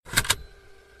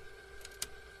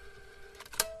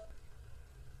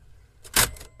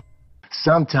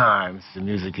sometimes the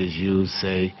music is used,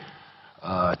 say,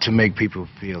 to make people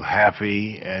feel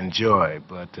happy and joy,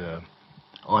 but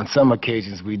on some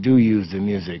occasions we do use the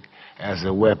music as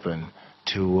a weapon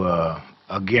to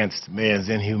against man's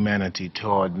inhumanity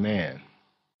toward man.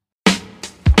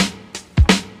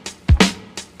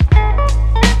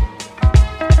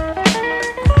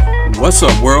 What's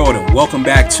up, world, and welcome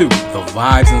back to the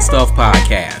Vibes and Stuff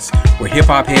podcast, where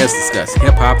hip-hop heads discuss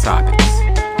hip-hop topics.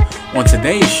 On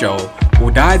today's show,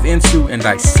 we'll dive into and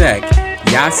dissect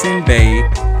Yasiin Bey,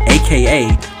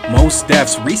 aka Mos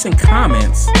Def's recent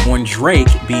comments on Drake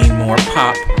being more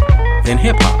pop than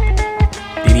hip-hop.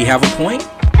 Did he have a point,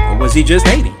 or was he just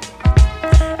hating?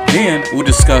 Then we'll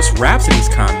discuss Rapsody's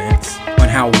comments on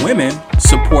how women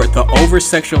support the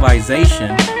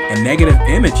over-sexualization and negative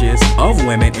images of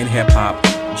women in hip-hop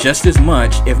just as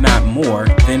much, if not more,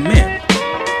 than men.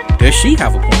 Does she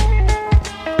have a point?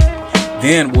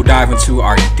 Then we'll dive into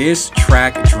our diss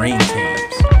track dream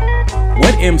teams.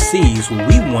 What MCs will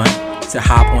we want to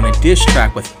hop on a diss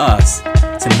track with us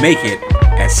to make it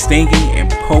as stingy and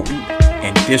potent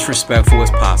and disrespectful as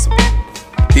possible?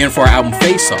 Then for our album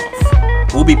Face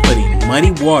Off, we'll be putting Muddy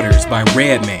Waters by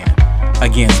Redman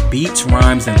against Beats,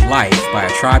 Rhymes, and Life by A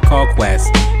Tribe Called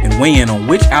Quest and weigh in on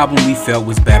which album we felt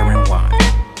was better and why.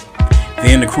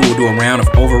 Then the crew will do a round of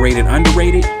overrated,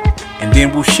 underrated, and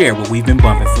then we'll share what we've been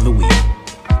bumping for the week.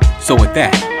 So with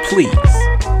that, please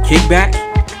kick back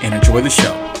and enjoy the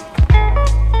show.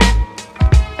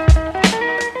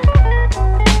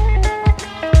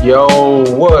 Yo,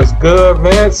 what's good,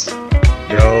 Vince?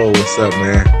 Yo, what's up,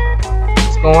 man?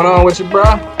 What's going on with you, bro?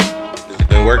 Just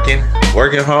been working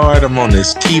hard. I'm on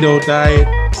this keto diet,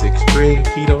 this extreme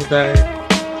keto diet.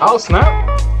 Oh, snap.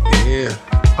 Yeah.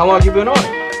 How long you been on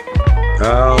it?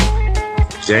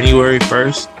 January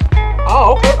 1st.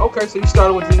 Oh, okay. So you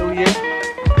started with the new year?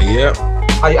 Yep.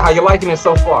 How you liking it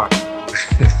so far?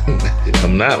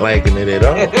 I'm not liking it at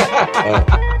all.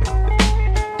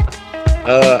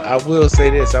 I will say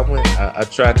this. I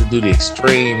tried to do the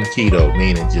extreme keto,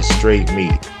 meaning just straight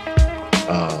meat.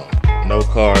 No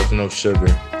carbs, no sugar,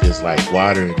 just like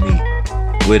water and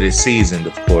meat. With it seasoned,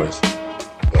 of course.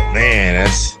 But man,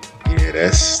 that's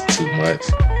too much.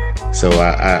 So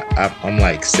I'm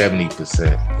like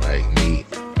 70% like meat.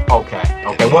 Okay.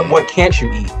 What can't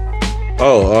you eat?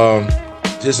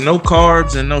 Just no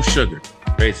carbs and no sugar,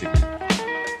 basically.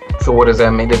 So what does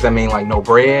that mean? Does that mean like no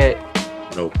bread?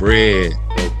 No bread,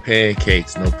 no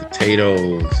pancakes, no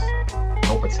potatoes.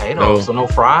 No potatoes? So no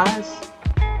fries?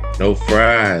 No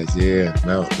fries, yeah.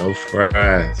 No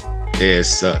fries. Yeah, it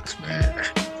sucks, man.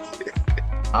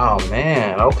 Oh,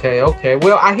 man. Okay.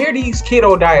 Well, I hear these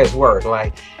keto diets work.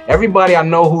 Like, everybody I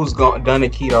know who's done a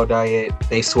keto diet,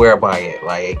 they swear by it.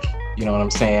 Like, you know what I'm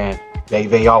saying?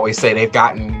 They always say they've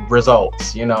gotten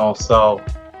results, you know? So,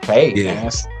 hey, man,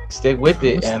 stick with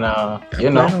it. And, you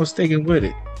know. I'm sticking with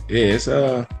it. Yeah, it's,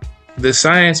 the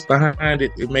science behind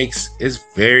it, it makes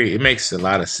a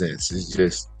lot of sense. It's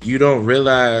just, you don't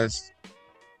realize,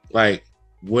 like,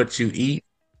 what you eat,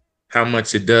 how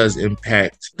much it does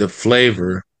impact the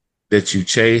flavor that you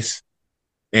chase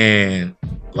and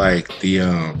like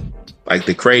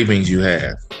the cravings you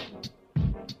have.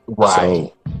 Right.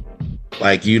 So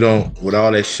like you don't, with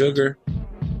all that sugar,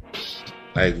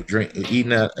 like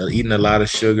eating a lot of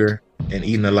sugar and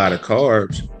eating a lot of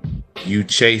carbs, you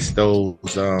chase those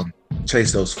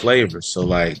flavors. So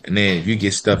like, and then if you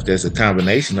get stuff that's a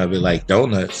combination of it, like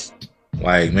donuts,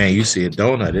 like, man, you see a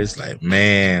donut, it's like,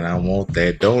 man, I want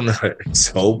that donut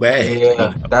so bad.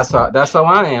 Yeah, that's how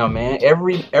I am, man.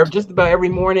 Just about every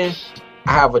morning,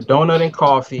 I have a donut and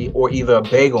coffee, or either a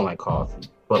bagel and coffee.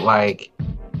 But like,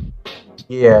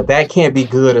 yeah, that can't be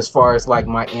good as far as like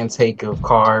my intake of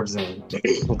carbs and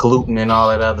gluten and all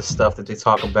that other stuff that they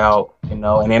talk about, you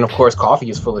know. And then of course, coffee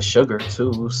is full of sugar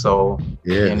too. So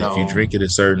yeah, you know, if you drink it a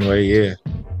certain way, yeah,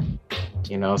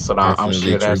 you know. So I'm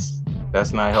sure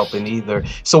that's not helping either.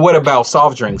 So what about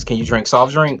soft drinks? Can you drink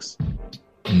soft drinks?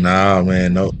 Nah,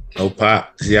 man, no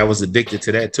pop. See, I was addicted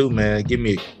to that too, man. Give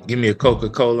me a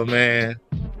Coca-Cola, man.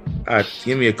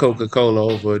 Give me a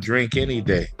Coca-Cola over a drink any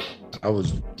day. I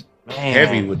was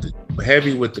heavy with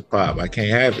the pop. I can't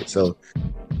have it. So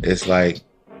it's like,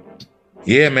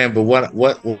 yeah, man. But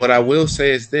what I will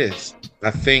say is this: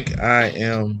 I think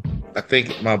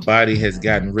my body has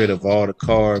gotten rid of all the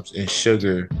carbs and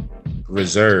sugar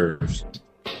reserves.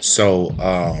 So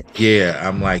yeah,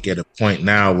 I'm like at a point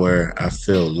now where I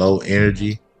feel low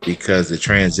energy because the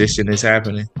transition is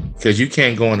happening. Because you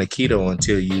can't go on a keto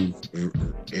until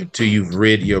you've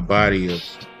rid your body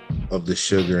of the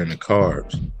sugar and the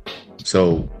carbs.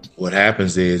 So what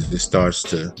happens is it starts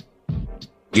to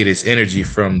get its energy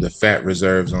from the fat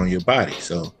reserves on your body.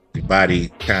 So your body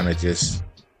kind of just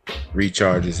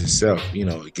recharges itself. You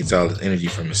know, it gets all its energy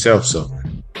from itself. So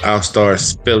I'll start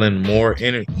feeling more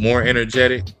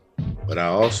energetic, but I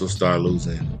also start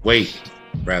losing weight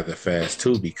rather fast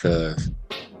too, because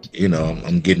you know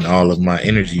I'm getting all of my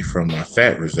energy from my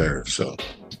fat reserve. So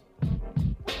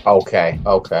okay.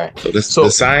 So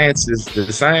the science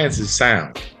is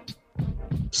sound.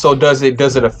 So does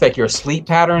it affect your sleep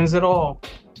patterns at all?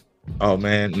 Oh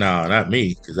man, no, not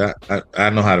me, because I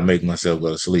know how to make myself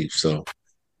go to sleep. So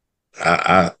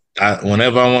I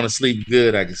whenever I want to sleep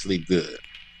good, I can sleep good.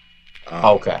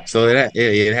 Okay. So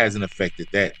it hasn't affected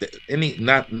that.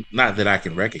 Not that I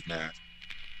can recognize.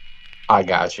 I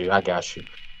got you.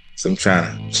 So I'm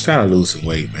trying to lose some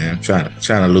weight, man. I'm trying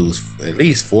to lose at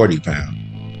least 40 pounds.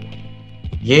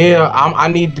 Yeah, I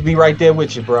need to be right there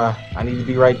with you, bro. I need to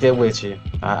be right there with you.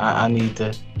 I need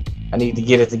to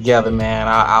get it together, man.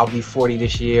 I'll be 40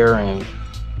 this year, and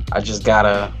I just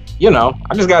gotta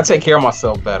take care of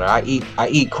myself better. I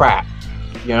eat crap.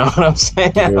 You know what I'm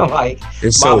saying? Yeah. Like,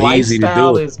 it's my so easy to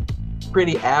lifestyle do it. is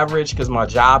pretty average because my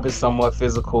job is somewhat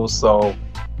physical, so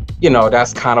you know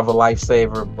that's kind of a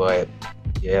lifesaver. But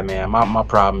yeah, man, my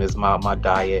problem is my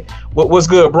diet. What's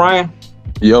good, Brian?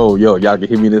 Yo, y'all can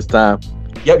hear me this time?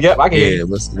 Yep, I can hear you.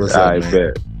 What's All up, right, man?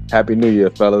 bet. Happy New Year,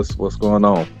 fellas. What's going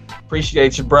on?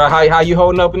 Appreciate you, bro. How you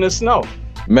holding up in the snow?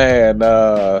 Man,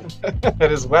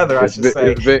 This weather, I should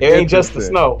say. it's been It ain't just the interesting.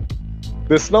 snow.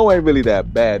 The snow ain't really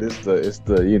that bad. It's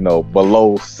the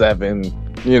below 7,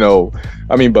 below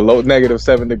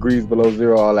 -7 degrees below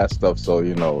zero, all that stuff. So,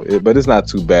 but it's not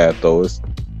too bad though.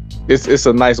 It's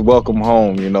a nice welcome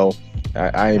home,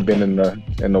 I ain't been in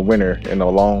the winter in a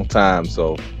long time,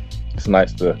 so it's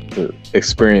nice to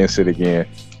experience it again.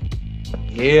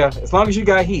 Yeah, as long as you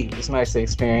got heat, it's nice to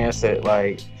experience it.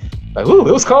 Like, ooh,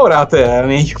 it was cold out there. I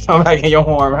mean, you come back in your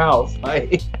warm house.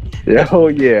 Like, Oh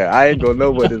yeah, I ain't go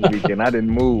nowhere this weekend. I didn't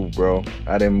move, bro.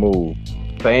 I didn't move.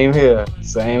 same here.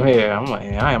 I'm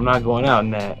like, I am not going out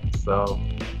in that. So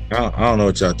I don't know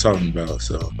what y'all talking about.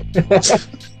 So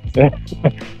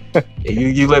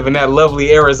you live in that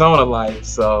lovely Arizona life.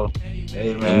 So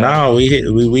hey, man. no, we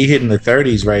hitting the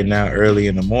 30s right now, early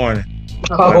in the morning.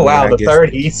 Oh wow, I the guess-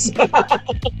 30s.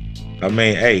 I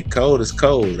mean, hey, cold is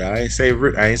cold. I ain't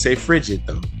say frigid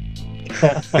though.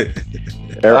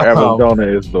 Arizona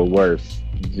is the worst.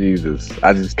 Jesus,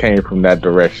 I just came from that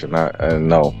direction. I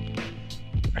no,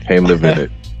 I can't live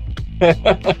in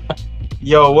it.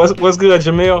 Yo, what's good,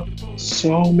 Jamil?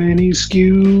 So many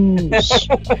SKUs.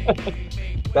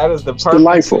 That is the perfect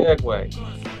delightful. segue.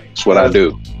 That's what I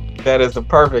do. That is the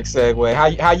perfect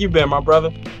segue. How you been, my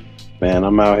brother? Man,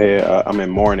 I'm out here. I'm in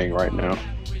mourning right now.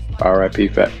 R.I.P.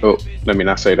 Fat. Oh, let me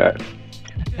not say that.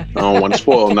 I don't want to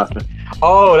spoil nothing.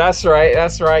 Oh, that's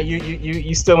right.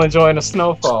 You still enjoying the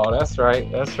snowfall? That's right.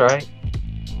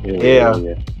 Yeah.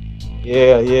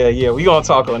 We gonna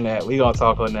talk on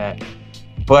that.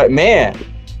 But man,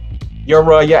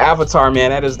 your avatar,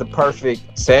 man, that is the perfect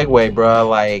segue, bro.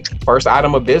 Like, first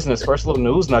item of business, first little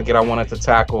news nugget I wanted to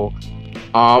tackle.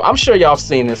 I'm sure y'all have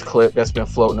seen this clip that's been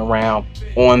floating around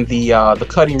on the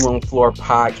Cutting Room Floor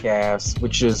podcast,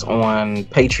 which is on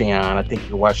Patreon. I think you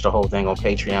can watch the whole thing on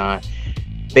Patreon.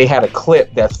 They had a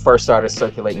clip that first started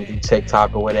circulating through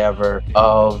TikTok or whatever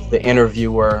of the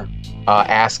interviewer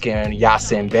asking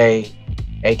Yasiin Bey,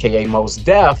 aka Mos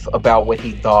Def, about what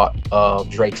he thought of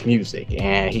Drake's music,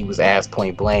 and he was asked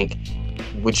point blank,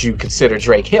 "Would you consider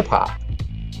Drake hip hop?"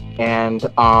 And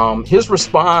his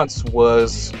response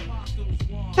was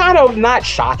kind of not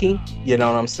shocking, you know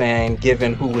what I'm saying,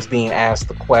 given who was being asked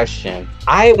the question.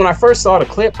 When I first saw the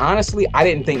clip, honestly, I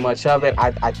didn't think much of it.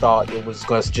 I thought it was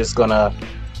just gonna,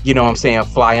 you know what I'm saying,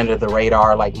 fly under the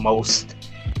radar like most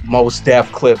Def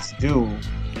clips do,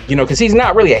 because he's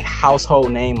not really a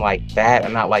household name like that,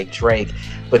 and not like Drake.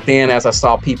 But then as I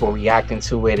saw people reacting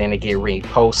to it and it get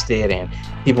reposted, and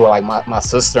people were like, my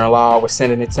sister-in-law was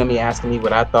sending it to me, asking me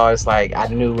what I thought, it's like I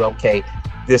knew, okay,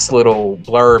 this little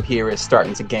blurb here is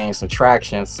starting to gain some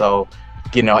traction. So,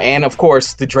 and of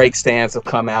course the Drake stands have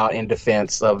come out in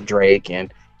defense of Drake,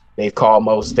 and they've called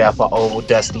Mos Def an old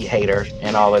dusty hater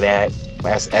and all of that,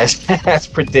 as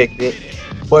predicted.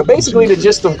 But basically the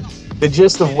gist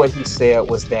of what he said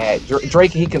was that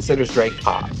Drake, he considers Drake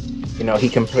pop. He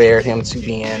compared him to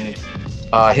being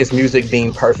his music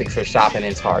being perfect for shopping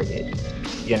in Target,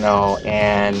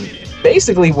 and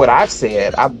basically what I've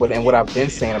said, and what I've been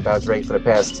saying about Drake for the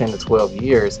past 10 to 12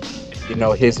 years,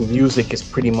 his music is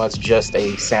pretty much just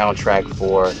a soundtrack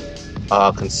for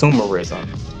consumerism.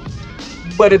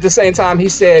 But at the same time, he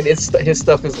said his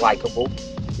stuff is likable.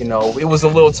 It was a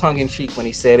little tongue-in-cheek when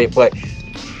he said it, but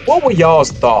what were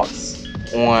y'all's thoughts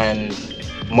on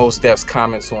Mos Def's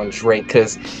comments on Drake?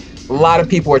 Because a lot of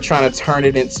people are trying to turn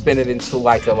it and spin it into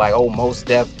like oh, Mos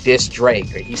Def dissed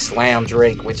Drake or he slammed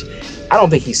Drake, which I don't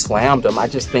think he slammed him. I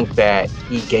just think that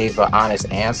he gave an honest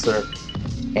answer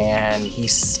and he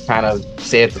kind of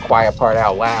said the quiet part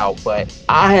out loud. But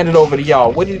I hand it over to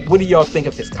y'all. What do y'all think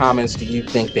of his comments? Do you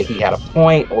think that he had a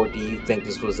point, or do you think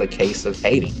this was a case of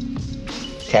hating?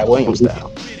 Cat Williams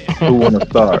style. Who want to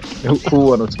start? Who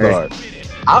want to start?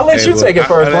 I'll let you take it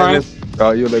first, Brian.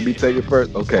 Oh, you let me take it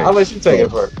first? Okay. I'll let you take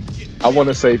it first. I want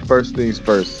to say first things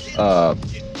first.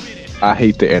 I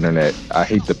hate the internet. I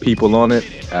hate the people on it.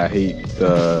 I hate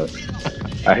the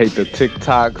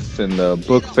TikToks and the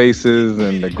book faces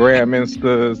and the gram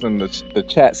instas and the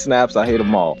chat snaps. I hate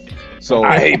them all. So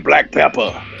I hate black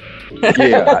pepper.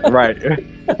 Yeah, right.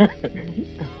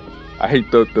 I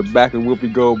hate the back of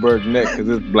Whoopi Goldberg's neck because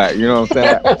it's black. You know what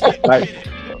I'm saying? Like,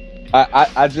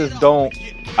 I just don't.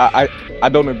 I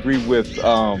don't agree with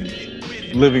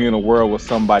living in a world where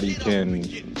somebody can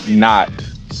not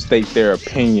state their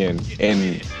opinion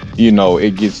and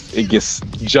it gets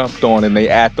jumped on and they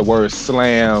add the word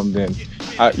slammed and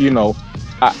I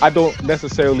don't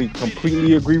necessarily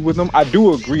completely agree with them. I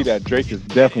do agree that Drake is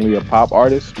definitely a pop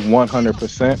artist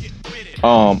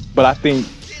 100%. But I think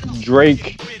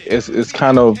Drake is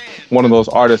kind of one of those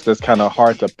artists that's kind of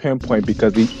hard to pinpoint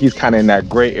because he's kind of in that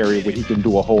gray area where he can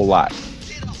do a whole lot.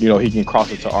 He can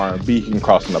cross into R&B, he can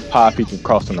cross into pop, he can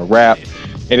cross into rap.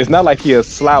 And it's not like he a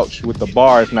slouch with the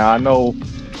bars. Now, I know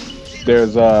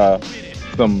there's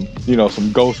some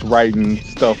ghost writing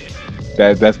stuff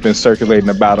that's been circulating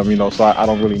about him, so I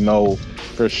don't really know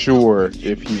for sure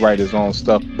if he write his own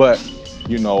stuff. But,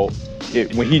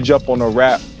 when he jump on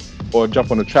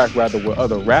the track rather with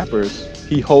other rappers,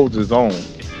 he holds his own.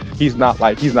 He's not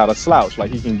a slouch. Like,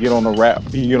 he can get on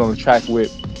the track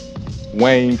with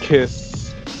Wayne, Kiss,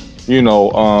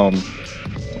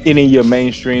 any of your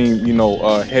mainstream,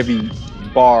 heavy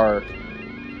bar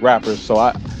rappers. So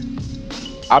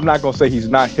I'm not gonna say he's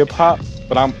not hip hop,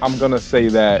 but I'm gonna say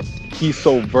that he's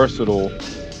so versatile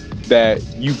that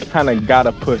you kind of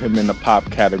gotta put him in the pop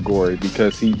category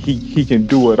because he can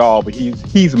do it all. But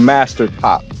he's mastered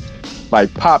pop.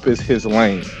 Like, pop is his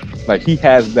lane. Like, he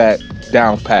has that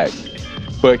down pat.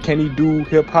 But can he do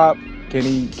hip hop? Can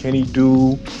he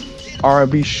do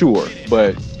R&B? Sure,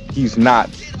 but he's not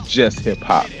just hip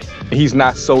hop. He's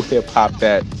not so hip hop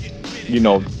that,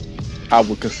 I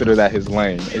would consider that his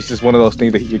lane. It's just one of those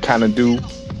things that he could kind of do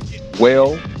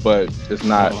well, but it's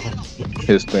not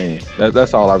his thing.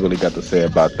 That's all I really got to say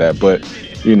about that. But,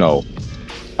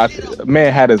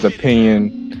 man had his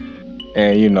opinion,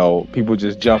 and, people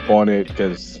just jump on it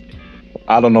because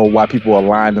I don't know why people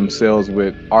align themselves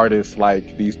with artists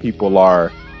like these people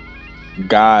are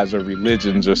gods or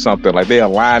religions or something. Like, they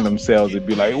align themselves and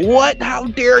be like, what? How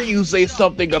dare you say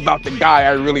something about the guy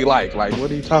I really like? Like,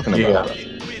 what are you talking about?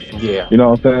 Yeah. You know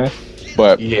what I'm saying?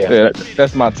 But yeah,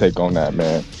 that's my take on that,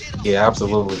 man. Yeah,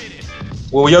 absolutely.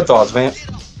 What were your thoughts, Vance?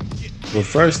 Well,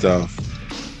 first off,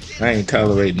 I ain't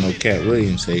tolerating no Cat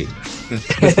Williams hate.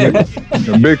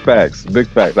 Big facts.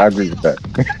 I agree with that.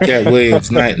 Cat Williams,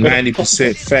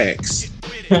 90% facts.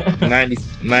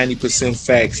 90%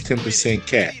 facts, 10%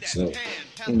 cat. So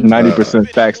 90%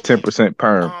 facts, 10%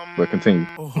 perm. But continue.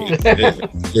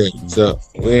 Yeah. So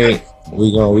we're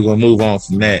gonna move on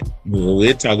from that.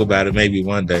 We'll talk about it maybe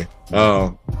one day.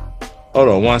 Hold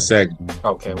on 1 second.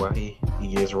 Okay, well he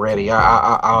is ready.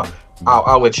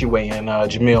 I'll let you weigh in,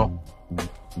 Jamil.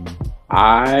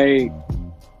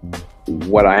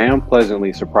 What I am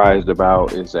pleasantly surprised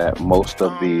about is that most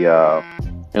of the,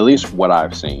 at least what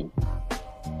I've seen,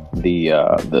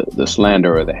 the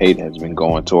slander or the hate has been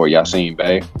going toward Yasiin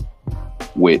Bey,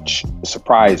 which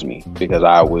surprised me because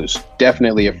I was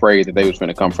definitely afraid that they was going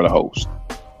to come for the host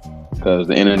because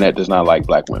the internet does not like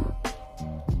black women.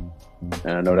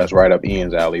 And I know that's right up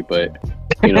Ian's alley, but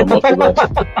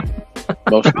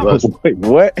most of us Wait,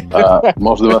 what?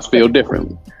 most of us feel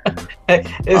differently.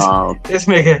 This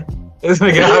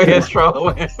nigga out here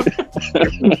trolling.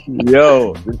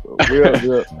 Yo,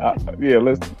 yeah,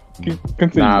 let's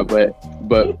continue. Nah, but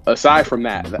aside from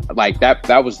that, like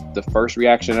that was the first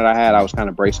reaction that I had. I was kind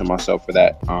of bracing myself for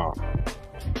that.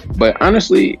 But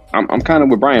honestly, I'm kind of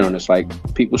with Brian on this. Like,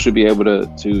 people should be able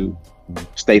to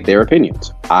state their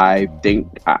opinions. I think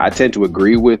I tend to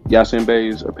agree with Yasiin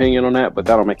Bey's opinion on that, but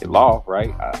that'll make it law,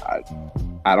 right?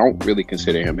 I don't really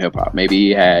consider him hip hop. Maybe he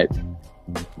had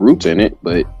roots in it,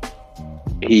 but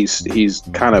he's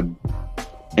kind of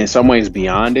in some ways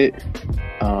beyond it,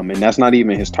 and that's not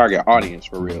even his target audience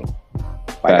for real.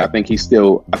 Like, I think he's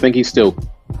still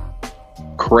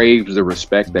craves the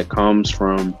respect that comes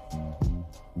from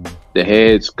the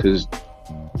heads, because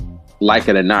like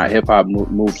it or not, hip hop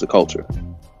moves the culture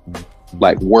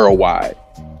like worldwide.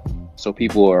 So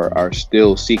people are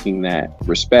still seeking that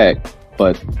respect,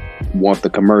 but want the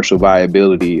commercial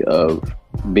viability of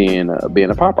being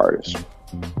a pop artist.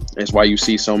 That's why you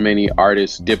see so many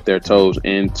artists dip their toes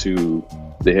into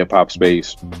the hip hop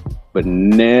space, but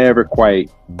never quite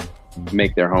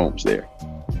make their homes there.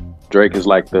 Drake is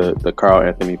like the Karl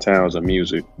Anthony Towns of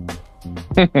music.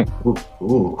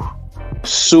 Ooh.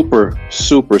 Super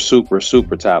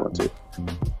talented.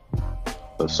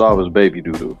 But soft as baby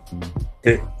doo-doo.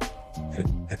 Hey,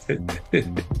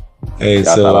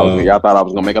 y'all thought I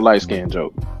was gonna make a light skin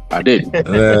joke. I didn't.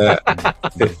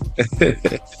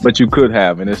 But you could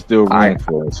have, and it's still room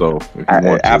for it. So if you want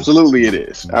to. Absolutely, it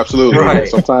is. Absolutely. Right.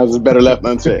 Sometimes it's better left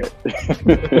unsaid.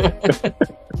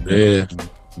 Yeah.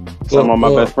 Some of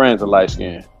my best friends are light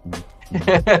skinned.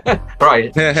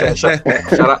 Right. Shout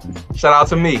out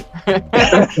to me.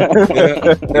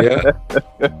 Yeah.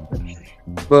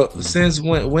 But since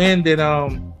when did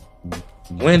answering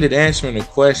the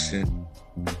question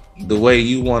the way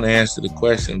you want to answer the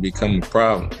question become a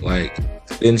problem? Like,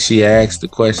 didn't she ask the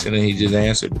question and he just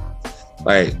answered it?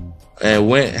 Like, and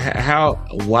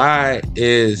why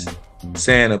is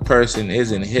saying a person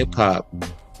isn't hip hop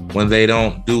when they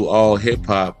don't do all hip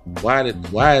hop? Why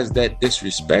is that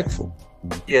disrespectful?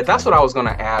 Yeah, that's what I was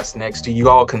gonna ask next. Do you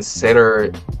all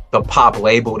consider the pop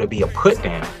label to be a put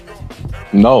down?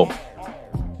 No.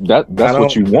 That's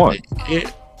what you want.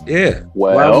 Yeah.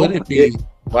 Well, why would it be?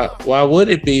 Why would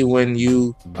it be when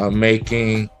you are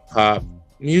making pop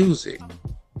music?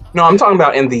 No, I'm talking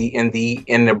about in the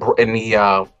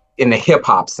hip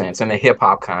hop sense, in the hip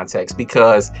hop context,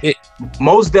 because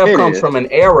most def comes from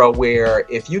an era where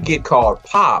if you get called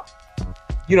pop,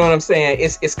 you know what I'm saying?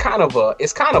 It's kind of a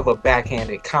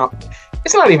backhanded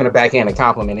It's not even a backhanded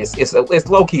compliment. It's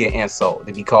low key an insult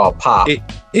to be called pop. It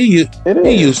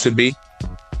used to be.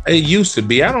 It used to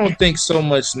be. I don't think so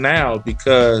much now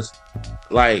because,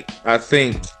 like, I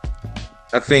think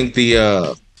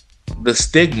the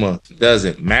stigma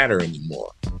doesn't matter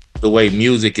anymore. The way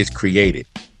music is created,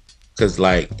 because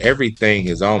like everything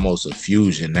is almost a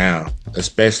fusion now,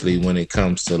 especially when it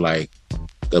comes to like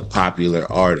the popular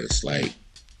artists. Like,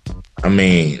 I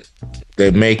mean,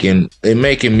 they're making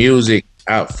music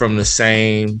out from the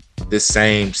same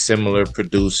similar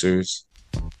producers,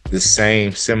 the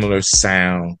same similar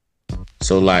sound.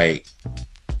 So like,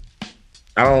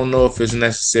 I don't know if it's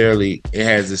necessarily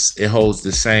it holds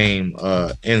the same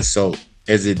insult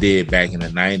as it did back in the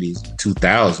 90s,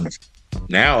 2000s.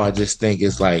 Now I just think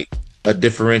it's like a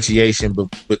differentiation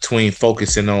between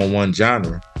focusing on one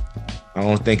genre. I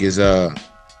don't think it's you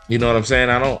know what I'm saying?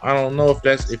 I don't know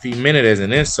if he meant it as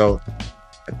an insult.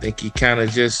 I think he kind of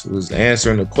just was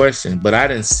answering the question, but I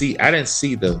didn't see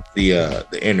the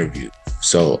interview,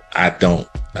 so I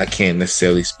can't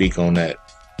necessarily speak on that.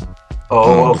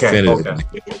 Oh, okay.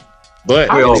 But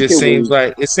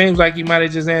it seems like you might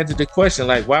have just answered the question.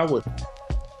 Like, why would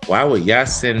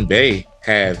Yasiin Bey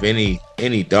have any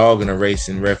dog in a race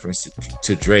in reference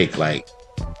to Drake? Like,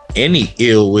 any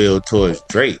ill will towards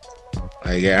Drake?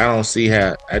 Like,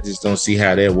 I just don't see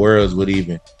how their worlds would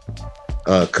even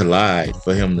collide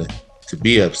for him to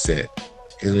be upset.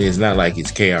 It's not like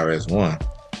it's KRS-One.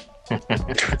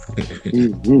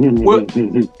 Well,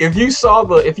 if you saw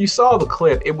the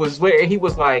clip, it was where he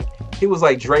was like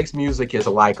Drake's music is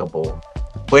likable,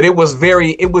 but it was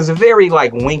very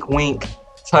like wink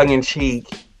tongue in cheek,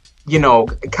 you know,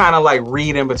 kind of like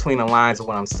read in between the lines of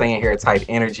what I'm saying here type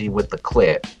energy with the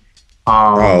clip.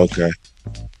 Okay.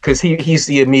 Because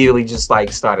he immediately just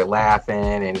like started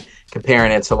laughing and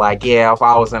comparing it to like, yeah, if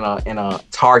I was in a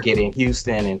Target in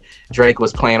Houston and Drake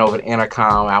was playing over the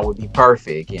intercom, I would be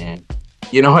perfect. And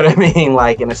you know what I mean?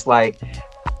 Like, and it's like,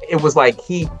 it was like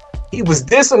he was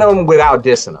dissing him without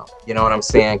dissing him. You know what I'm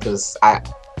saying? Because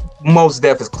most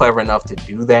def is clever enough to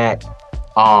do that.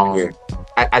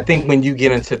 I think when you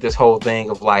get into this whole thing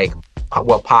of like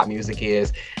what pop music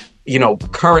is, you know,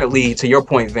 currently, to your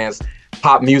point, Vince,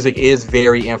 pop music is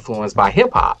very influenced by hip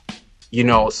hop, you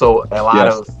know, so a lot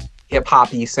of hip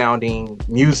hoppy sounding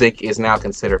music is now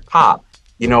considered pop.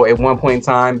 You know, at one point in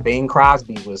time, Bing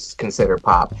Crosby was considered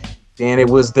pop. Then it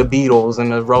was the Beatles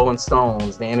and the Rolling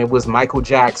Stones. Then it was Michael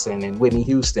Jackson and Whitney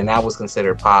Houston. That was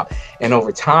considered pop. And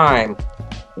over time,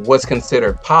 what's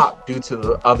considered pop due to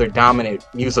the other dominant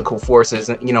musical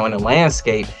forces, you know, in the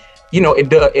landscape, you know,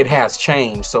 it has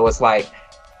changed. So it's like,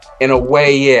 in a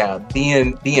way, yeah,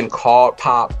 being called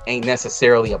pop ain't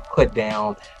necessarily a put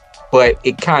down, but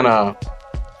it kind of,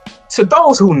 to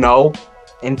those who know,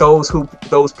 and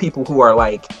those people who are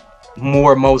like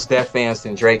more Mos Def fans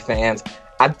than Drake fans,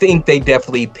 I think they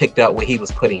definitely picked up what he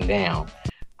was putting down.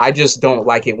 I just don't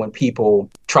like it when people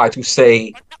try to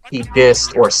say he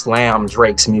dissed or slammed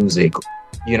Drake's music.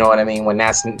 You know what I mean? When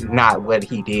that's not what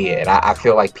he did. I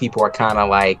feel like people are kind of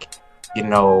like, trying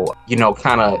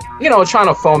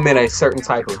to foment a certain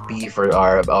type of beef or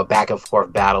a back and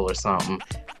forth battle or something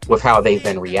with how they've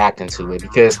been reacting to it.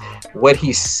 Because what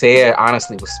he said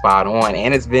honestly was spot on,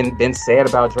 and it's been said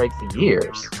about Drake for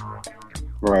years.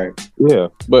 Right. Yeah,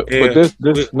 but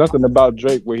there's nothing about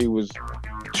Drake where he was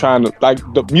trying to, like,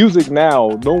 the music now,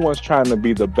 no one's trying to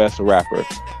be the best rapper.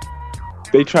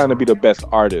 They trying to be the best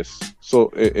artist. So,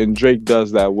 and Drake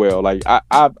does that well. Like,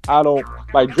 I don't,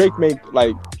 like, Drake may,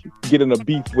 like, get in a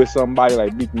beef with somebody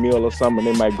like Meek Mill or something,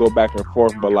 they might go back and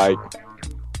forth, but, like,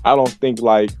 I don't think,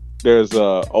 like, there's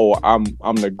I'm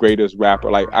the greatest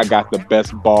rapper, like, I got the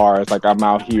best bars, like, I'm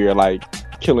out here, like,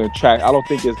 killing tracks. I don't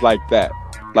think it's like that.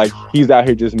 Like, he's out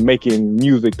here just making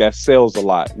music that sells a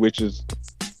lot, which is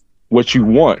what you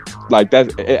want, like,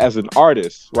 that as an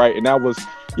artist, right? And that was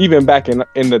even back in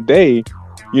the day,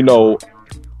 you know,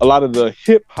 a lot of the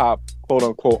hip hop quote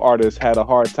unquote artists had a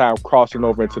hard time crossing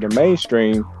over into the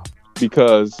mainstream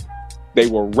because they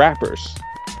were rappers.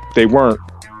 They weren't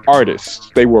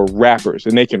artists. They were rappers,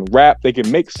 and they can rap, they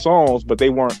can make songs, but they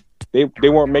weren't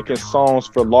making songs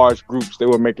for large groups. They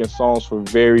were making songs for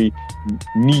very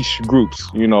niche groups,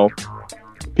 you know,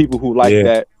 people who like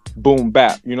that boom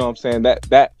bap, you know what I'm saying?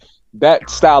 That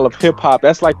style of hip hop,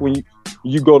 that's like when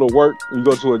you go to work, you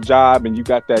go to a job and you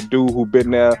got that dude who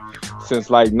been there since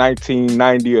like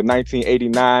 1990 or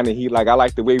 1989, and he like, I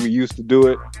like the way we used to do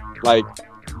it. Like,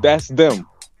 that's them.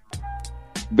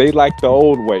 They like the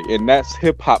old way, and that's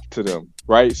hip hop to them,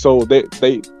 right? So they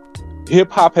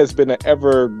hip hop has been an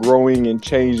ever growing and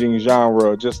changing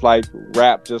genre, just like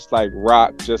rap, just like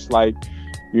rock, just like,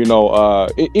 you know,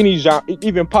 any genre,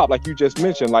 even pop, like you just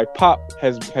mentioned, like pop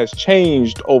has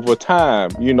changed over time,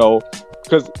 you know,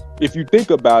 because if you think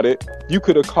about it, you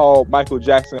could have called Michael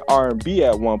Jackson R&B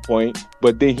at one point,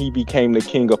 but then he became the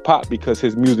king of pop because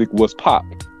his music was pop.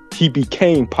 He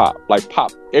became pop, like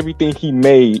pop. Everything he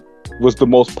made was the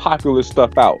most popular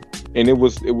stuff out, and it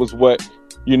was what,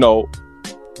 you know,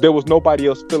 there was nobody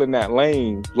else filling that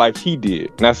lane like he did.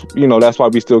 And that's, you know, that's why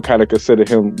we still kind of consider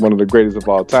him one of the greatest of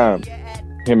all time.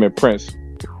 Him and Prince,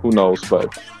 who knows?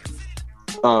 But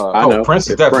I know Prince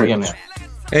is definitely in there.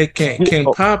 Hey,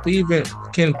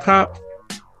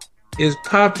 is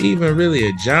pop even really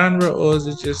a genre, or is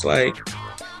it just like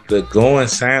the going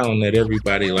sound that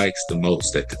everybody likes the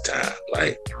most at the time?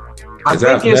 Like, I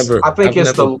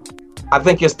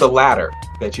think it's the latter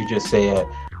that you just said.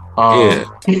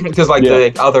 Because like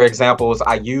the other examples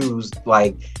I used,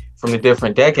 like from the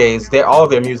different decades, all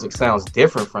their music sounds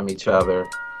different from each other.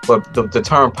 But the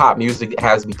term pop music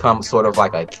has become sort of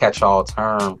like a catch-all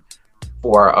term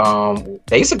for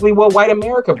basically what white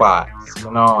America buys.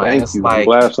 You know, and it's like, I'm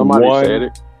glad somebody said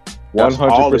it.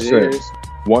 100%.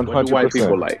 100%. White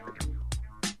people like.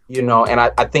 You know, and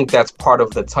I think that's part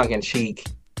of the tongue-in-cheek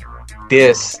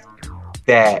diss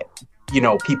that, you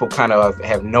know, people kind of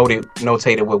have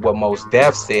notated with what Mos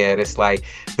Def said. It's like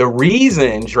the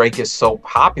reason Drake is so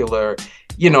popular,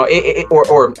 you know,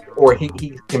 or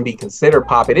he can be considered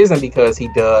pop, it isn't because he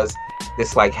does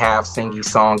this like half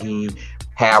singy-songy,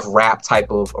 half rap type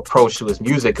of approach to his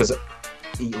music, because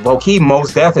low-key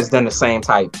Mos Def has done the same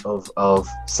type of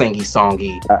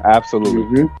singy-songy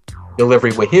absolutely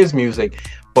delivery with his music.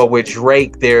 But with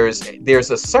Drake, there's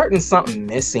a certain something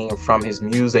missing from his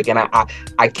music, and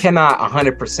I cannot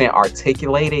 100%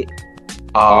 articulate it.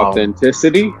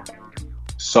 Authenticity,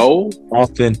 soul,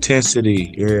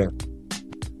 authenticity, like,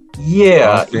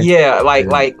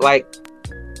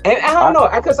 and I don't know,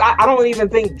 because I don't even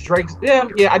think Drake's.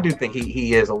 I do think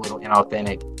he is a little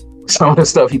inauthentic. Some of the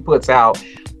stuff he puts out,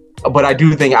 but I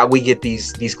do think we get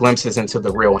these glimpses into the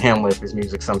real him with his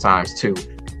music sometimes too.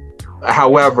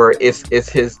 However, it's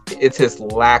his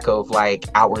lack of like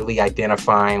outwardly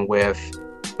identifying with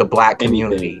the Black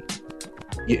community,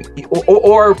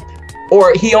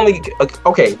 or he only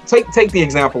take the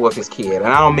example of his kid,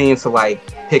 and I don't mean to like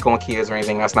pick on kids or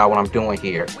anything. That's not what I'm doing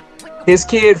here. His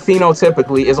kid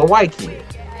phenotypically is a white kid,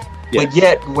 but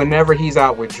yet whenever he's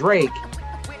out with Drake,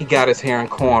 he got his hair in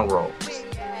cornrows.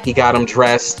 He got him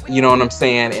dressed, you know what I'm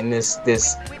saying, in this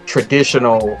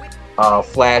traditional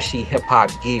flashy hip hop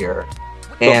gear.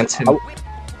 And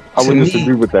I would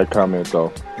disagree with that comment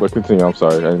though. But continue. I'm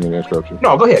sorry, I didn't mean to interrupt you.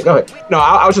 No, go ahead. No,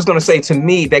 I was just gonna say, to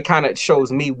me, that kind of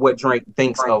shows me what Drake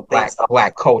thinks of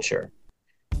black culture.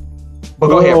 But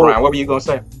go ahead, Brian. What were you gonna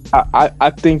say?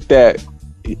 I think that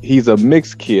he's a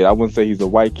mixed kid. I wouldn't say he's a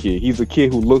white kid. He's a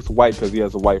kid who looks white because he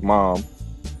has a white mom,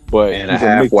 but And he's a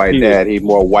half white kid. dad. He's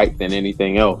more white than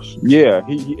anything else. Yeah,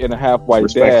 he and a half white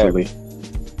dad. Respectfully.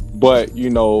 But you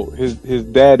know, his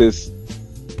dad is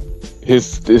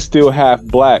still half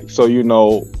black. So you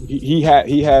know, he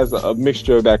has a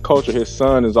mixture of that culture. His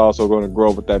son is also going to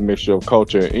grow up with that mixture of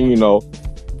culture. And you know,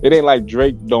 it ain't like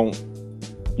Drake don't,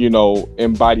 you know,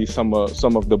 embody some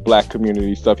of the black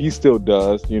community stuff. He still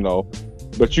does, you know,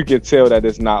 but you can tell that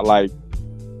it's not like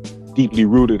deeply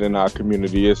rooted in our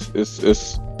community.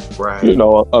 It's Right. you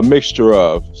know, a mixture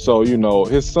of. So you know,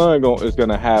 his son is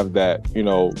gonna have that, you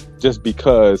know, just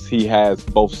because he has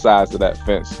both sides of that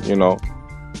fence, you know.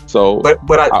 So But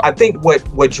I think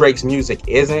what Drake's music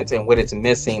isn't, and what it's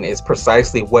missing, is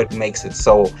precisely what makes it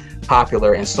so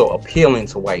popular and so appealing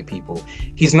to white people.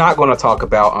 He's not going to talk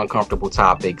about uncomfortable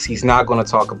topics. He's not going to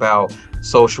talk about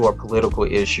social or political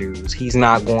issues. He's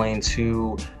not going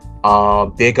to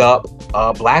big up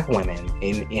black women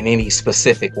in any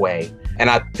specific way. And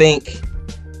I think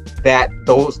that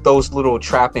those little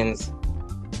trappings,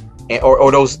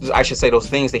 or those, I should say, those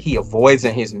things that he avoids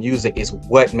in his music is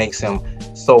what makes him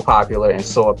so popular and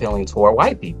so appealing toward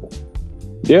white people.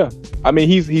 yeah, I mean,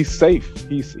 he's safe.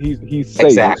 He's safe.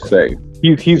 Exactly.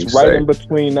 He's right in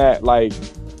between that. Like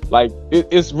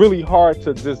it's really hard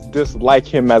to dislike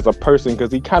him as a person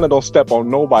because he kind of don't step on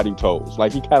nobody's toes.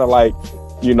 Like he kind of like,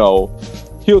 you know,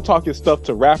 he'll talk his stuff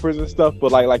to rappers and stuff,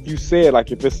 but like you said,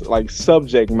 like if it's like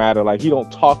subject matter, like he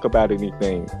don't talk about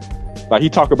anything. Like he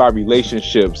talk about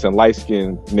relationships and light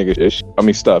skinned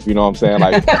nigga stuff. You know what I'm saying?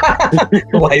 Like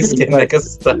Light skinned nigga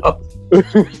stuff.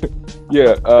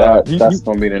 Yeah, that's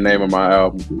gonna be the name of my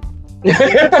album.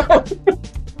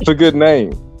 it's a good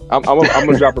name. I'm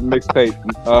gonna drop a mixtape.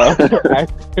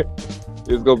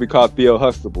 It's gonna be called Theo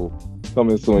Hustable.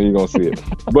 Coming soon, you're gonna see it.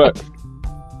 But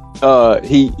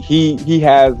he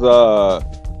has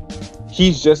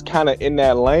he's just kind of in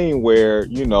that lane where,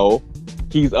 you know,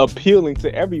 he's appealing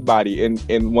to everybody.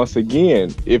 And once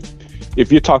again, if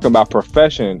you're talking about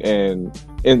profession and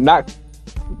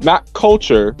not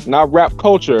culture, not rap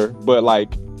culture, but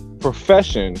like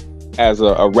profession as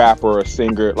a rapper or a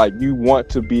singer, like you want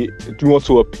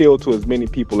to appeal to as many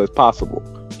people as possible.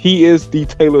 He is the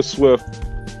Taylor Swift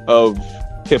of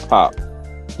hip hop.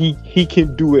 He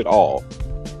can do it all,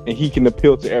 and he can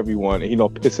appeal to everyone, and he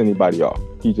don't piss anybody off.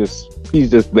 He's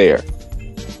just there.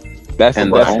 That's his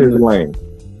lane.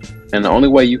 And the only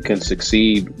way you can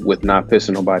succeed with not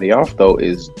pissing nobody off, though,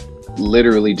 is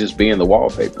literally just being the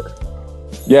wallpaper.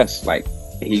 Yes. Like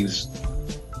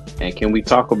and can we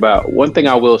talk about one thing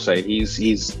I will say?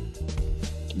 He's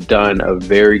done a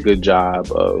very good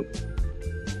job of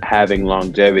having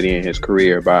longevity in his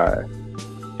career by,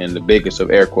 in the biggest of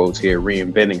air quotes here,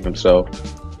 reinventing himself.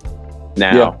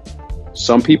 Now,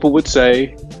 some people would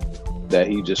say that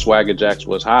he just swagger jacks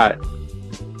was hot.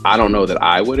 I don't know that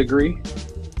I would agree,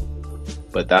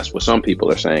 but that's what some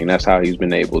people are saying. That's how he's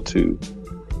been able to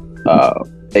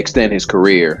extend his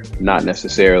career, not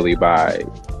necessarily by,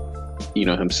 you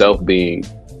know, himself being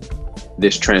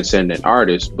this transcendent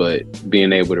artist, but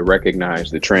being able to recognize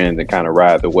the trends and kind of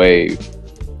ride the wave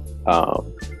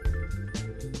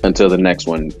until the next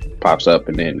one pops up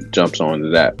and then jumps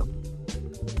onto that.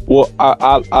 Well,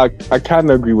 I kind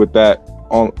of agree with that,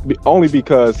 only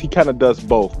because he kind of does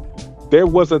both. There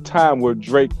was a time where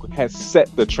Drake had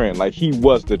set the trend, like he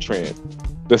was the trend.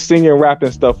 The singing,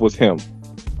 rapping stuff was him,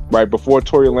 right? Before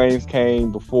Tory Lanez came,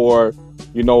 before,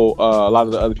 you know, a lot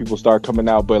of the other people started coming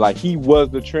out, but like he was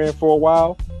the trend for a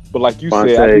while. But like you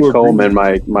said, Fonte Coleman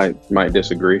might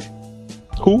disagree.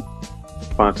 Who?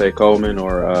 Fonte Coleman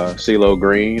or CeeLo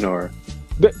Green or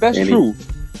that's true.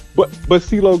 But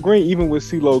CeeLo Green, even with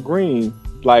CeeLo Green,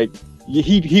 like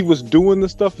he was doing the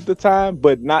stuff at the time,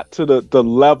 but not to the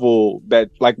level that,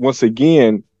 like, once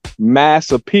again,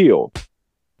 mass appeal,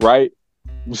 right?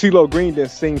 CeeLo Green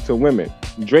didn't sing to women.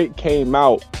 Drake came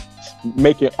out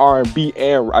making R&B,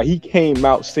 and he came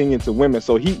out singing to women.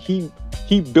 So he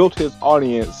built his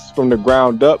audience from the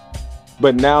ground up.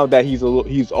 But now that he's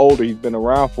older, he's been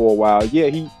around for a while. Yeah,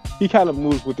 he kind of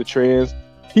moves with the trends.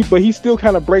 But he still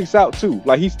kind of breaks out too.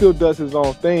 Like he still does his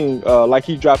own thing. Like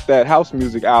he dropped that house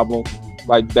music album,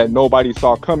 like that nobody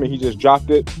saw coming. He just dropped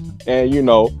it, and you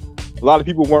know, a lot of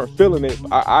people weren't feeling it.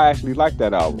 I actually like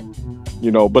that album,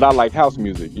 you know. But I like house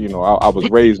music, you know. I was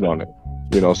raised on it,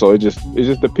 you know. So it just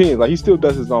depends. Like he still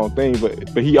does his own thing,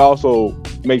 but he also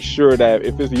makes sure that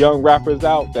if it's young rappers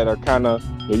out that are kind of,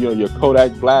 you know, your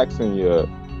Kodak Blacks and your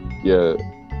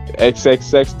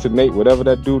XXX to Nate, whatever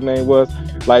that dude name was,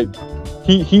 like.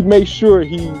 he makes sure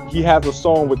he has a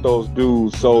song with those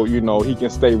dudes, so you know he can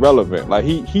stay relevant. Like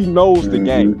he knows the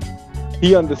game.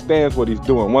 He understands what he's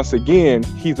doing. Once again,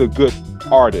 he's a good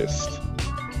artist.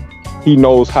 He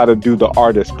knows how to do the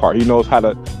artist part. He knows how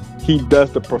to. He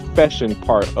does the profession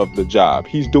part of the job.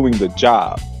 He's doing the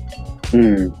job.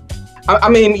 I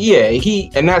mean, yeah,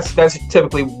 and that's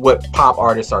typically what pop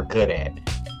artists are good at.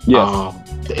 Yeah.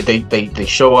 They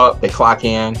show up, they clock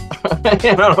in.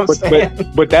 You know what I'm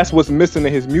saying? But that's what's missing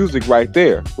in his music right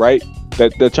there, right?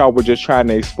 That y'all were just trying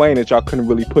to explain, that y'all couldn't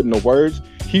really put into words.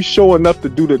 He's showing up to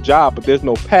do the job, but there's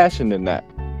no passion in that.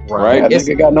 Right? That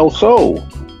nigga got no soul.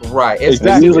 Right.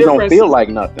 The music don't feel like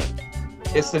nothing.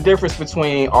 It's the difference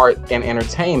between art and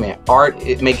entertainment. Art,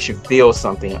 it makes you feel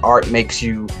something. Art makes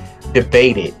you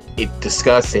debate it,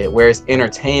 discuss it. Whereas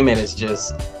entertainment is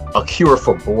just a cure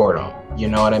for boredom. You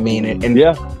know what I mean? And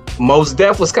yeah, Mos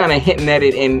Def was kind of hinting at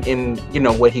it in you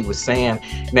know what he was saying.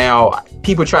 Now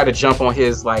people try to jump on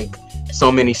his like so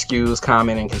many SKUs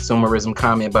comment and consumerism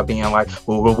comment by being like,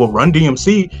 well, Run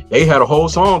DMC, they had a whole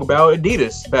song about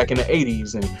Adidas back in the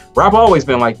 80s, and rap always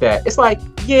been like that. It's like,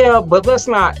 yeah, but let's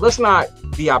not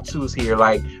be obtuse here.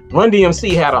 Like, Run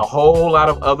DMC had a whole lot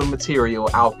of other material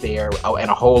out there and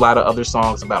a whole lot of other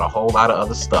songs about a whole lot of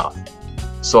other stuff.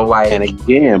 So like, and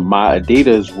again, my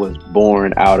Adidas was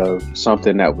born out of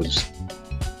something that was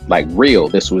like real.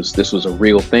 This was a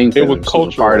real thing. It was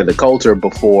culture, part of the culture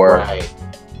before. Right.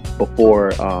 Before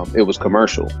it was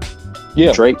commercial.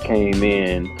 Yeah. Drake came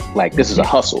in like, this is a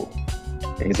hustle.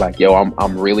 And he's like, yo,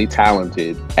 I'm really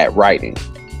talented at writing.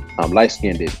 I'm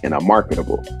light-skinned and I'm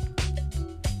marketable.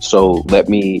 So let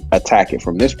me attack it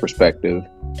from this perspective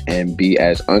and be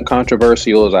as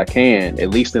uncontroversial as I can,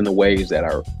 at least in the ways that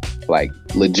are like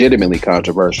legitimately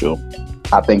controversial.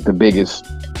 I think the biggest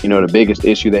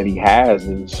issue that he has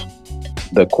is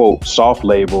the quote soft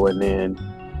label, and then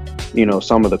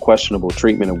some of the questionable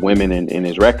treatment of women in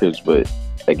his records. But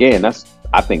again, that's,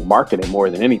 I think, marketing more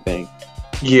than anything.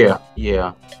 Yeah.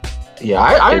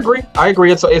 I agree.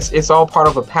 It's all part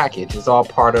of a package. It's all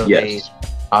part of a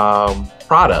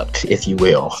product, if you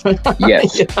will.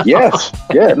 Yes. You know? Yes.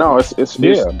 Yeah. No. It's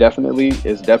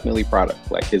definitely product.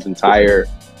 Like, his entire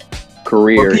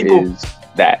career is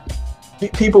that.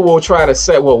 People will try to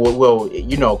say, well,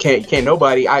 can't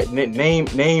nobody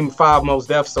name 5 Mos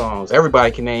Def songs.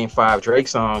 Everybody can name 5 Drake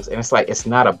songs, and it's like, it's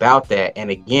not about that.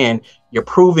 And again, you're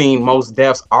proving Mos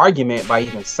Def's argument by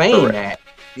even saying that,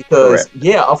 because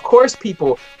of course,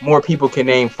 more people can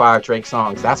name 5 Drake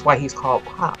songs. That's why he's called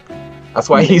pop. That's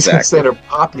why he's considered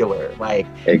popular. Like,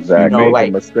 exactly, like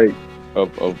a mistake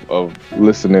of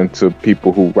listening to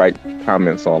people who write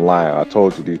comments online. I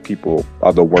told you, these people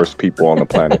are the worst people on the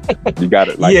planet. You got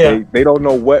it. Like, they don't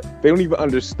know they don't even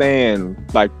understand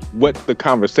like what the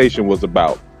conversation was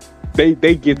about. They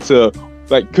get to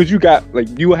like, cause you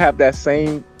will have that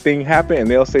same thing happen, and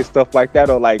they'll say stuff like that,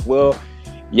 or like, well,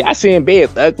 Yasiin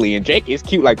is ugly and Jake is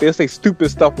cute. Like, they'll say stupid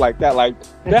stuff like that. Like,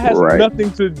 that has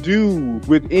nothing to do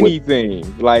with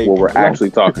anything. Like what we're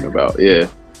actually talking about. Yeah.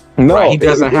 No, right. He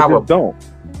doesn't have a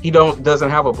doesn't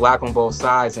have a black on both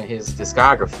sides in his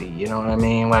discography. You know what I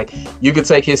mean? Like, you could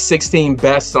take his 16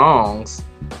 best songs,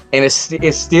 and it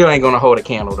still ain't gonna hold a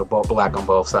candle to black on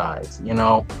both sides.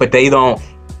 But they don't.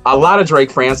 A lot of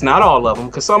Drake fans, not all of them,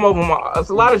 because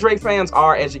a lot of Drake fans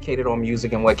are educated on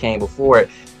music and what came before it.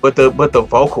 But the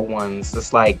vocal ones,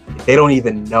 it's like they don't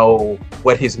even know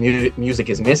what his music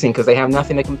is missing because they have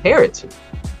nothing to compare it to.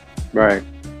 Right.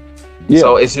 Yeah.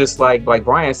 So it's just like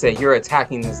Brian said, you're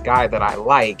attacking this guy that I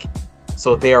like,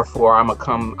 so therefore I'm a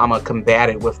combat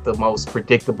it with the most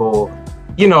predictable,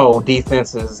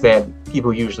 defenses that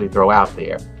people usually throw out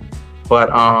there. But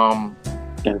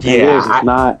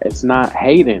it's not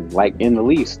hating, like, in the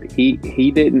least. He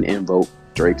didn't invoke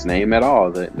Drake's name at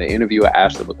all. The interviewer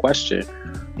asked him a question,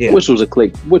 which was a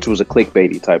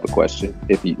clickbaity type of question,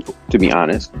 to be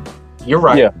honest. You're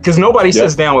right, because nobody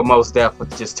sits down with Mos Def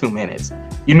with just 2 minutes.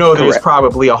 There's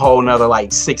probably a whole nother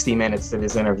like 60 minutes to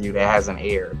this interview that hasn't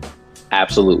aired.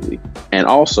 Absolutely. And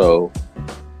also,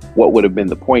 what would have been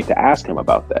the point to ask him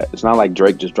about that? It's not like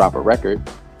Drake just dropped a record,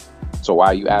 so why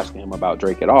are you asking him about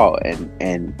Drake at all?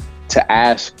 And to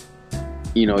ask,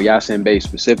 Yasiin Bey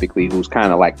specifically, who's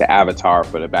kind of like the avatar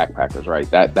for the Backpackers, right?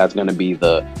 That's going to be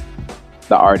the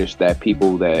artist that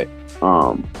people that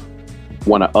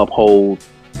want to uphold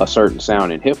a certain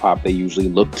sound in hip hop, they usually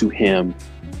look to him,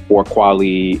 or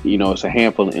Kweli. It's a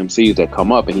handful of MCs that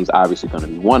come up, and he's obviously going to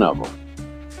be one of them.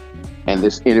 And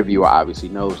this interviewer obviously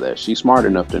knows that. She's smart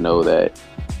enough to know that,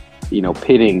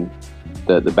 pitting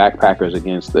the Backpackers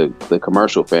against the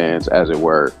commercial fans, as it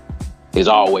were, is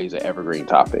always an evergreen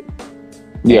topic.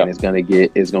 and it's gonna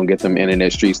get them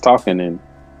internet streets talking, and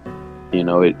you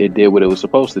know, it did what it was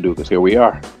supposed to do, because here we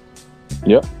are.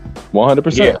 Yep,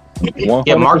 100%.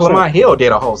 Yeah, Mark Lamont Hill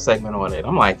did a whole segment on it.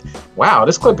 I'm like, wow,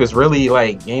 this clip is really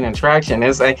like gaining traction.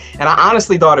 And I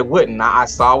honestly thought it wouldn't. I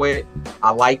saw it,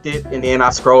 I liked it, and then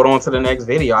I scrolled on to the next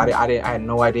video. I had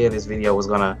no idea this video was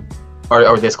gonna,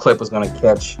 or this clip was gonna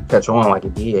catch on like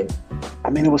it did. I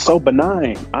mean, it was so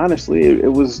benign. Honestly,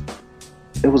 it was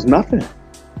nothing.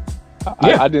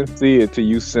 I didn't see it till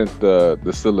you sent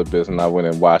the syllabus, and I went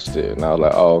and watched it, and I was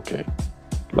like, oh, okay.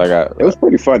 Like it was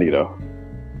pretty funny though.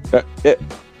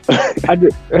 I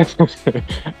did.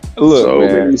 Look, so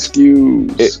man. many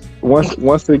skews.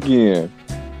 Once again,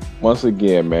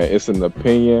 man. It's an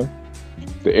opinion.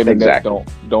 The internet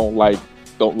don't like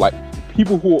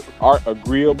people who aren't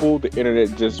agreeable. The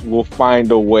internet just will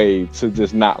find a way to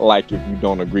just not like if you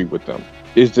don't agree with them.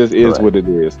 It just is what it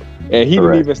is. And he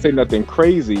didn't even say nothing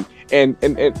crazy. And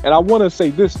I want to say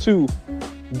this too.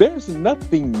 There's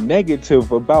nothing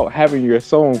negative about having your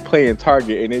song play in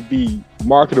Target and it be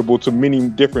marketable to many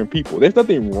different people. There's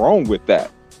nothing wrong with that.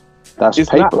 It's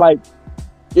paper. Not like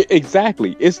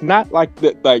exactly. It's not like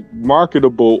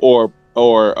marketable or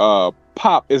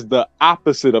pop is the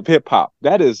opposite of hip hop.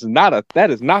 That is not the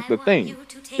thing.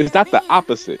 It's not the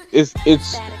opposite. It's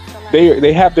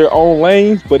they have their own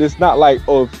lanes, but it's not like,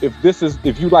 oh,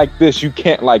 if you like this, you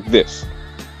can't like this.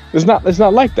 It's not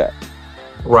like that.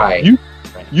 Right.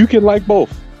 You can like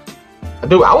both.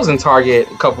 Dude, I was in Target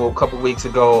a couple weeks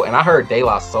ago, and I heard De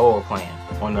La Soul playing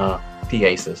on the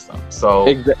PA system. So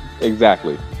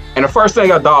exactly. And the first thing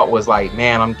I thought was like,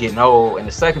 man, I'm getting old. And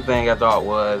the second thing I thought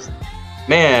was,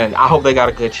 man, I hope they got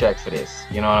a good check for this.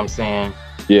 You know what I'm saying?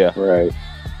 Yeah, right.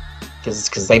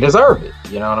 Because they deserve it.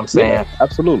 You know what I'm saying? Yeah,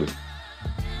 absolutely.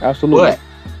 But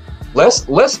let's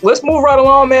move right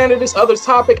along, man, to this other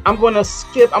topic. I'm gonna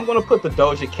put the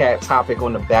Doja Cat topic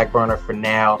on the back burner for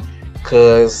now,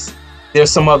 because there's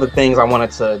some other things I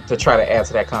wanted to try to add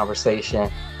to that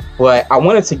conversation. But I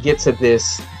wanted to get to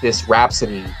this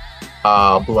Rapsody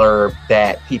blurb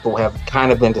that people have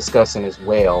kind of been discussing as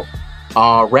well.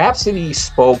 Rapsody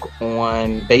spoke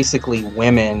on basically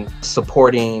women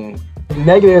supporting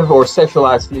negative or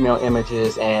sexualized female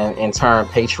images and in turn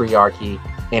patriarchy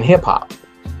in hip hop.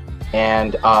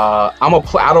 And I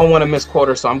don't want to misquote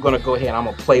her, so I'm gonna go ahead and I'm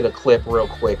gonna play the clip real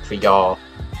quick for y'all.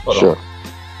 Hold on.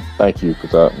 Thank you,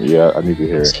 because I need to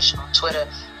hear it. On Twitter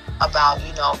about,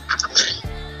 you know,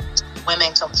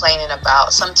 women complaining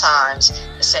about sometimes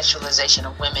the sexualization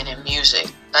of women in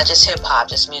music, not just hip hop,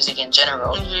 just music in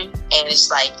general. And it's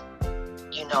like,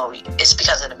 you know, it's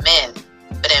because of the men.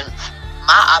 But in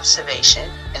my observation,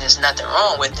 and there's nothing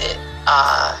wrong with it,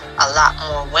 a lot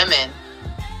more women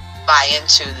buy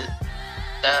into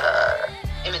the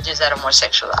images that are more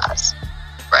sexualized,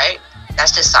 right?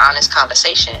 That's just the honest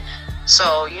conversation.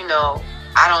 So, you know,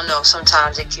 I don't know,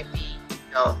 sometimes it could be, you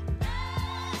know,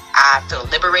 I feel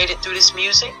liberated through this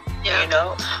music, you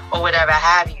know, or whatever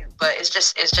have you. But it's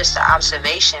just an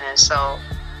observation, and so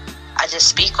I just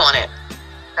speak on it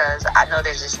because I know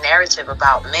there's this narrative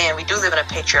about men. We do live in a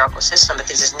patriarchal system, but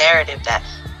there's this narrative that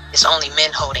it's only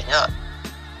men holding up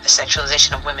the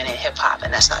sexualization of women in hip hop,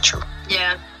 and that's not true.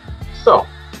 Yeah. So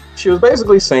she was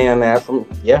basically saying that from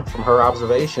her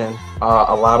observation,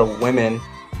 a lot of women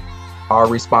are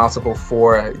responsible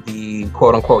for the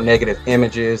quote unquote negative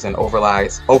images and over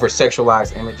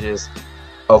sexualized images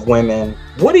of women.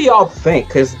 What do y'all think?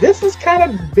 Because this has kind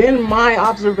of been my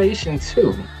observation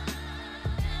too.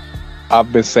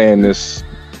 I've been saying this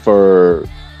for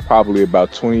probably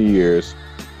about 20 years.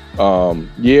 Do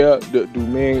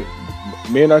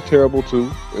men are terrible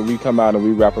too, and we come out and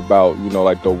we rap about, you know,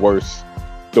 like the worst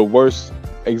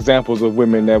examples of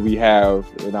women that we have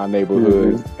in our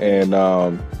neighborhoods.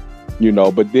 And you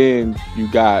know, but then you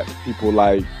got people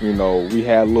like, you know, we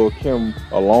had Lil' Kim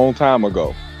a long time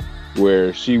ago,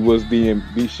 where she was the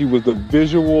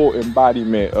visual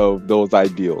embodiment of those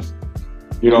ideals.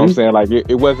 You know what I'm saying? Like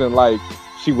it wasn't like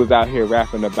she was out here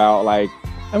rapping about like,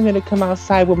 I'm gonna come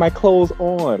outside with my clothes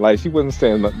on. Like she wasn't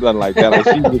saying nothing like that.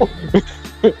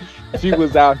 Like she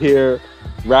was out here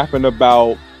rapping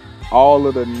about all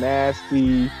of the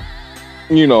nasty,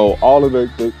 you know, all of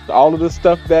the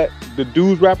stuff that the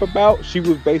dudes rap about. She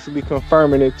was basically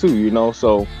confirming it too, you know.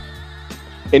 So,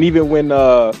 and even when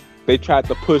they tried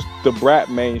to push the Brat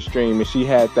mainstream, and she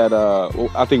had that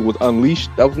I think it was Unleashed,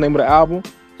 that was the name of the album,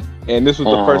 and this was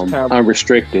the first time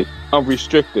Unrestricted.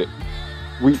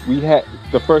 We had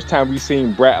the first time we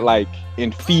seen Brat like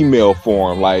in female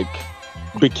form, like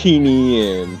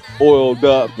bikini and oiled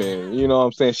up, and you know what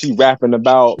I'm saying, she rapping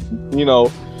about, you know,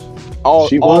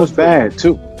 she was bad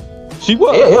too. She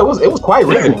was. Yeah, it was quite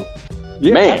riveting.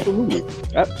 Yeah, Man.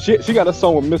 absolutely. She got a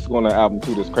song with Mystical on the album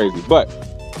too that's crazy. But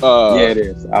Yeah, it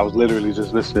is. I was literally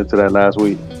just listening to that last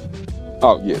week.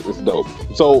 oh yeah, it's dope.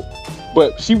 So,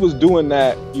 but she was doing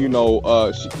that, you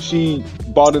know, she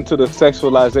bought into the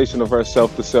sexualization of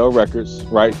herself to sell records,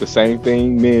 right? The same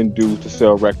thing men do to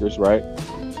sell records, right?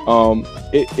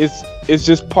 It's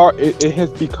just it has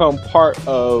become part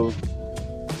of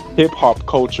hip hop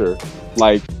culture.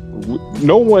 Like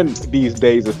no one these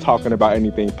days is talking about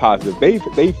anything positive.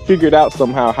 They figured out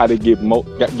somehow how to get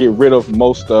rid of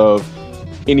most of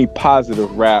any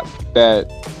positive rap that,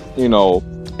 you know,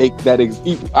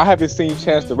 I haven't seen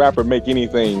Chance the Rapper make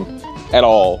anything at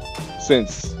all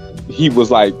since he was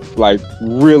like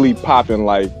really popping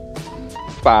like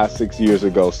 5-6 years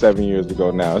ago, 7 years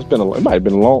ago. Now it's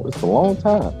a long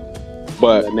time.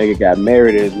 But That nigga got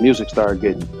married and his music started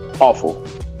getting awful.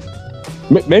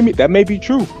 maybe that may be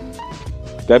true.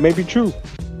 That may be true.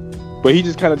 But he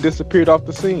just kind of disappeared off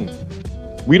the scene.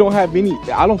 We don't have any.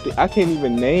 I can't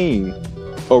even name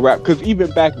a rap, because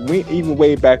even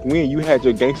way back when, you had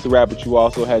your gangster rap, but you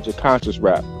also had your conscious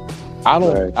rap. I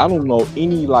don't know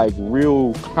any like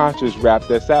real conscious rap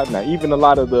that's out now. Even a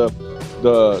lot of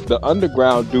the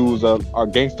underground dudes are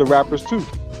gangster rappers too.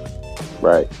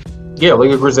 Right. Yeah,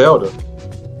 look at Griselda.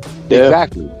 Yeah.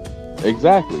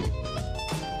 Exactly.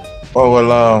 Oh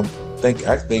well, I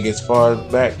think as far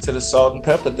back to the Salt and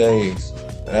Pepper days.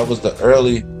 That was the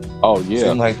early. Oh yeah.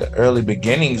 Seemed like the early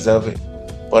beginnings of it.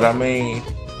 But I mean,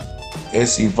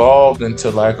 it's evolved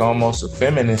into like almost a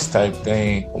feminist type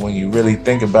thing when you really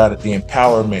think about it, the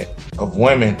empowerment of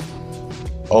women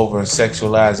over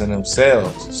sexualizing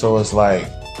themselves. So it's like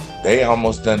they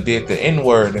almost done did the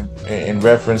N-word in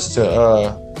reference to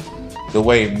the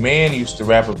way men used to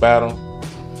rap about them.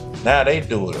 Now they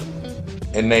do it.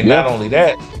 And they not only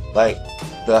that, like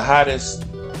the hottest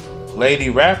lady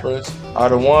rappers are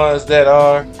the ones that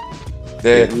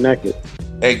naked.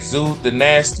 Exude the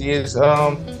nastiest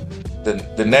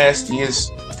the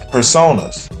nastiest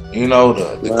personas. You know,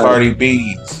 the Right. Cardi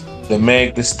B's, the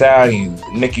Meg Thee Stallion,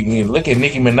 Nicki. Look at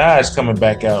Nicki Minaj coming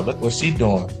back out. Look what she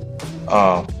doing.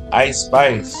 Ice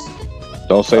Spice.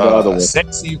 Don't say the other one.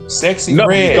 Sexy No,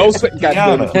 Red. don't say.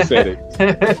 Goddamn Kiana. it, you said it.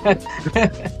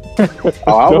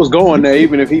 Oh, I was going there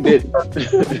even if he didn't.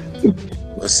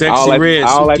 Sexy Red.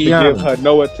 I don't like to Kiana. give her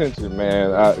no attention,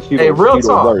 man. Hey, real she the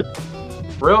talk. worst.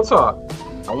 Real talk.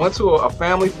 I went to a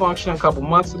family function a couple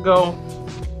months ago.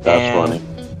 That's funny.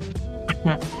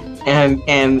 And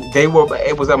it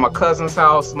was at my cousin's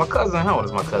house. My cousin, how old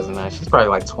is my cousin now? She's probably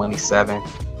like 27.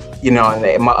 You know,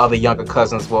 and my other younger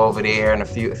cousins were over there, and a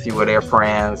few of their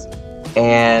friends,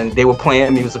 and they were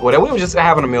playing music, whatever. We were just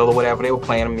having a meal or whatever. They were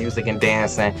playing music and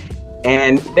dancing,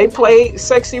 and they played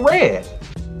Sexy Red.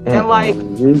 And like,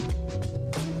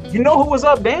 you know who was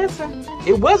up dancing?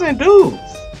 It wasn't dudes.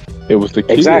 It was the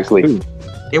kids, Exactly. too.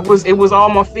 It was all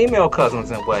my female cousins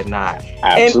and whatnot.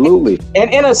 Absolutely.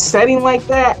 And in a setting like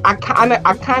that, I kind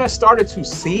of started to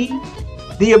see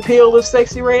the appeal of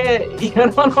Sexy Red. You know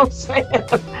what I'm saying?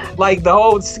 Like the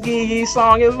whole Ski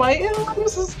song is like, you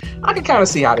know, I can kind of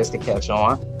see how this could catch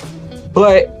on.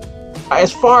 But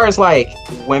as far as like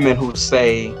women who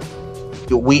say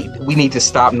we need to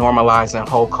stop normalizing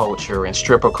hoe culture and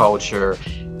stripper culture,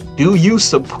 do you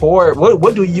support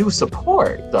what do you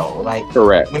support though? Like,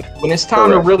 Correct. When it's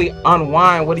time to really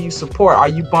unwind, what do you support? Are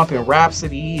you bumping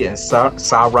Rapsody and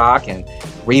Rock and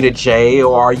Rita J,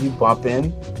 or are you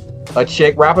bumping a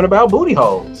chick rapping about booty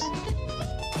holes?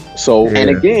 So, and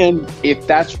again, if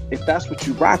that's what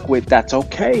you rock with, that's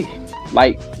okay.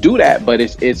 Like, do that, but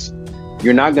it's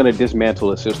you're not going to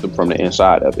dismantle a system from the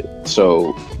inside of it.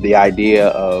 So the idea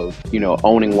of, you know,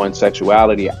 owning one's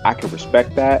sexuality, I can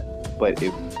respect that, but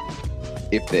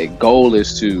if the goal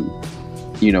is to,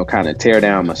 you know, kind of tear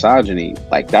down misogyny,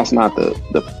 like that's not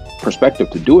the perspective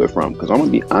to do it from. Because I'm gonna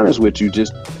be honest with you,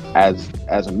 just as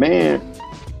a man,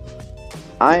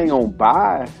 I ain't gonna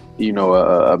buy, you know,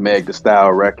 a Meg Thee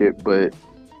Stallion record, but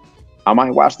I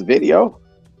might watch the video.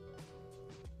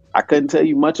 I couldn't tell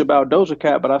you much about Doja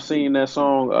Cat, but I've seen that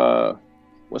song.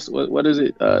 What is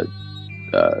it?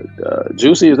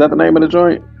 Juicy, is that the name of the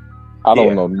joint? I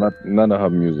don't know none of her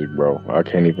music, bro. I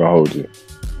can't even hold you.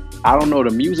 I don't know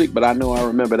the music, but I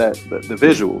remember that the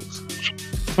visuals.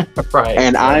 Right.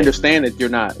 And I understand that you're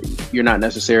not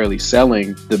necessarily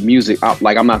selling the music.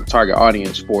 Like, I'm not the target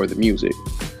audience for the music.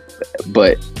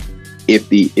 But if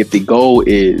the goal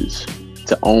is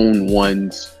to own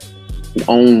one's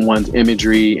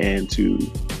imagery and to,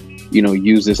 you know,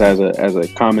 use this as a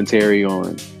commentary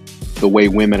on the way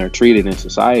women are treated in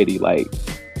society, like,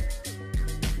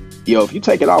 yo, if you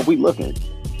take it off, we looking.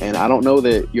 And I don't know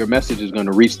that your message is going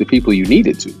to reach the people you need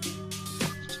it to.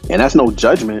 And that's no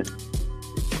judgment.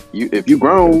 If you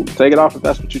grown, take it off if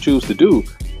that's what you choose to do.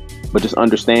 But just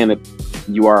understand that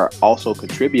you are also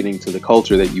contributing to the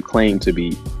culture that you claim to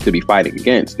be fighting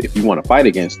against. If you want to fight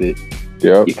against it,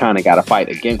 you kind of got to fight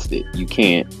against it. You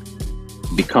can't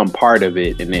become part of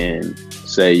it and then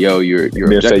say, yo, you're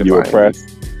objectifying. You're oppressed.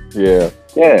 Yeah.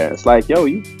 Yeah. It's like, yo,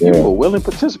 you were a willing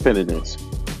participant in this.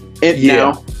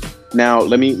 Now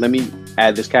let me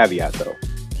add this caveat though.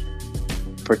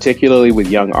 Particularly with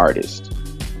young artists,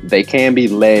 they can be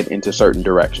led into certain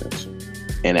directions.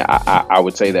 And I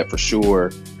would say that for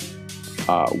sure,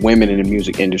 women in the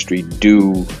music industry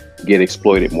do get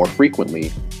exploited more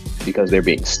frequently because they're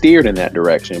being steered in that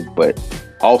direction, but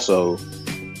also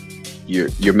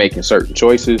you're making certain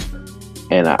choices,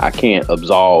 and I can't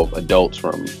absolve adults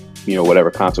from, whatever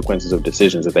consequences of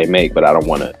decisions that they make, but I don't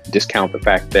want to discount the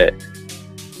fact that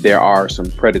there are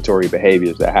some predatory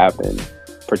behaviors that happen,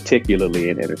 particularly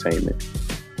in entertainment.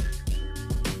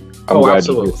 I'm glad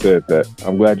you just said that.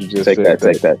 I'm glad you just said that.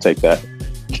 Take that.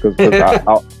 Because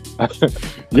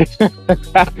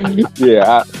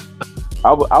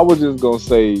I was just gonna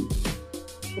say,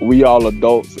 we all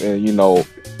adults, and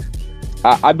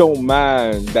I don't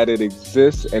mind that it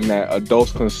exists and that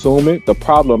adults consume it. The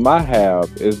problem I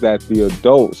have is that the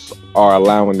adults are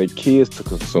allowing the kids to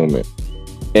consume it.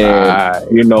 And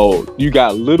you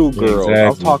got little girls. Exactly.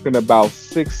 I'm talking about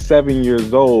 6, 7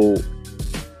 years old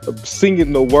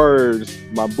singing the words,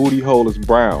 "My booty hole is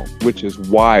brown," which is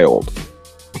wild.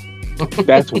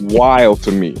 That's wild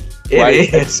to me.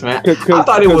 It is, man. I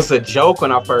thought it was a joke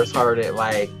when I first heard it,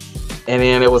 and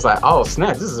then it was like, oh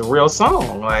snap, this is a real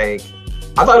song. I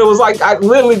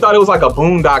literally thought it was like a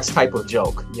Boondocks type of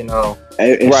joke,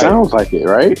 It sounds like it,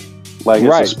 right? Like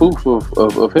it's a spoof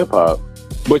of hip hop.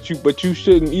 But you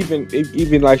shouldn't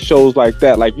even like shows like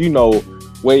that,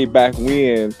 way back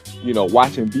when,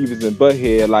 watching Beavis and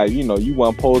Butthead, you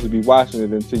weren't supposed to be watching it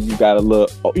until you got a little,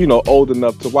 old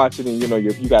enough to watch it, and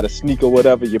you got a sneak or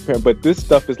whatever. Your parent, but this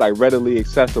stuff is readily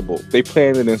accessible. They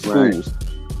playing it in schools.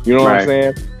 Right. You know what I'm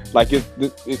saying?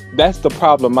 That's the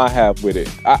problem I have with it.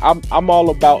 I'm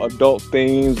all about adult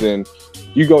themes, and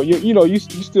you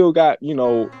still got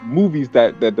movies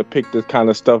that depict this kind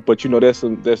of stuff, but there's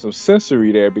some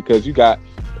sensory there, because you got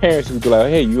parents who be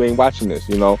like, hey, you ain't watching this,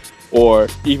 or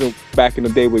even back in the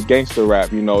day with gangster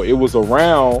rap, it was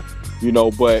around,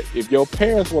 but if your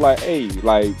parents were like, hey,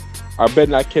 I bet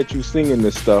not catch you singing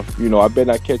this stuff, I bet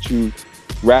not catch you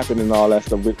rapping and all that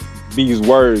stuff with these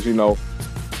words,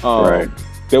 right.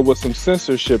 There was some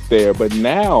censorship there, but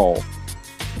now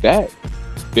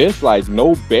there's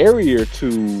no barrier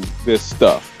to this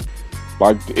stuff.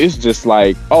 It's just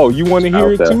oh, you want to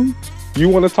hear it too? You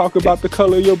want to talk about the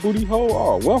color of your booty hole?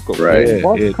 Oh, welcome. Right.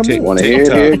 Come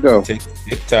here you go.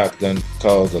 TikTok done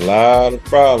caused a lot of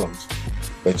problems.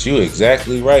 But you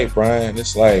exactly right, Brian.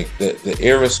 It's the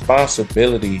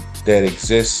irresponsibility that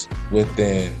exists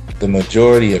within the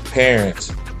majority of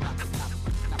parents,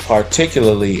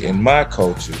 particularly in my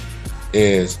culture,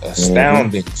 is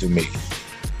astounding to me.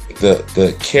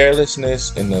 The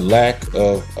carelessness and the lack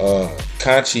of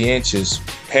conscientious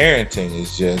parenting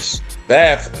is just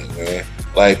baffling, man.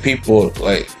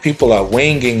 People are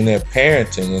winging their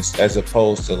parenting as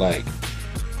opposed to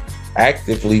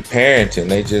actively parenting.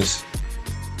 They just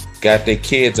got their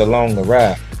kids along the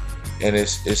ride, and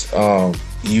it's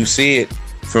you see it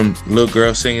from little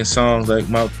girls singing songs like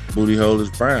 "My booty hole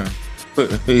is brown."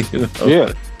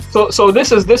 Yeah. So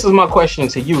this is my question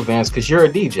to you, Vince, because you're a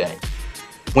DJ.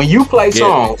 When you play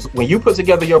songs, when you put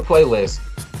together your playlist,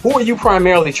 who are you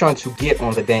primarily trying to get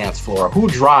on the dance floor? Who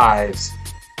drives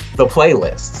the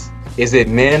playlists? Is it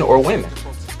men or women?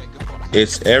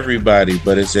 It's everybody,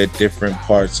 but it's at different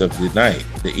parts of the night,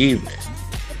 the evening.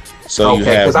 So you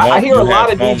have. Because I hear a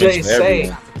lot of DJs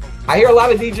say. I hear a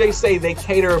lot of DJs say they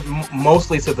cater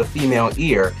mostly to the female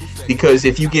ear, because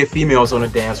if you get females on the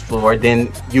dance floor,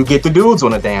 then you get the dudes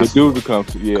on the dance floor. The dudes come,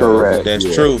 yeah. Correct. That's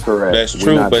true. Correct. That's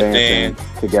true. But then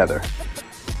together.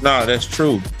 No, that's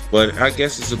true. But I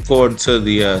guess it's according to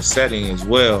the setting as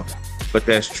well. But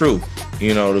that's true.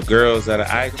 The girls are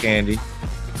the eye candy,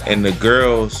 and the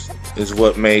girls is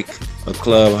what make a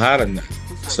club hot enough.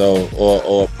 So,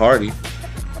 or a party.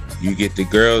 You get the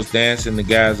girls dancing, the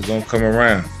guys are gonna come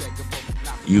around.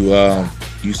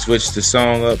 You switch the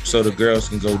song up so the girls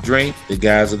can go drink. The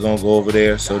guys are gonna go over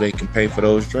there so they can pay for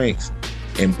those drinks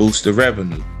and boost the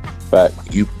revenue. Fact.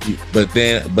 But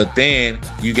then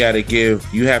you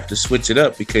have to switch it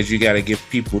up, because you got to give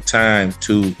people time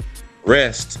to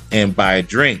rest and buy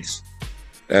drinks.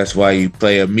 That's why you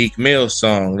play a Meek Mill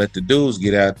song. Let the dudes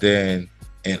get out there and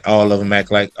and all of them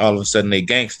act like all of a sudden they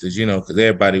gangsters, you know, because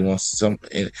everybody wants some.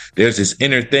 There's this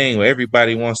inner thing where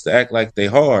everybody wants to act like they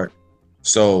hard.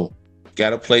 So,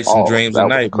 gotta play some dreams and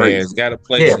nightmares. Gotta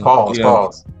play some, pause, you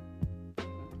know.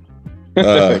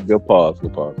 pause. Good pause.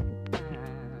 Good pause.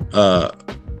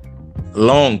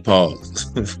 Long pause.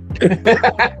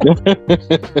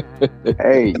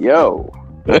 Hey, yo.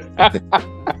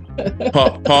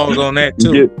 Pause on that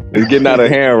too. It's getting out of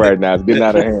hand right now. It's getting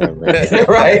out of hand, man.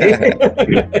 Right.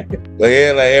 But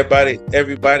yeah, like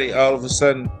everybody all of a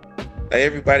sudden, like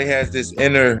everybody has this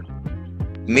inner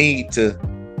need to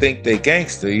think they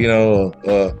gangster, you know,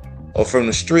 or from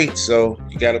the streets. So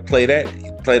you got to play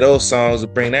those songs to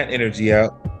bring that energy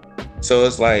out. So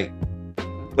it's like,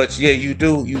 but yeah, you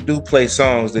do play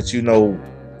songs that, you know,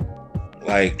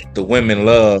 like the women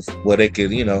love, where they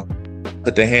could, you know,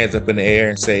 put their hands up in the air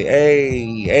and say, hey,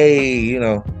 you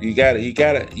know, you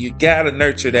gotta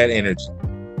nurture that energy,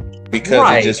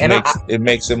 because it just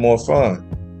makes it more fun.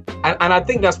 And I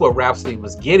think that's what Rapsody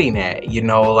was getting at, you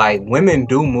know, like women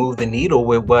do move the needle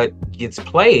with what gets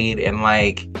played, and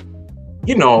like,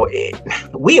 you know,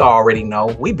 we already know,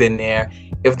 we've been there.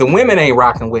 If the women ain't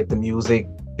rocking with the music,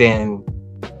 then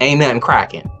ain't nothing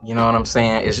cracking. You know what I'm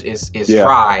saying? It's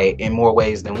dry in more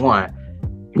ways than one.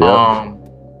 Yeah.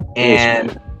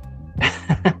 And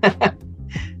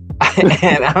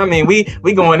and I mean,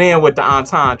 we going in with the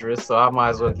entendres, so I might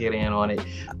as well get in on it.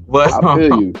 But I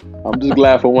feel you. I'm just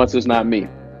glad for once it's not me.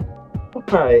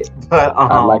 Right, but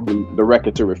I'd like the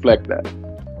record to reflect that.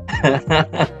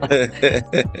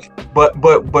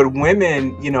 but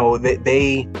women, you know,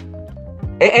 they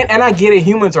and I get it.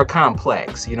 Humans are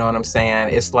complex. You know what I'm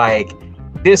saying? It's like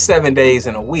there's 7 days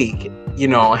in a week. You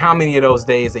know, how many of those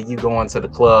days that you go into the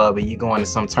club and you go into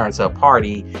some turn-up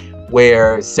party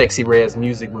where Sexy Red's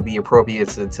music would be appropriate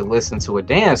to listen to or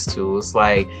dance to? It's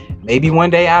like maybe one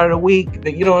day out of the week,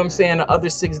 you know what I'm saying? The other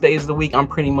 6 days of the week, I'm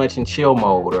pretty much in chill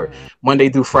mode. Or Monday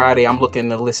through Friday, I'm looking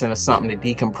to listen to something to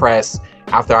decompress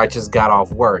after I just got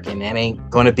off work, and it ain't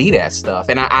gonna be that stuff.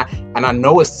 And I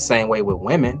know it's the same way with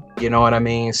women. You know what I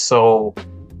mean? So,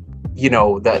 you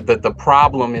know, the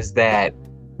problem is that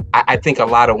I think a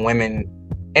lot of women,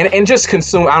 and just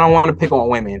consume, I don't want to pick on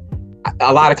women,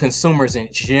 a lot of consumers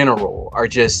in general are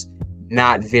just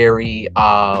not very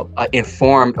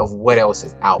informed of what else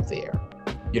is out there.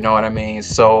 You know what I mean?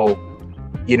 So,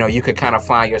 you know, you could kind of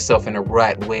find yourself in a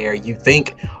rut where you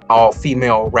think all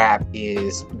female rap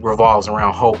revolves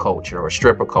around hoe culture or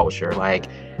stripper culture. Like,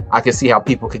 I can see how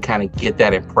people could kind of get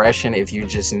that impression if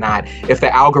the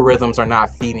algorithms are not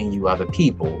feeding you other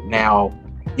people. Now,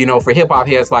 you know, for hip hop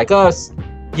heads like us,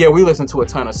 yeah, we listen to a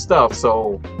ton of stuff.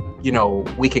 So, you know,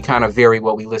 we could kind of vary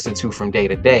what we listen to from day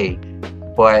to day.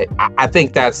 But I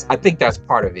think that's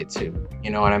part of it too. You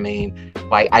know what I mean?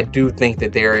 Like, I do think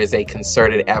that there is a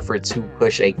concerted effort to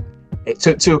push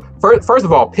first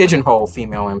of all, pigeonhole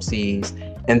female MCs.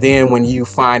 And then when you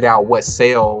find out what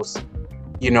sells,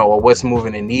 you know, or what's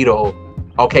moving the needle,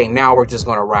 okay, now we're just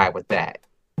going to ride with that.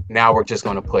 Now we're just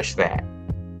going to push that,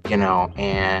 you know,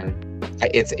 and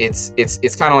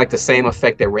it's kind of like the same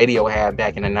effect that radio had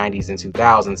back in the 90s and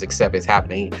 2000s, except it's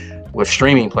happening with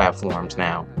streaming platforms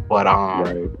now. But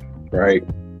right.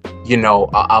 You know,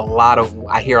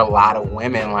 I hear a lot of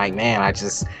women like, man, I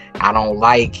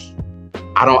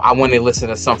want to listen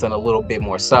to something a little bit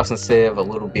more substantive, a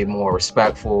little bit more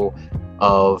respectful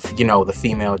of, you know, the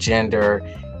female gender,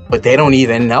 but they don't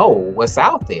even know what's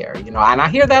out there, you know. And I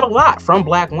hear that a lot from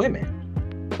Black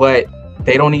women, but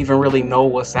they don't even really know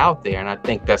what's out there. And I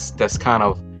think that's kind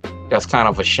of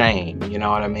a shame, you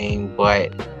know what I mean?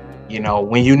 But, you know,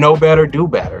 when you know better, do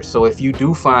better. So if you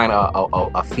do find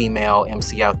a female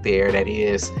MC out there that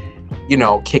is, you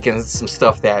know, kicking some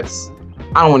stuff that's,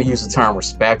 I don't want to use the term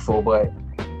respectful, but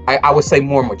I would say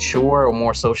more mature or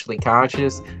more socially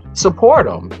conscious, support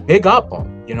them, big up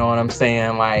them. You know what I'm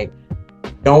saying? Like,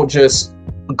 don't just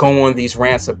go on these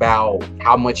rants about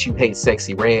how much you hate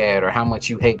Sexy Red or how much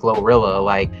you hate Glorilla.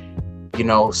 Like, you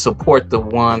know, support the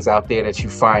ones out there that you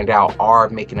find out are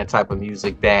making the type of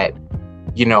music that,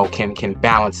 you know, can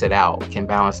balance it out, can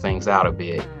balance things out a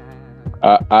bit.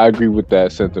 I agree with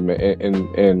that sentiment,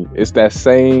 and it's that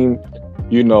same,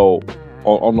 you know,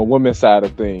 on the women's side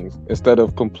of things. Instead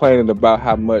of complaining about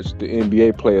how much the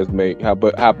NBA players make, how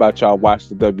about y'all watch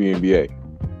the WNBA?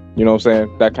 You know what I'm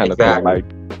saying? That kind of thing. Like,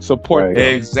 support them.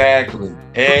 Exactly.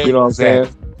 You know what I'm saying?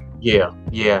 Yeah.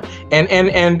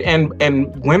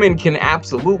 And women can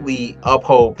absolutely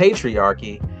uphold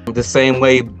patriarchy the same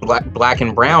way black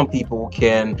and brown people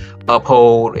can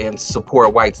uphold and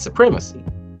support white supremacy.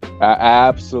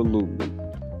 Absolutely.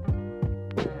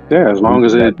 Yeah, as long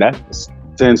as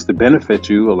tends to benefit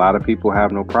you, a lot of people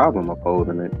have no problem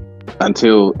upholding it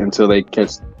until they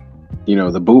catch,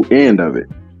 the boot end of it.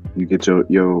 You get your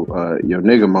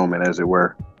nigga moment, as it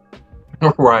were.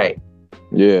 Right.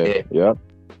 Yeah. Yep.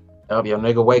 Of your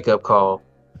nigga wake up call.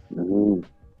 Mm-hmm.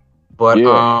 But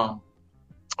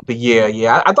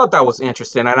yeah, I thought that was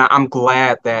interesting, and I'm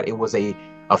glad that it was a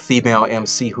female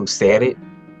MC who said it.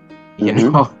 As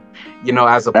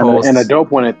opposed and a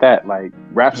dope one at that. Like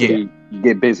Rapsody, you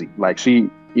get busy. Like she's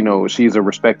a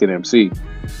respected MC.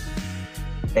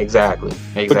 Exactly.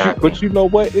 But you know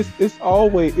what? It's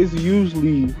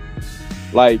usually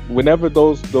like whenever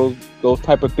those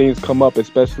type of things come up,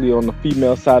 especially on the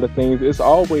female side of things, it's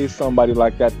always somebody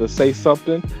like that to say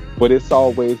something, but it's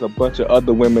always a bunch of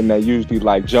other women that usually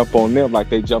like jump on them, like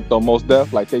they jumped on Mos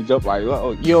Def, like they jump like,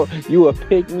 oh, you a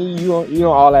pick me,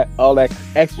 all that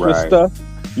extra stuff.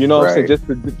 You know what I'm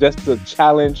saying? Just to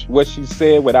challenge what she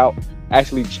said without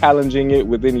actually challenging it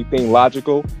with anything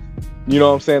logical. You know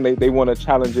what I'm saying? They want to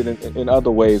challenge it in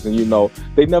other ways, and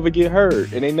they never get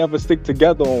heard, and they never stick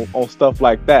together on stuff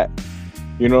like that.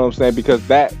 You know what I'm saying? Because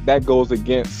that goes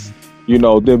against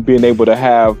them being able to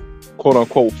have quote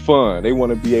unquote fun. They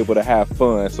want to be able to have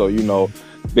fun, so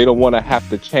they don't want to have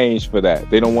to change for that.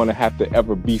 They don't want to have to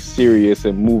ever be serious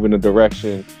and move in a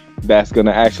direction that's going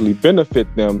to actually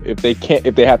benefit them if they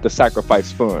have to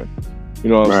sacrifice fun. You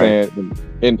know what I'm saying?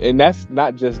 And that's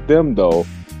not just them though.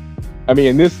 I mean,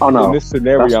 in this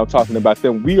scenario, I'm talking about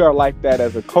them. We are like that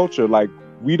as a culture. Like,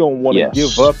 we don't want to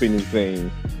give up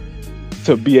anything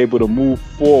to be able to move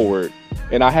forward.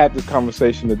 And I had this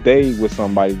conversation today with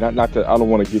somebody. I don't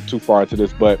want to get too far into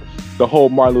this, but the whole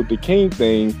Martin Luther King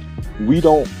thing,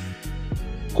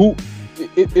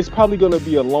 it's probably going to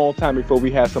be a long time before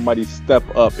we have somebody step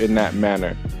up in that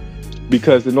manner.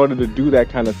 Because in order to do that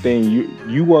kind of thing,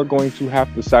 you are going to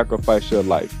have to sacrifice your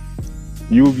life.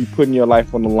 You will be putting your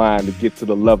life on the line to get to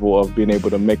the level of being able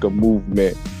to make a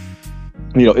movement.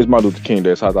 It's Martin Luther King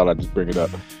Day, so I thought I'd just bring it up.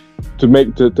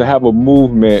 To have a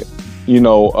movement,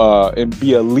 and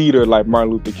be a leader like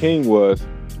Martin Luther King was,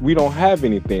 we don't have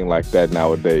anything like that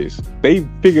nowadays. They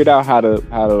figured out how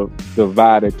to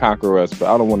divide and conquer us, but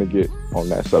I don't want to get on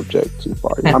that subject too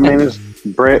far. I mean, it's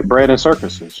bread and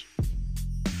circuses.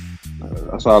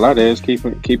 That's all that is.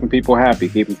 Keeping people happy,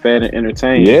 keeping fed and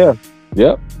entertained. Yeah.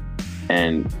 Yep.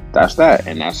 And that's that.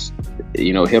 And that's,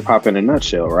 hip hop in a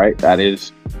nutshell, right? That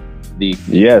is the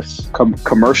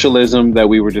commercialism that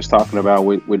we were just talking about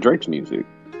with Drake's music.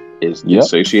 It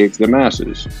associates the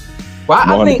masses. Well,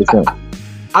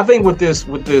 I think with this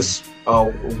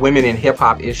women in hip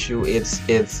hop issue, you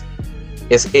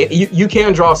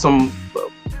can draw some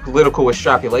political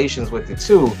extrapolations with it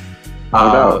too.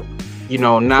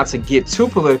 Not to get too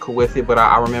political with it, but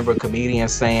I remember a comedian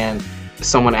saying,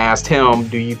 someone asked him,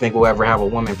 do you think we'll ever have a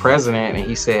woman president? And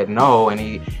he said no. And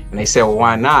they said, well,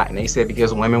 why not? And they said,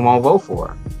 because women won't vote for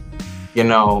her.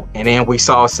 And then we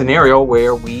saw a scenario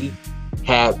where we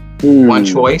had one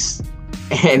choice,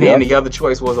 and then the other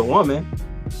choice was a woman.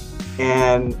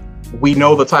 And we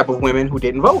know the type of women who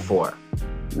didn't vote for her.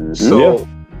 Mm-hmm. So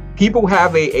people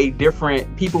have a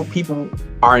different, people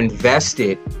are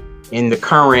invested in the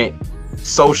current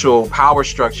social power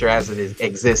structure as it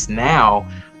exists now,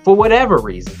 for whatever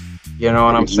reason. You know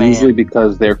what I'm saying? Usually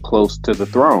because they're close to the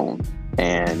throne.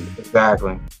 And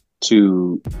exactly.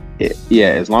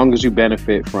 As long as you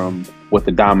benefit from what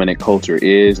the dominant culture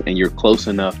is and you're close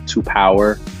enough to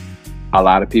power, a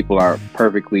lot of people are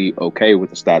perfectly okay with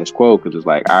the status quo, because it's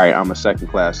like, all right, I'm a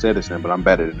second-class citizen, but I'm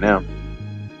better than them.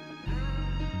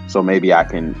 So maybe I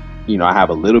can, I have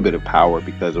a little bit of power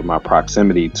because of my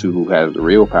proximity to who has the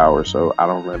real power. So I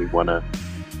don't really want to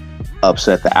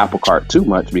upset the apple cart too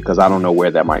much, because I don't know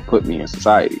where that might put me in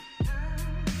society.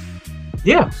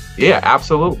 Yeah,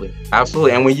 absolutely.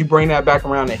 And when you bring that back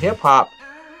around to hip hop,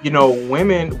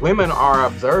 women are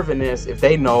observing this. If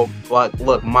they know, like,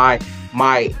 look, my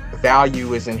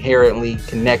value is inherently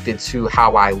connected to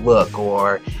how I look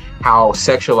or how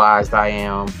sexualized I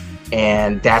am,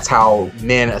 and that's how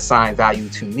men assign value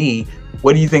to me.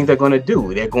 What do you think they're going to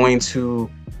do? They're going to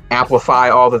amplify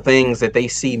all the things that they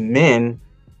see men,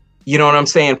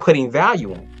 putting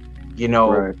value in,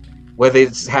 right. Whether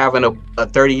it's having a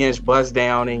 30-inch buzz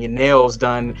down and your nails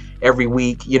done every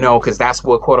week, because that's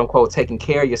what quote unquote taking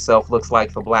care of yourself looks like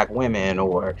for Black women,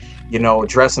 or,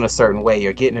 dressing a certain way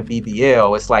or getting a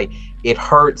BBL. It's like, it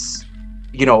hurts,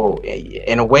 in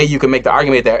a way you can make the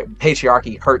argument that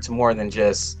patriarchy hurts more than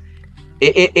just,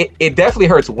 it definitely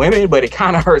hurts women, but it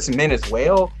kind of hurts men as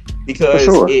well, because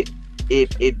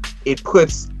it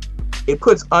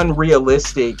puts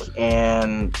unrealistic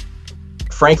and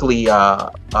frankly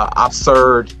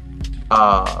absurd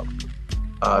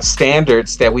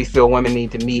standards that we feel women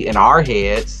need to meet in our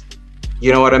heads.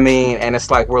 You know what I mean? And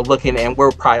it's like we're looking and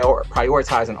we're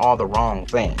prioritizing all the wrong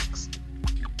things.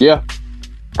 Yeah,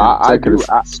 I take it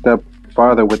a step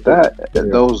farther with that. Yeah.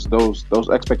 Those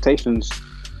expectations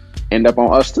end up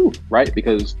on us too, right?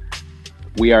 Because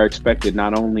we are expected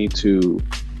not only to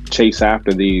chase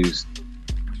after these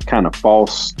kind of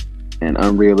false and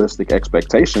unrealistic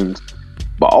expectations,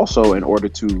 but also in order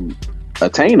to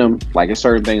attain them, like it's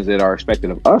certain things that are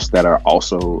expected of us that are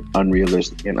also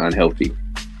unrealistic and unhealthy.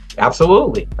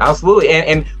 Absolutely,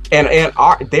 and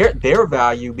their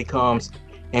value becomes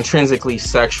intrinsically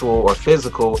sexual or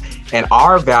physical, and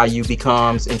our value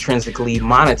becomes intrinsically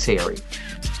monetary.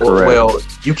 Correct. Well,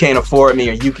 you can't afford me,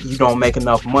 or you don't make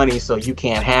enough money, so you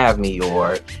can't have me,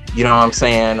 or you know what I'm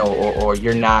saying, or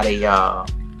you're not a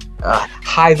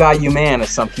high value man, as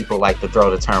some people like to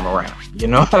throw the term around. You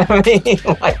know what I mean?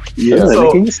 Like, yeah,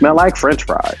 so, you smell like French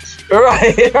fries.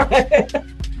 Right.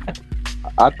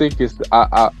 I think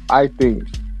I think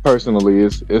personally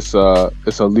it's a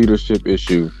leadership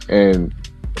issue, and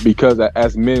because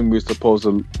as men we're supposed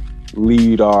to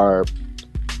lead our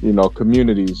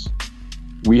communities,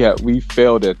 we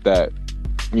failed at that,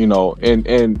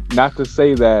 and not to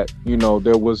say that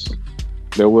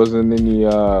there wasn't any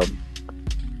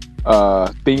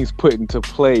things put into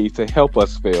play to help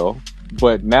us fail,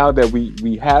 but now that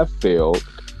we have failed,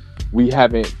 we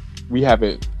haven't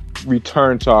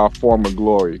returned to our former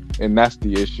glory, and that's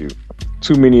the issue.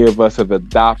 Too many of us have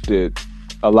adopted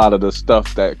a lot of the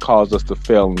stuff that caused us to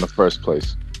fail in the first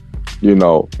place, and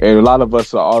a lot of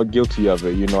us are all guilty of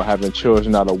it, having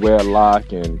children out of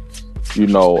wedlock, and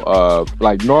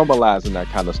like normalizing that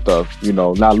kind of stuff,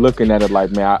 not looking at it like,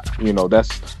 man,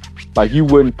 that's like, you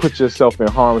wouldn't put yourself in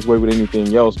harm's way with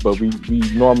anything else, but we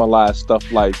normalize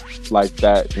stuff like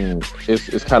that, and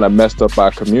it's kind of messed up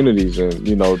our communities, and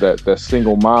that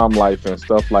single mom life and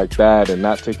stuff like that, and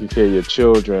not taking care of your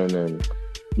children, and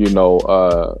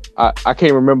I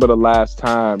can't remember the last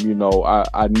time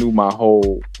I knew my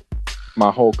whole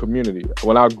community.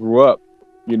 When I grew up,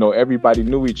 everybody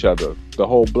knew each other. The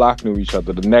whole block knew each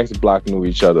other. The next block knew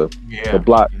each other. Yeah. The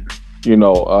block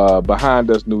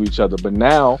behind us knew each other. But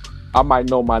now I might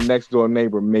know my next door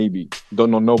neighbor, maybe.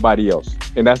 Don't know nobody else.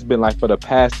 And that's been like for the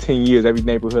past 10 years, every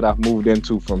neighborhood I've moved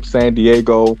into, from San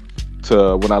Diego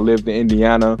to when I lived in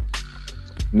Indiana.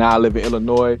 Now I live in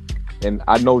Illinois, and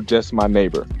I know just my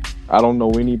neighbor. I don't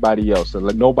know anybody else. And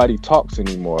like, nobody talks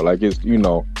anymore. Like, it's,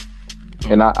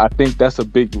 and I think that's a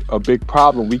big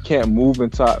problem. We can't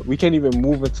even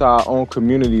move into our own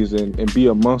communities and be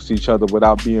amongst each other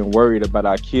without being worried about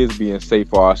our kids being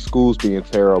safe or our schools being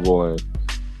terrible. And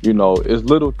it's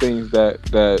little things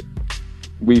that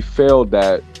we failed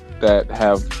that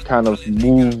have kind of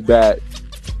moved that.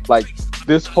 Like,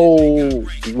 this whole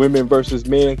women versus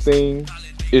men thing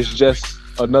is just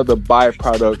another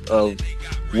byproduct of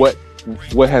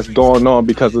what has gone on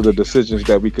because of the decisions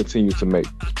that we continue to make,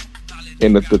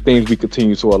 and the things we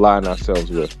continue to align ourselves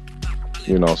with,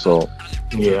 so.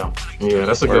 Yeah,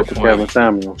 that's a good point. Kevin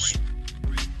Samuels.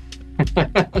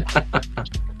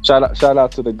 Shout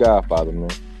out to the Godfather, man.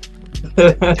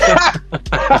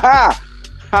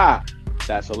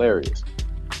 That's hilarious.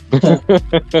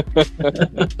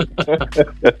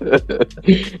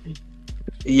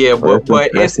 Yeah, but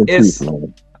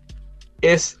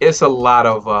it's a lot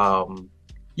of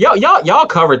y'all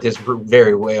covered this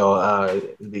very well,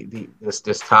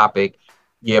 this topic.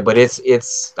 Yeah, but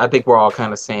it's I think we're all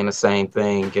kind of saying the same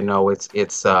thing.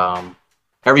 It's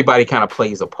everybody kind of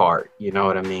plays a part. You know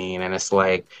what I mean? And it's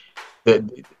like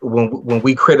when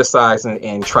we criticize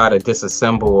and try to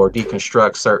disassemble or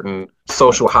deconstruct certain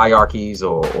social hierarchies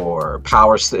or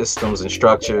power systems and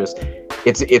structures,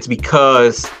 it's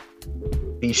because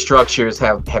these structures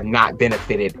have not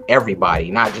benefited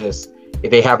everybody.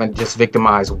 They haven't just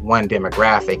victimized one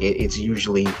demographic. It's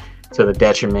usually to the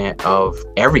detriment of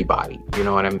everybody. You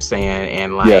know what I'm saying?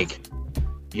 And like,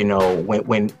 yes.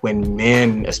 When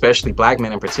men, especially black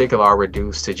men in particular, are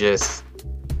reduced to just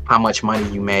how much money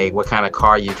you make, what kind of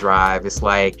car you drive, it's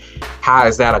like, how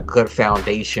is that a good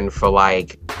foundation for,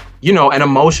 like, an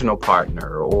emotional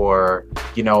partner? Or,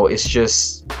 it's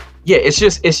just, I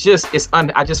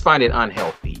just find it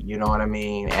unhealthy. You know what I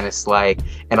mean? And it's like,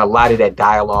 and a lot of that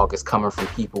dialogue is coming from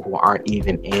people who aren't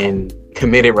even in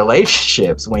committed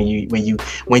relationships. When you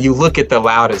look at the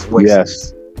loudest voices.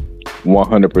 Yes,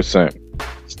 100%.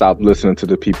 Stop listening to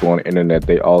the people on the internet.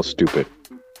 They all stupid.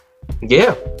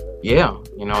 Yeah.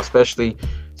 Especially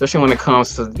when it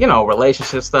comes to,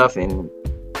 relationship stuff, and,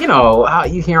 how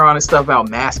you hear all this stuff about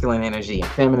masculine energy and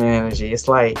feminine energy. It's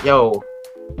like,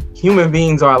 human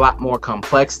beings are a lot more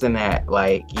complex than that.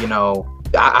 Like,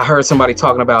 I heard somebody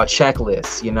talking about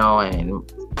checklists, you know, and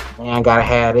man gotta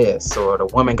have this or the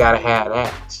woman gotta have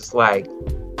that. It's just like,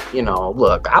 you know,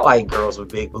 look, I like girls with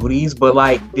big booties, but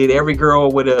like, did every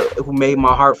girl who made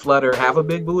my heart flutter have a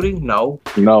big booty? No.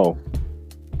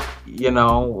 You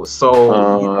know, so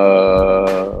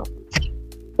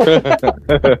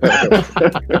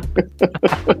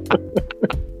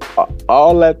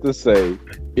all that to say,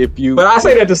 but I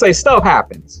say that to say stuff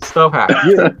happens.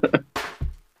 Yeah.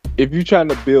 If you're trying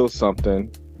to build something,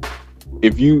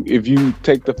 if you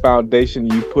take the foundation,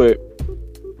 you put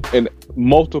in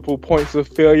multiple points of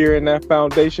failure in that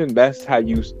foundation, that's how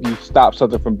you stop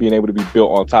something from being able to be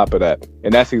built on top of that.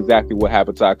 And that's exactly what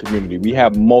happened to our community. We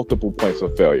have multiple points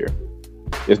of failure.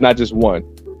 It's not just one.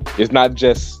 It's not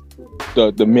just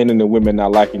the men and the women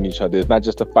not liking each other. It's not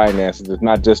just the finances. It's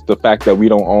not just the fact that we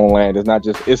don't own land.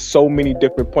 It's so many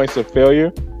different points of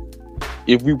failure.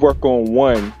 If we work on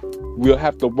one, we'll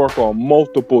have to work on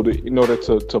multiple in order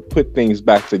to put things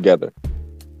back together.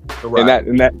 Right.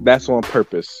 And that's on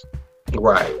purpose.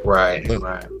 Right.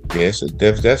 Yes,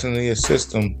 there's definitely a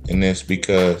system in this,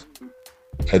 because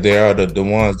there are the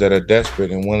ones that are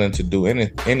desperate and willing to do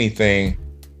anything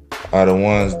are the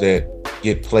ones that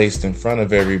get placed in front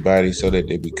of everybody so that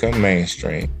they become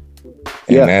mainstream.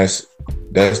 And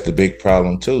that's the big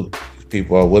problem too.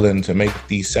 People are willing to make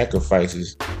these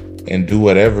sacrifices and do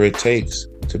whatever it takes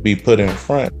to be put in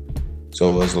front.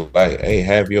 So it's like, hey,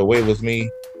 have your way with me.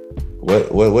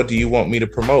 What do you want me to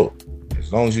promote?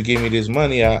 As long as you give me this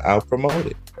money, I'll promote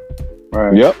it.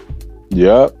 Right.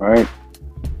 Yep. Right.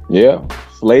 Yeah.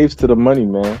 Slaves to the money,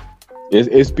 man.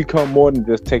 It's become more than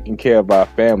just taking care of our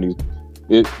families.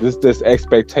 It's this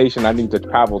expectation. I need to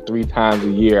travel 3 times a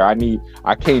year.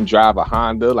 I can't drive a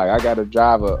Honda. Like, I gotta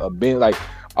drive a Benz. Like,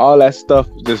 all that stuff.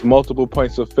 There's multiple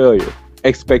points of failure.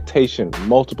 Expectation.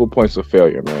 Multiple points of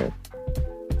failure, man.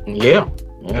 Yeah.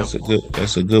 That's a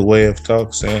good way of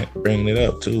bringing it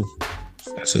up too.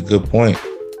 That's a good point.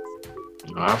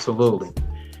 Absolutely.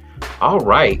 All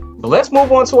right, but let's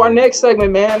move on to our next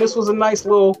segment, man. This was a nice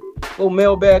little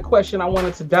mailbag question I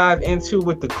wanted to dive into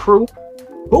with the crew.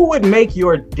 Who would make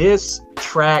your diss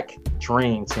track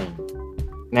dream team?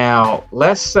 Now,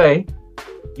 let's say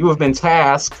you have been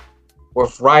tasked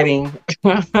with writing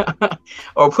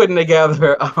or putting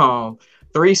together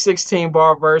 3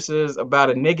 16-bar verses about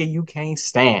a nigga you can't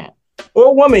stand or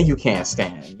a woman you can't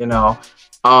stand. You know,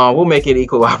 we'll make it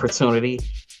equal opportunity.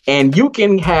 And you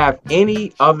can have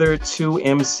any other 2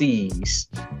 MCs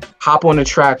hop on the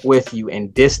track with you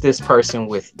and diss this person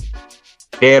with you,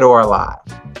 dead or alive.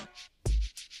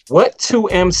 What 2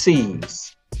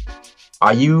 MCs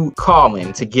are you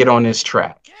calling to get on this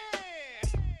track?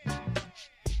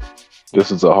 This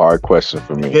is a hard question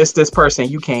for me. This person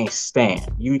you can't stand.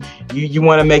 You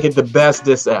want to make it the best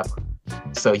diss ever.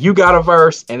 So you got a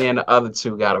verse, and then the other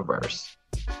 2 got a verse.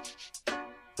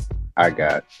 I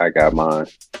got mine.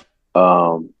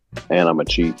 And I'm a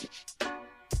cheat.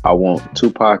 I want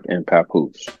Tupac and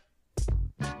Papoose.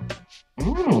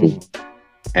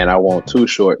 And I want Too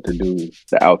Short to do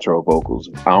the outro vocals.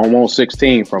 I don't want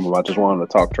 16 from him. I just want him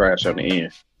to talk trash on the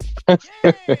end.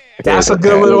 That's a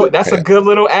good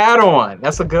little add-on.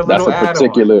 That's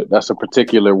a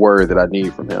particular word that I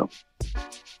need from him.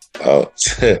 Oh,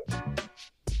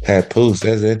 Papoose,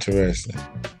 that's interesting.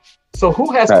 So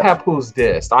who has Papoose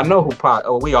dissed? I know who Pac.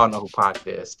 Oh, we all know who Pac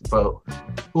dissed, but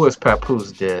who has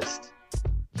Papoose dissed?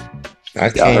 I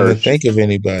can't even think of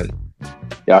anybody.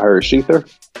 Y'all heard Sheether?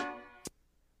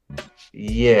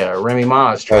 Yeah, Remy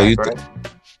Ma's track,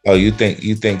 right? You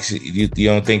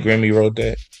don't think Remy wrote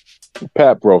that?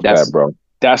 Pap wrote that, bro.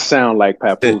 That sound like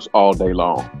Papoose all day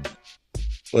long.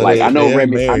 Well, I know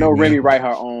Remy write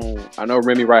her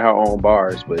own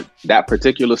bars, but that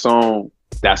particular song,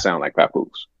 that sound like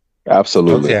Papoose.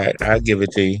 Absolutely. Okay, I'll give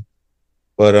it to you.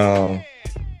 But I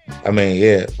mean,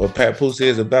 yeah, but Papoose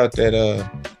is about that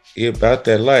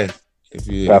life. If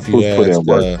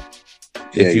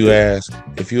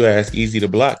you ask Easy the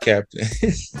Block Captain.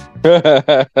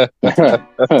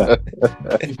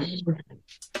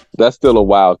 That's still a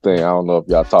wild thing. I don't know if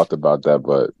y'all talked about that,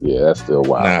 but yeah, that's still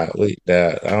wild. I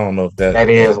don't know if that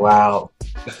is wild.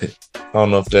 I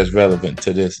don't know if that's relevant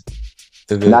to this.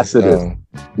 Not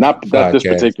this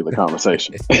particular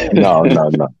conversation. No.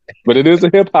 But it is a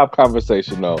hip hop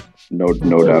conversation, though. No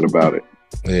doubt about it.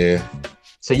 Yeah.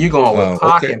 So you going with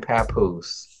Pac and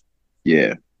Papoose?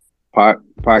 Yeah. Pac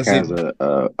has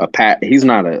a pat. He's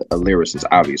not a lyricist,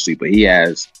 obviously, but he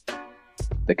has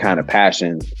the kind of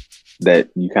passion that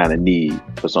you kind of need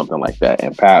for something like that.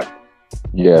 And Pap,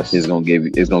 yes, is gonna give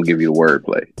you the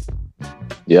wordplay.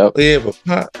 Yep. Yeah, but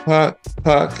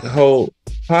Pac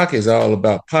Pac is all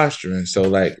about posturing. So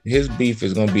like his beef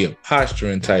is gonna be a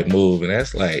posturing type move, and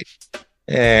that's like,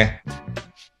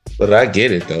 but I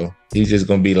get it though. He's just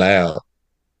gonna be loud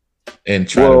and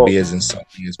try to be as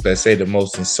insulting as best, say the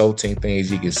most insulting things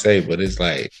he can say, but it's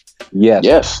like,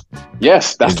 yes,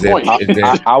 that's the point.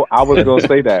 I was gonna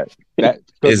say that.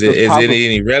 Is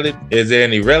there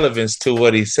any relevance to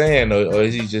what he's saying, or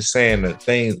is he just saying the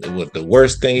thing, what the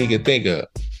worst thing he could think of?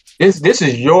 This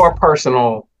is your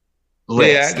personal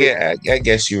list. Yeah, I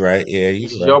guess you're right. Yeah,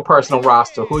 this is your personal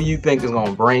roster. Who you think is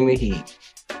gonna bring the heat?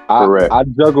 Correct. I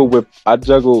juggle with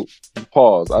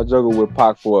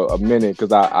Pac for a minute because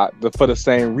for the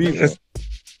same reason,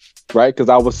 right? Because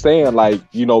I was saying like,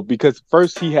 you know, because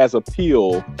first he has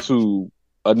appeal to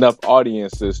enough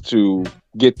audiences to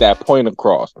get that point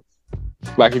across.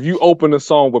 Like if you open a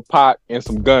song with Pac and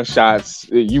some gunshots,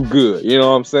 you good. You know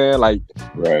what I'm saying? Like,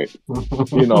 right.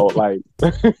 You know, like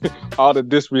all the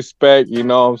disrespect, you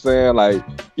know what I'm saying? Like,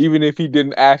 even if he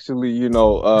didn't actually, you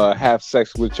know, have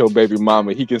sex with your baby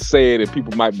mama, he can say it and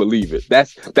people might believe it.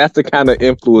 That's the kind of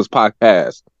influence Pac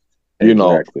has, you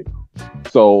know.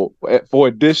 So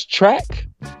for this track,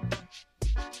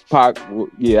 Pac,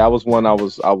 yeah, I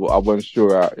wasn't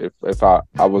sure if I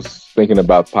was thinking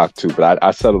about Pac too, but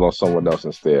I settled on someone else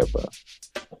instead. But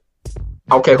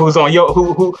okay, who's on your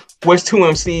which two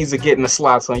MCs are getting the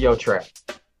slots on your track?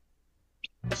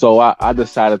 So I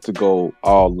decided to go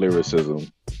all lyricism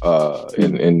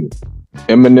in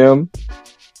Eminem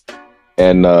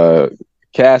and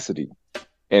Cassidy,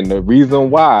 and the reason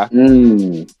why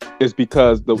is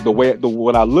because the way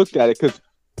when I looked at it, because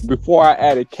before I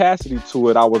added Cassidy to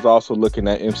it, I was also looking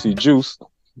at MC Juice,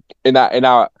 and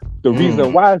the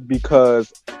reason why is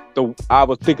because I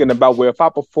was thinking about where if I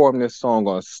perform this song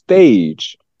on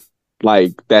stage,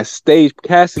 like that stage,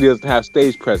 Cassidy doesn't have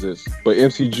stage presence, but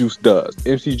MC Juice does.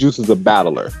 MC Juice is a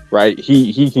battler, right?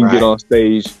 He can get on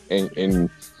stage and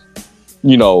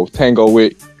you know tango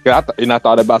with. And I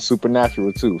thought about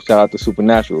Supernatural too. Shout out to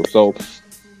Supernatural. So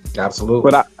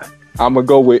absolutely, but I'm gonna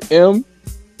go with M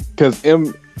because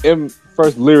M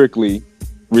first lyrically,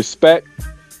 respect,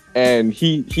 and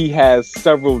he has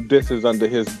several disses under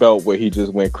his belt where he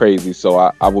just went crazy. So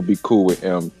I would be cool with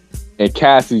M. And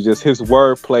Cassie, just his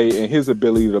wordplay and his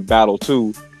ability to battle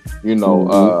too. You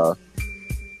know,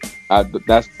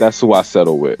 that's who I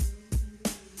settle with.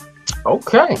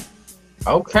 Okay,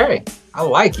 I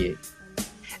like it.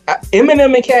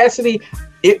 Eminem and Cassidy,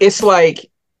 it's like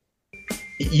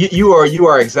you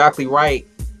are exactly right.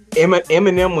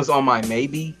 Eminem was on my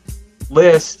maybe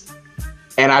list,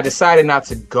 and I decided not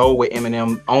to go with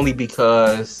Eminem only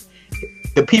because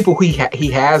the people he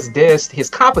has dissed, his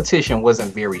competition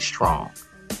wasn't very strong.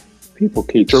 People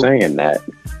keep saying that.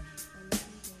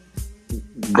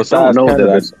 Besides I don't know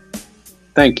Cannabis. that.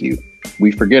 Thank you.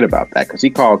 We forget about that because he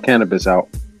called Cannabis out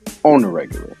on the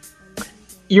regular.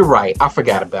 You're right. I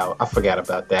forgot about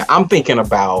that. I'm thinking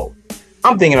about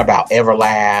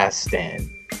Everlast and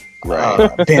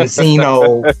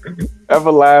Benzino.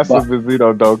 Everlast and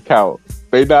Benzino don't count.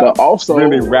 They not also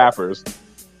really rappers.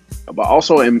 But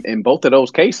also in both of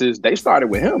those cases, they started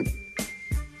with him.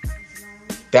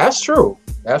 That's true.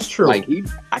 Like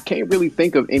I can't really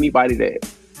think of anybody that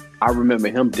I remember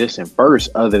him dissing first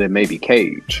other than maybe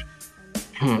Cage.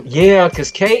 Yeah, because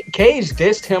Cage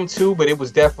dissed him too, but it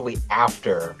was definitely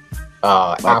after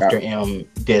M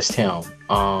dissed him.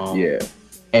 Yeah.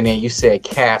 And then you said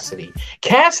Cassidy.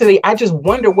 I just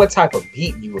wonder what type of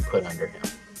beat you would put under him.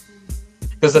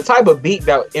 Because the type of beat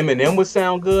that Eminem would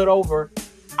sound good over,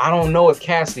 I don't know if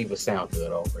Cassidy would sound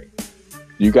good over it.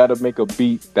 You got to make a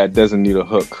beat that doesn't need a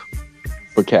hook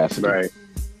for Cassidy.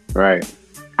 Right.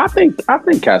 I think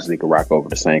Cassidy could rock over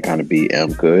the same kind of beat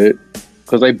M could.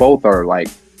 Because they both are like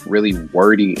really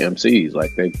wordy MCs.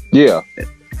 Like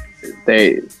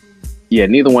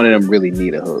neither one of them really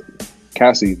need a hook.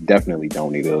 Cassidy definitely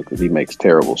don't need a hook because he makes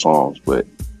terrible songs. But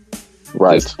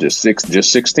just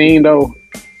 16 though,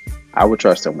 I would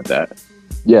trust him with that.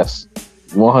 Yes,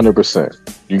 100%.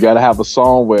 You got to have a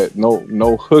song where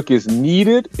no hook is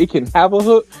needed. It can have a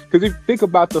hook because if you think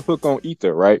about the hook on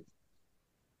Ether, right?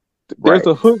 There's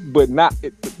a hook, but not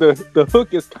the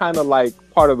hook is kind of like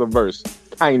part of the verse,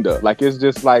 kind of like it's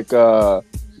just like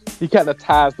he kind of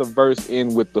ties the verse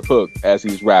in with the hook as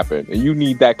he's rapping, and you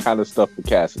need that kind of stuff for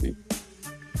Cassidy.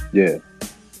 Yeah,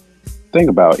 think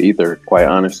about Ether, quite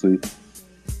honestly,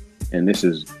 and this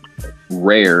is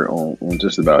rare on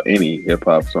just about any hip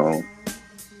hop song.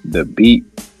 The beat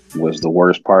was the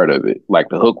worst part of it. Like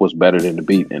the hook was better than the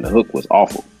beat, and the hook was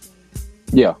awful.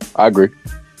 Yeah, I agree.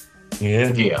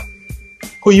 Yeah.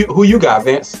 Who you got,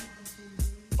 Vince?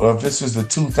 Well, if this was the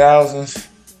 2000s,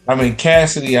 I mean,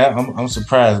 Cassidy. I'm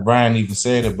surprised Brian even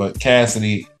said it, but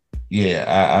Cassidy,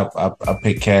 yeah, I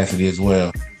picked Cassidy as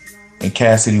well, and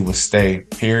Cassidy would stay.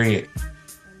 Period.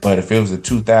 But if it was the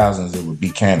 2000s, it would be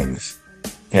Cannabis,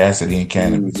 Cassidy and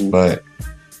Cannabis. Mm-hmm. But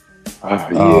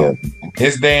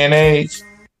his day and age,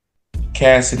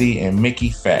 Cassidy and Mickey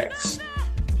Fax,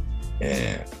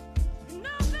 and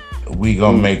we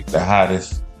gonna make the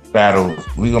hottest battle.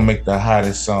 We gonna make the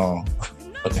hottest song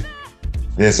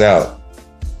this out.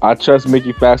 I trust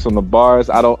Mickey Fax on the bars.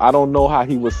 I don't know how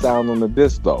he would sound on the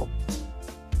disc though.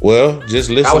 Well, just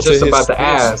listen. I was just to about to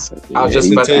ask. I was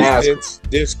just about to ask.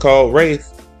 This called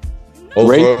Wraith.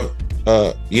 Over,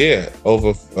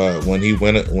 when he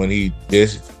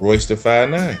did Royce the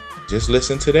 5'9". Just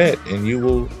listen to that, and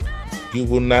you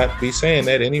will not be saying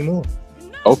that anymore.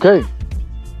 Okay.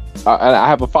 I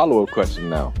have a follow-up question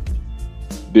now.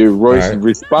 Did Royce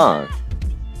respond?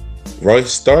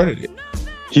 Royce started it.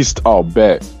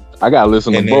 Bet. I gotta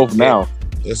listen to both now.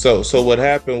 So what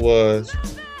happened was,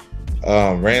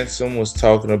 Ransom was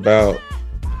talking about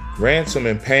Ransom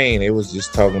and Payne. It was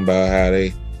just talking about how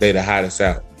they the hottest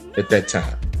out at that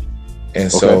time,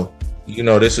 and so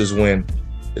this is when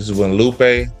Lupe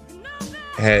and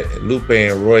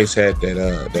Royce had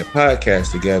that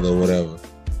podcast together or whatever,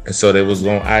 and so they was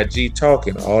on IG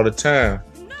talking all the time.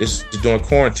 This is during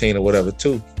quarantine or whatever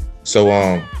too. So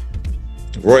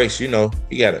Royce, he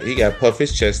got to puff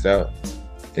his chest out,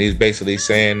 and he's basically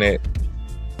saying that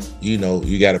you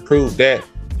got to prove that,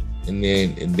 and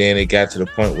then it got to the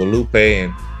point where Lupe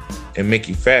and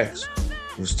Mickey Fax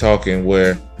was talking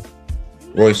where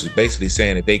Royce was basically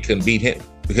saying that they couldn't beat him.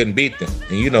 We couldn't beat them.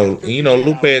 And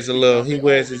Lupe is he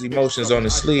wears his emotions on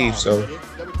his sleeve, so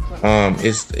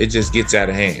it just gets out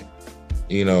of hand.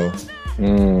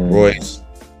 Royce.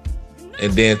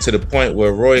 And then to the point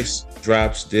where Royce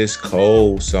drops this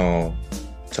cold song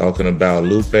talking about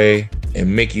Lupe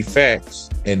and Mickey Fax.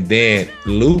 And then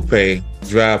Lupe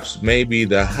drops maybe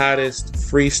the hottest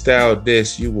freestyle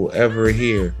diss you will ever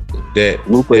hear that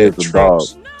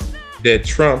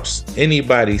trumps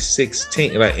anybody's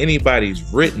 16, like anybody's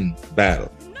written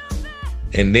battle.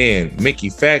 And then Mickey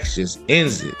Fax just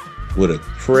ends it with a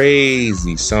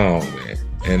crazy song, man.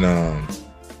 And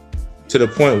to the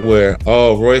point where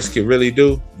all Royce could really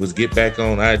do was get back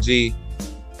on IG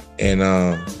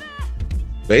and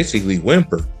basically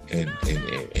whimper and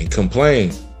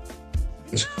complain.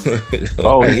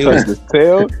 Oh, he tucked his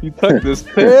tail? You tucked his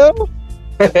tail?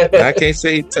 I can't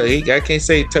say he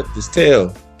tucked his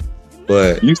tail,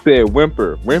 but you said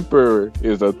whimper. Whimper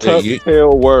is a tuck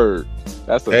tail word.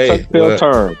 That's a tuck tail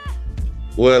term.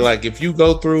 Well, like if you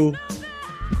go through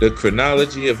the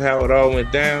chronology of how it all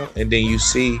went down, and then you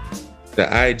see the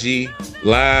IG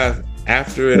live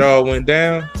after it all went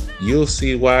down, you'll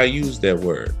see why I used that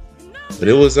word. But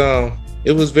it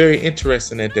was very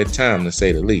interesting at that time, to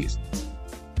say the least.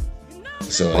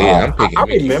 So yeah, I'm picking.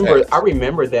 I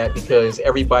remember that because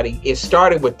it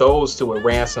started with those two, with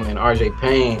Ransom and RJ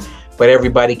Payne, but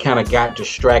everybody kind of got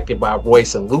distracted by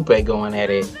Royce and Lupe going at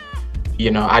it.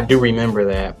 I do remember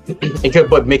that.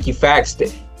 But Mickey Fax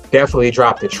definitely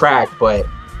dropped the track, but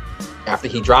after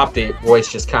he dropped it,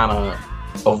 Royce just kind of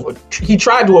he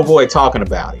tried to avoid talking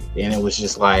about it, and it was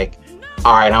just like,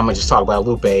 all right, I'm gonna just talk about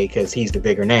Lupe because he's the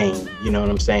bigger name. You know what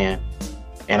I'm saying?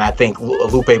 And I think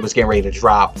Lupe was getting ready to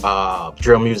drop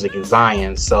Drill Music in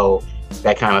Zion, so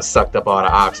that kind of sucked up all the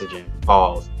oxygen.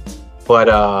 Pause. But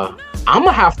I'm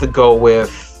gonna have to go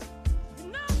with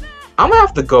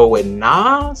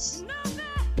Nas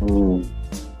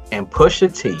and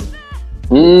Pusha T.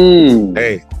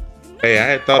 Hey, I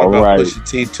had thought about Pusha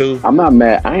T too. I'm not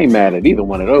mad. I ain't mad at either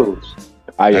one of those.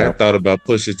 I had thought about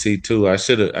Pusha T too. I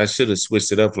should have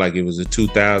switched it up, like it was a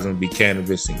 2000 be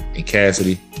Cannabis and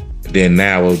Cassidy. Then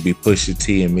now it would be Pusha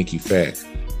T and Mickey Fax.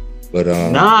 But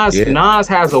Nas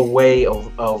has a way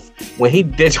of when he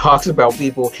talks about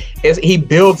people, he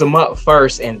builds them up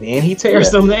first and then he tears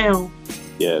them down.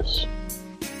 Yes.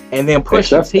 And then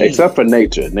Pusha T. Except for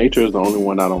Nature. Nature is the only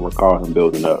one I don't recall him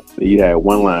building up. He had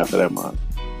one line for that month.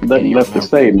 Nothing left to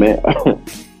say, man.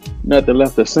 Nothing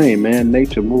left to say, man.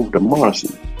 Nature moved to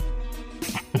Marcy.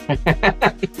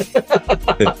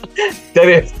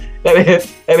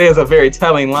 That is a very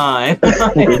telling line.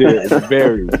 It is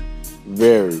very,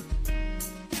 very.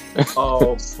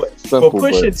 Oh, but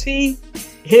Pusha T,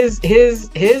 his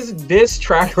diss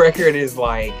track record is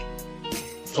like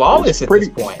flawless at this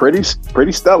point.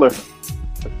 Pretty stellar.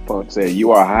 Punk said,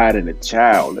 "You are hiding a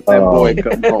child. Let that boy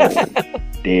come home."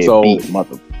 Deadbeat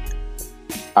mother.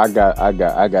 I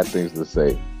got things to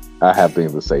say. I have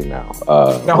things to say now.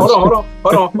 Now hold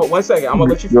on for 1 second. I'm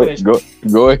gonna let you finish.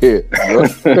 Go ahead.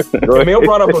 Camille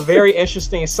brought up a very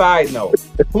interesting side note.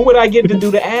 Who would I get to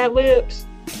do the ad libs?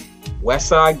 West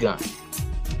Side Gun.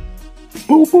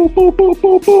 Boo, boo, boo, boo,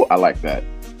 boo, boo. I like that.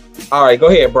 All right, go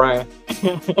ahead, Brian.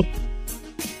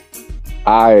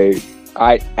 I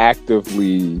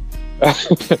actively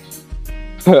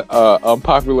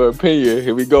unpopular opinion.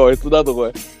 Here we go. It's another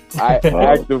one. I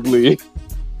actively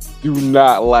do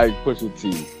not like Pusha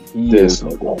T. He is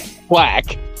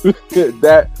whack.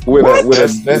 That with a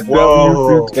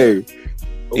WCK.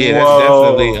 Yeah,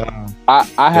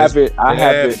 that's definitely. I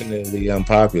haven't definitely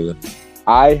unpopular.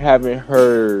 I haven't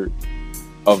heard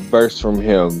a verse from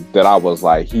him that I was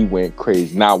like, he went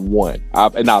crazy. Not one. I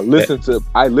listened to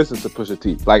Pusha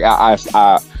T. Like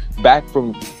I back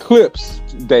from Clips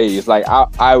days. Like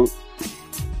I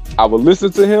would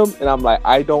listen to him and I'm like,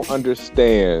 I don't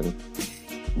understand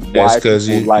why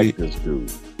people like this dude.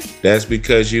 That's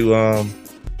because you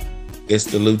it's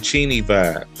the Lucchini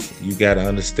vibes. You got to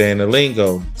understand the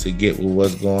lingo to get with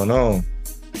what's going on.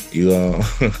 You know.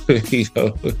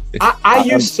 I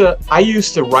used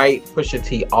to write Pusha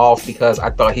T off because I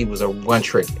thought he was a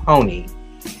one-trick pony,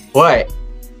 but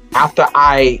after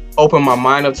I opened my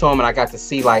mind up to him and I got to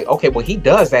see like, okay, well he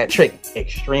does that trick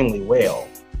extremely well,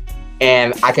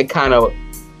 and I could kind of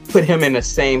put him in the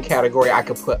same category I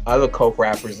could put other coke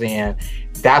rappers in.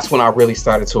 That's when I really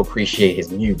started to appreciate his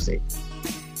music.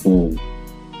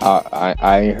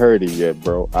 I ain't heard it yet,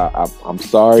 bro. I'm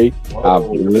sorry.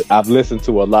 I've listened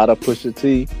to a lot of Pusha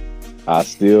T. I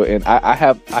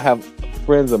have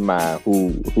friends of mine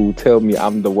who tell me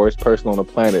I'm the worst person on the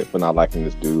planet for not liking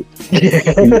this dude.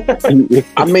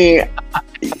 I mean,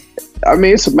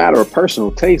 it's a matter of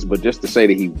personal taste, but just to say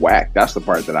that he whacked, that's the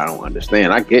part that I don't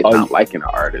understand. I get not liking an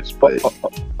artist, but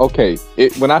okay.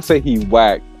 When I say he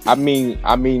whacked, I mean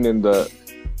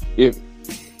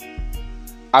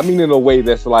in a way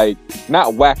that's like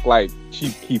not whack like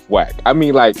Chief Keef whack. I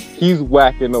mean like he's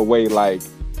whack in a way like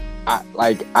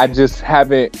I just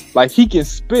haven't, like he can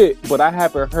spit, but I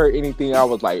haven't heard anything I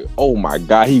was like, oh my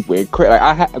god, he went crazy.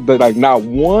 Like but like not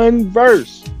one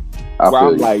verse where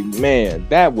I'm like, man,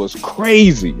 that was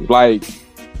crazy. Like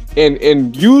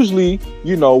and usually,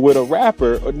 you know, with a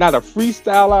rapper, not a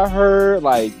freestyle I heard,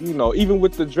 like, you know, even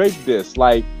with the Drake diss,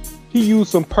 like he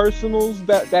used some personals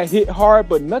that hit hard,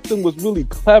 but nothing was really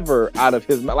clever out of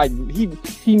his mouth. Like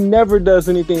he never does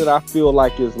anything that I feel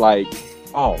like is like,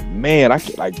 oh man, I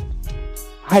can like,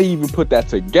 how do you even put that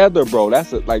together, bro?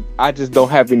 Like I just don't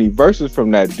have any verses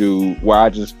from that dude where I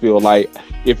just feel like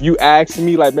if you ask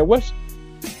me, like, man,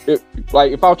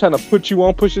 if I was trying to put you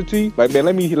on Pusha T, like, man,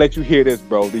 let me let you hear this,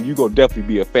 bro, then you gonna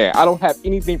definitely be a fan. I don't have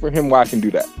anything from him where I can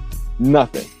do that.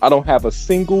 Nothing. I don't have a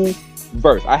single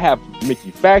verse. I have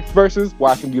Mickey Facts verses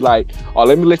where I can be like, oh,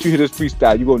 let me let you hear this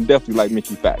freestyle. You're gonna definitely like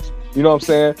Mickey Facts. You know what I'm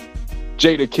saying?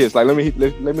 Jada Kiss, like let me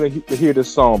hear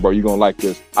this song, bro. You're gonna like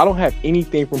this. I don't have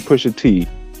anything from Pusha T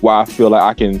where I feel like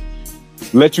I can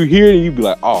let you hear it and you be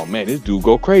like, oh man, this dude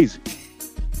go crazy.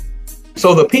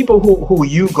 So the people who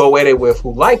you go at it with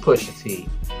who like Pusha T,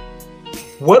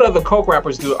 what other coke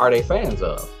rappers are they fans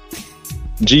of?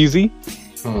 Jeezy.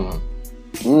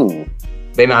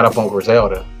 They not up on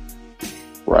Griselda.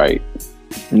 Right.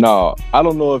 No, I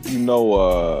don't know if you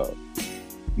know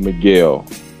Miguel.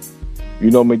 You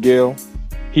know Miguel?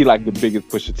 He like the biggest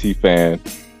Pusha T fan.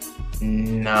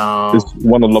 No. It's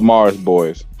one of Lamar's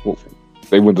boys.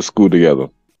 They went to school together.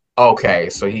 Okay,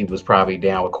 so he was probably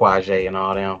down with Quajay and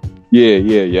all them.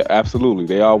 Yeah, absolutely.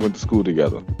 They all went to school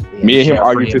together. Yeah, me and him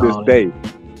argue to this day.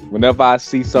 Whenever I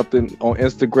see something on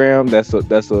Instagram that's a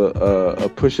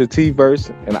Pusha T verse,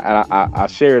 and I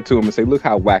share it to him and say, "Look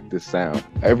how whack this sound."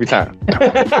 Every time.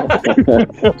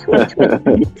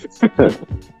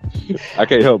 I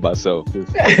can't help myself.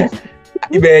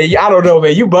 Man, I don't know,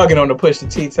 man. You bugging on the Pusha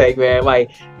T take, man.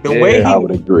 Like the way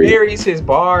he varies his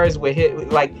bars with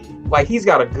hit, like he's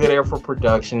got a good ear for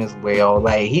production as well.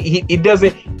 Like he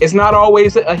doesn't. It's not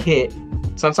always a hit.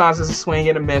 Sometimes it's a swing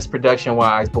and a miss production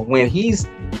wise, but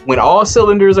when all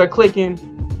cylinders are clicking,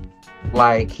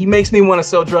 like he makes me want to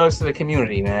sell drugs to the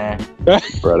community, man.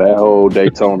 Bro, that whole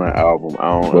Daytona album,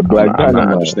 I'm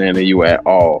not understanding you at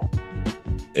all.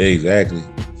 Exactly.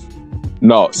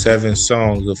 No, 7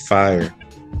 songs of fire.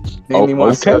 Made me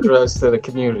want to sell drugs to the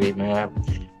community, man.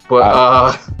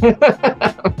 But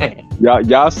man.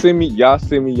 y'all send me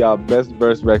y'all best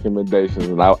verse recommendations,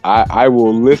 and I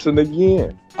will listen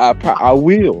again. I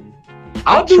will.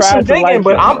 I'll do some digging,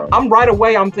 but I'm right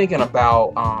away. I'm thinking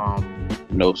about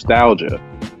Nostalgia.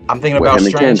 I'm thinking about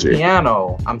Strange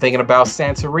Piano. I'm thinking about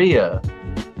Santeria.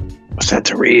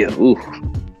 Santeria, ooh.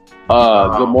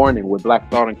 Good Morning with Black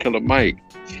Thought and Killer Mike.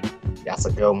 That's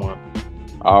a good one.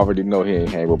 I already know he ain't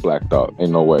hang with Black Thought.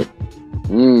 Ain't no way.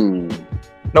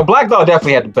 No, Black Thought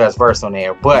definitely had the best verse on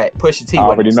there, but Pusha T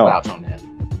wasn't no slouch on that.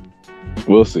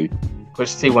 We'll see.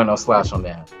 Pusha T wasn't no slouch on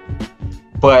that.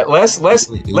 But let's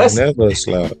never a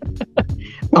slouch.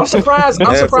 I'm surprised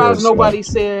nobody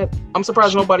said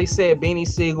Beanie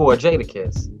Siegel or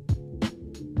Jadakiss.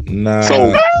 Nah.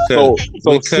 So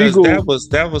because Siegel,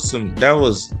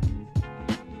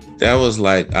 that was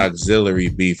like auxiliary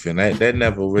beef, and that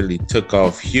never really took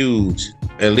off huge,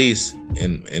 at least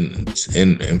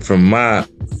in from my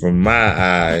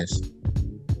eyes.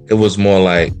 It was more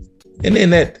like, and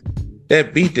then that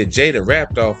beat that Jada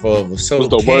rapped off of was so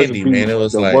candy, man. It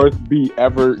was like the worst beat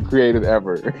ever created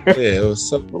ever. Yeah, it was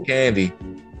so candy.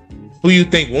 Who you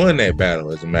think won that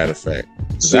battle, as a matter of fact?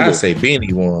 I say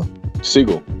Beanie won.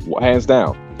 Siegel, hands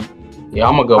down. Yeah,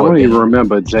 I'm gonna go. I don't even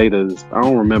remember Jada's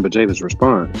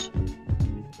response.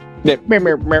 It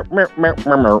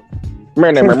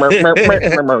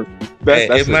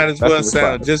might as well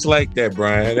sound just like that,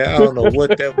 Brian. I don't know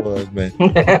what that was, man.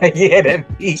 Yeah,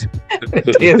 that beat.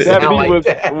 That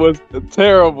beat was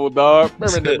terrible, dog.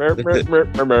 Like,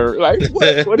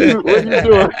 what are you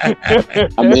doing?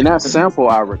 I mean, that sample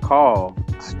I recall.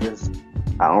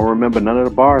 I don't remember none of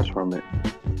the bars from it.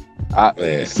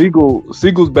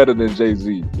 Siegel's better than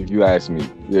Jay-Z, if you ask me.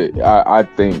 Yeah, I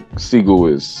think Siegel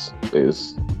is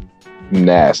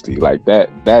nasty. Like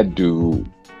that dude.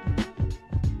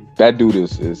 That dude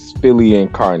is Philly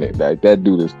incarnate. Like that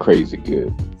dude is crazy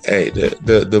good. Hey,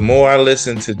 the more I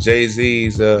listen to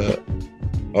Jay-Z's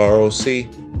ROC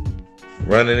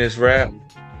running his rap,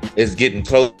 it's getting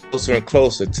closer and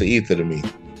closer to Ether to me.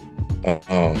 I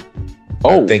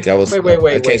think I was.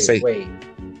 Wait.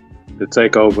 The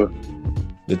Takeover.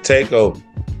 The Takeover.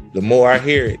 The more I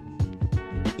hear it,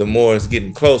 the more it's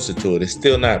getting closer to it. It's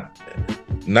still not.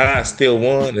 Nas still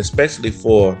won, especially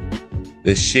for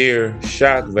the sheer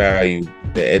shock value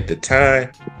at the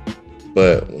time.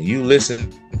 But when you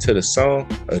listen to the song,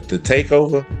 the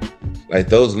Takeover, like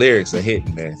those lyrics are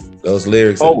hitting, man. Those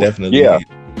lyrics are definitely hitting.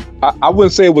 I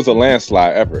wouldn't say it was a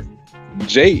landslide ever.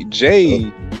 Jay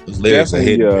those lyrics are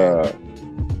hitting,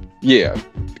 yeah.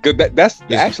 Because that's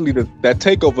actually that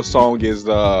Takeover song is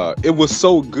it was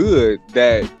so good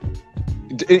that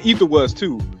Ether was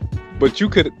too. But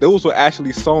those were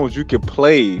actually songs you could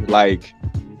play like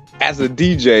as a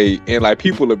DJ, and like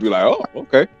people would be like, "Oh,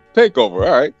 okay, Takeover,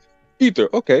 all right, Ether,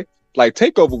 okay." Like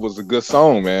Takeover was a good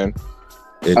song, man.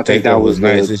 I think that was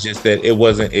nice. It's just that it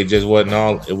wasn't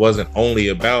only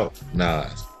about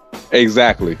Nas.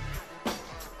 Exactly.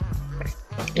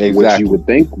 Which you would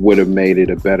think would have made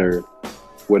it a better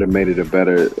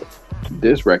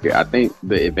diss record. I think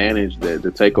the advantage that the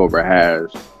Takeover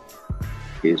has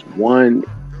is, one,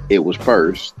 it was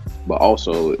first, but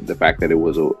also the fact that it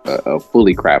was a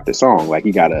fully crafted song. Like,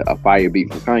 he got a fire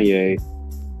beat from Kanye.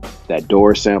 That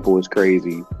Door sample is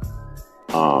crazy.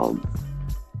 And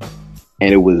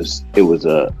it was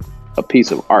a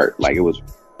piece of art. Like, it was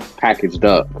packaged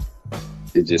up.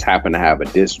 It just happened to have a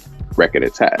diss record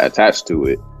attached to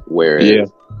it,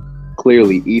 whereas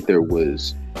clearly Ether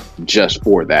was just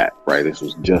for that, right? This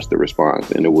was just the response,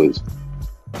 and it was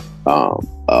a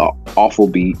awful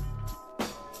beat,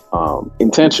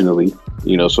 intentionally,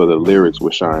 so the lyrics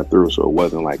would shine through. So it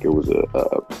wasn't like it was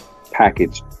a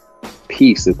packaged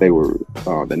piece that they were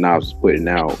that Nas was putting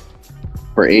out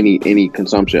for any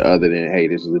consumption other than, hey,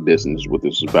 this is a diss and this is what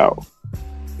this is about.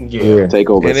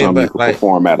 Takeover is something you could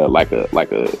perform at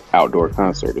a outdoor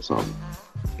concert or something.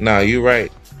 No, you're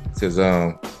right, because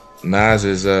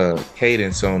Nas's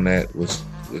cadence on that was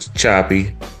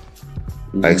choppy.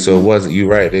 Like, so it wasn't, you're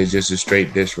right, it's just a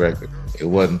straight diss record. It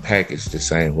wasn't packaged the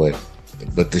same way.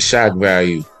 But the shock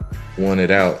value won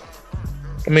it out.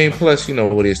 I mean, plus,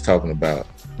 what he's talking about.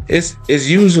 It's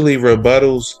usually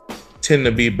rebuttals tend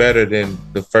to be better than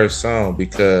the first song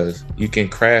because you can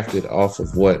craft it off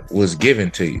of what was given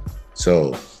to you.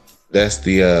 So that's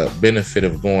the benefit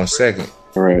of going second.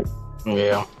 All right.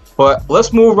 Yeah. But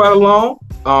let's move right along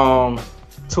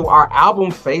to our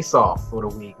album face-off for the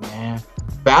week, man.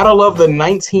 Battle of the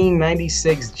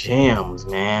 1996 jams,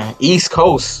 man. East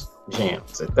Coast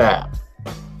jams at that.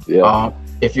 Yeah.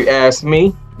 If you ask me,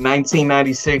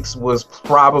 1996 was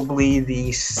probably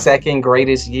the second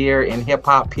greatest year in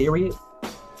hip-hop, period.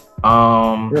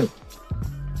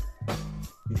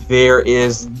 There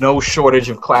is no shortage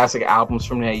of classic albums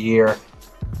from that year.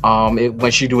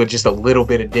 Once you do just a little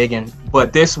bit of digging.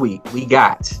 But this week, we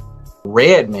got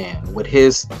Redman with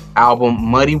his album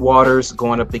Muddy Waters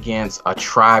going up against A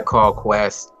Tribe Called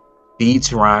Quest,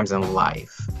 Beats, Rhymes, and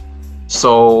Life.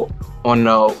 So On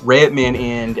the Redman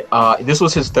end, this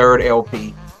was his third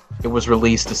LP. It was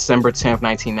released December 10th,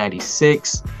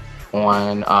 1996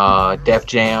 on Def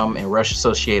Jam and Rush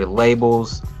Associated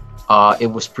labels.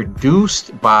 It was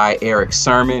produced by Eric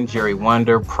Sermon, Jerry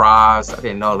Wonder, Praz, I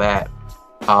didn't know that,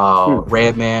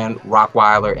 Redman,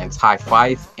 Rockweiler, and Ty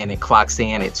Fife, and it clocks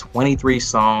in at 23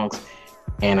 songs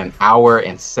and 1 hour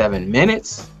and 7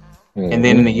 minutes. And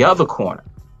then in the other corner,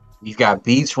 you've got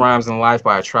Beats, Rhymes, and Life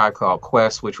by A Tribe Called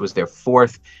Quest, which was their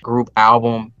 4th group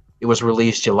album. It was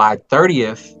released July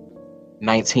 30th,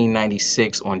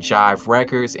 1996 on Jive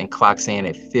Records and clocks in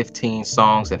at 15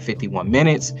 songs and 51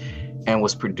 minutes and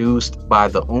was produced by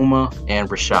the Uma and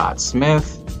Rashad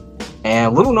Smith.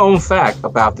 And little known fact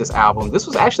about this album, this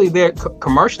was actually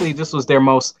commercially, this was their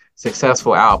most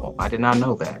successful album. I did not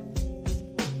know that.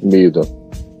 Neither.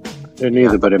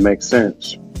 Neither, but it makes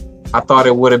sense. I thought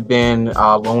it would have been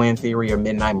Low End Theory or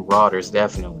Midnight Marauders,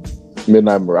 definitely.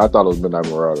 I thought it was Midnight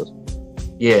Marauders.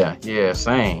 Yeah,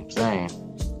 same.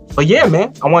 But yeah,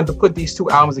 man, I wanted to put these two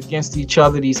albums against each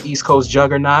other, these East Coast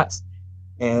juggernauts,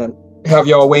 and have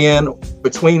y'all weigh in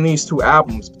between these two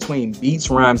albums, between Beats,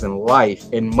 Rhymes, and Life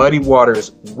and Muddy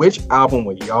Waters. Which album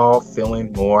were y'all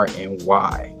feeling more and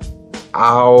why?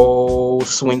 I'll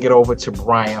swing it over to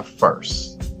Brian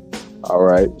first. All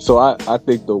right. So I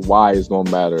think the why is going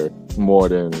to matter more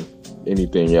than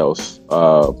anything else.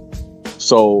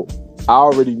 So I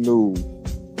already knew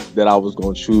that I was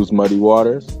going to choose Muddy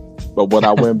Waters. But when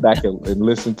I went back and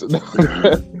listened to...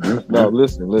 No,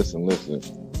 listen.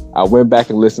 I went back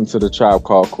and listened to the Tribe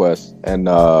Called Quest. And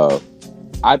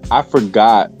I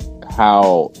forgot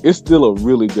how... It's still a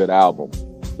really good album.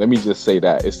 Let me just say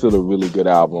that. It's still a really good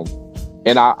album.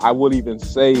 And I would even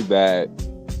say that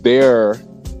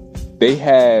they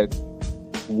had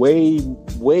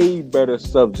way better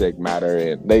subject matter,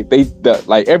 and they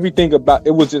like everything about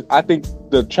it was just, I think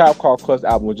the Tribe Called Quest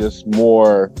album was just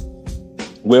more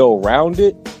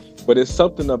well-rounded, but it's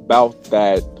something about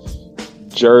that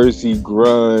Jersey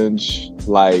grunge,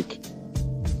 like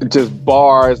just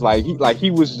bars, like he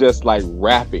was just like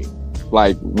rapping,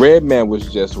 like Redman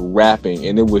was just rapping,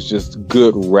 and it was just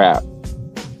good rap,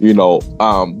 you know.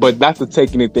 But not to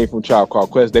take anything from Tribe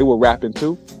Called Quest, they were rapping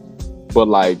too. But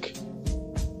like,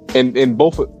 and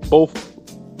both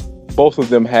of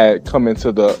them had come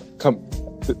into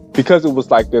because it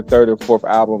was like their 3rd and 4th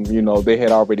album. You know, they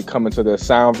had already come into their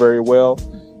sound very well.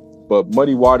 But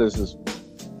Muddy Waters is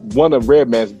one of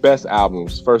Redman's best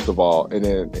albums, first of all,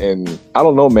 and I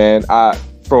don't know, man.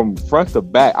 From front to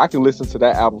back, I can listen to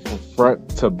that album from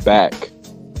front to back.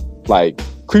 Like,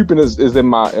 Creeping is in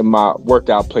my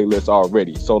workout playlist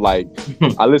already. So like,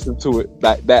 I listen to it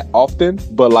that often,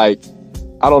 but like,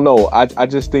 I don't know. I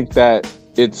just think that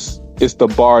it's the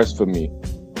bars for me.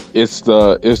 It's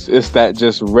that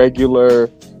just regular,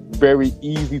 very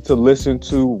easy to listen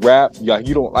to rap. Yeah,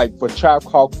 you don't like for Tribe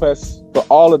Called Quest, for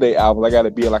all of their albums, I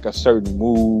gotta be in like a certain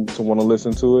mood to want to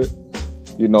listen to it.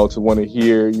 You know, to want to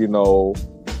hear, you know,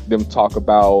 them talk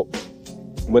about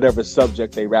whatever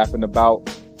subject they rapping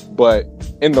about. But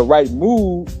in the right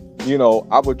mood, you know,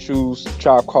 I would choose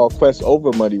Tribe Called Quest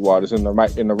over Muddy Waters in the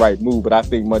right mood. But I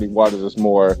think Muddy Waters is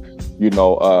more, you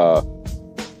know,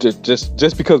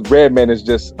 just because Redman is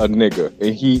just a nigga,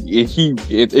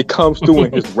 and it comes through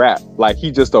in his rap. Like,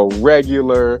 he just a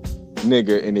regular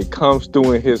nigga, and it comes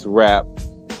through in his rap.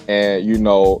 And you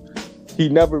know, he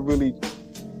never really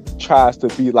tries to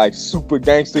be like super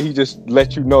gangster. He just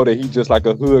lets you know that he's just like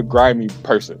a hood grimy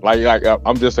person. Like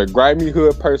I'm just a grimy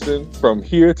hood person from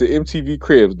here to MTV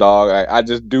Cribs, dog. I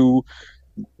just do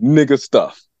nigga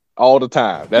stuff all the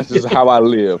time. That's just how I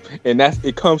live, and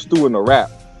it comes through in the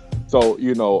rap. So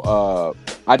you know,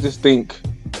 I just think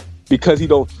because he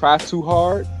don't try too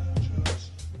hard,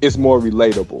 it's more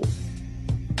relatable.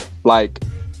 Like,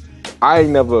 I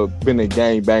ain't never been a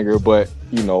gangbanger, but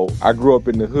you know, I grew up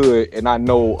in the hood, and I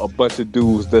know a bunch of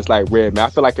dudes that's like Redman. I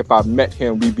feel like if I met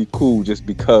him, we'd be cool just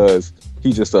because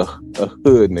he's just a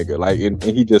hood nigga. Like, and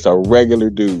he just a regular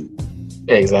dude.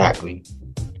 Exactly.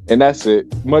 And that's it.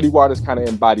 Muddy Waters kind of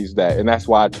embodies that, and that's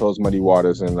why I chose Muddy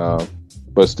Waters. And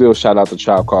but still, shout out to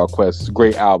Tribe Called Quest. It's a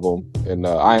great album, and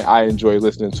I enjoy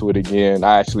listening to it again.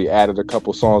 I actually added a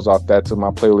couple songs off that to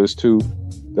my playlist too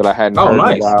that I hadn't heard in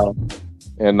a while.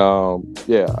 And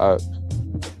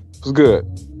it was good.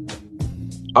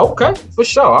 Okay, for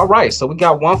sure. All right, so we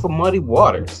got one for Muddy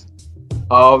Waters.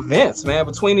 Vince, man,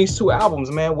 between these two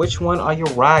albums, man, which one are you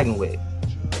riding with?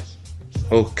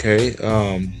 Okay.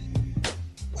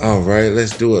 All right,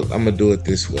 let's do it. I'm gonna do it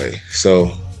this way.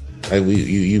 So, like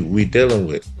we dealing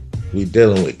with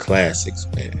classics,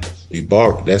 man.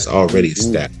 That's already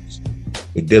established.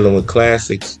 We're dealing with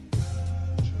classics.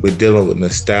 We're dealing with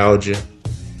nostalgia.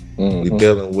 Mhm. We're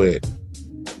dealing with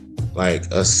like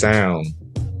a sound.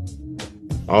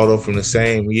 Although from the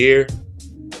same year,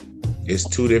 it's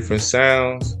two different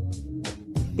sounds,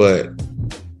 but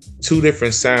two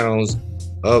different sounds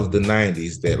of the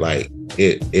 90s that like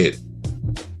it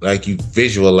like you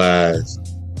visualize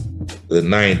the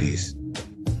 90s,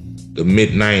 the mid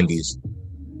 90s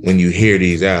when you hear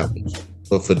these albums,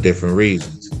 but for different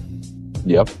reasons.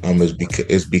 Yep.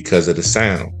 It's because of the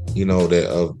sound, you know, that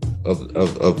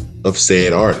of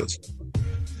said artists.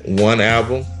 One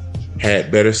album had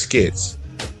better skits,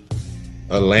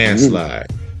 a landslide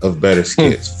of better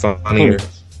skits, funnier,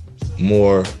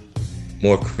 more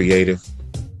creative.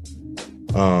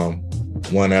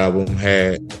 One album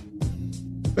had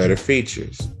better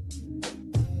features.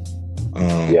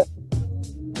 Yeah.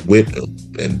 With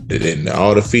and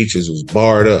all the features was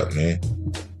barred up, man.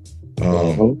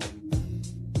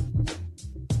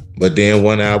 But then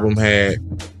one album had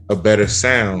a better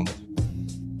sound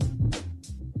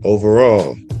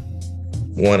overall.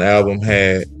 One album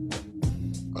had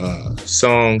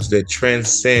songs that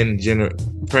transcend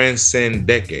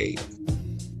decades.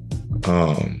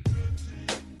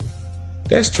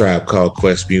 That's Tribe Called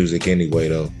Quest music anyway,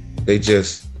 though. They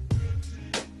just,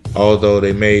 although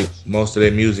they made most of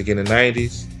their music in the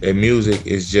 90s, their music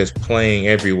is just playing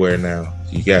everywhere now.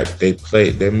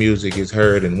 Their music is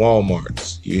heard in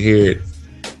Walmarts. You hear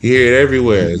it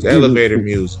everywhere. It's elevator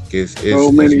music. It's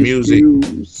music.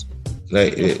 Views.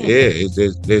 Like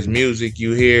there's music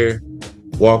you hear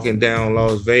walking down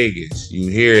Las Vegas. You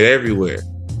hear it everywhere,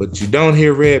 but you don't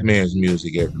hear Redman's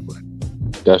music everywhere.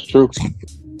 That's true.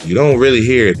 You don't really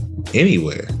hear it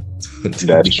anywhere.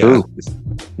 That's true.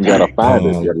 You gotta find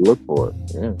it. You gotta look for it.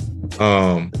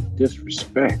 Yeah.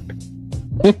 Disrespect.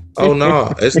 Oh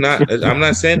no, it's not. I'm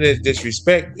not saying that it's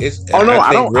disrespect. It's. Oh no,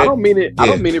 I don't mean it. Yeah. I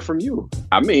don't mean it from you.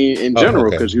 I mean in general,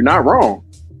 because you're not wrong.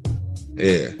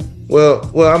 Yeah.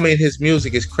 Well. I mean, his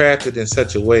music is crafted in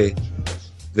such a way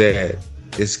that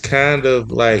it's kind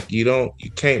of like you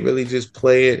can't really just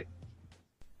play it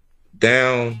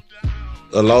down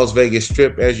a Las Vegas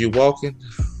strip as you're walking.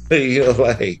 You know,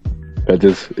 like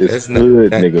it's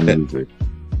good nigga music.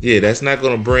 Yeah, that's not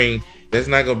gonna bring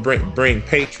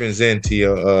patrons into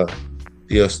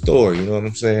your store. You know what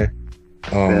I'm saying?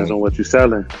 Depends on what you're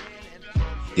selling.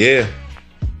 Yeah,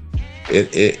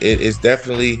 it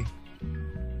definitely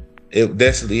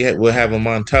will have a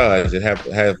montage.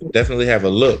 It definitely have a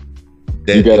look.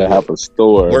 That you gotta have a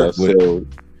store that sells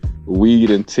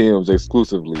weed and Tim's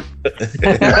exclusively.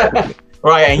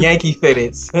 Right, and Yankee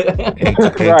fitteds.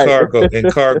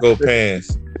 and cargo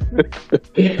pants.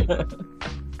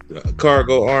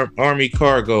 Army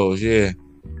cargos, yeah.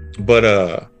 But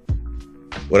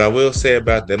what I will say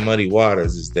about that Muddy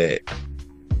Waters is that,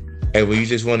 and when you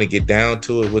just want to get down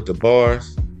to it with the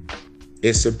bars,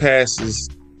 it surpasses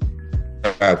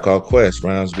Tribe Called Quest,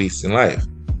 Rhymes, Beats, and Life.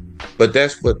 But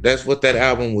that's what that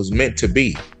album was meant to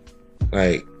be,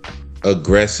 like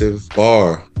aggressive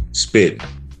bar spitting.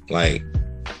 Like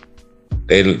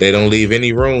they don't leave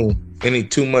any room,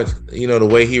 too much. You know, the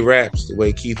way he raps, the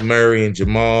way Keith Murray and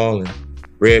Jamal and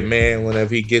Redman,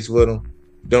 whenever he gets with them,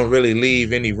 don't really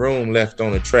leave any room left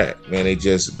on the track. Man, they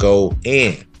just go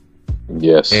in.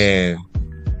 Yes. And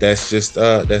that's just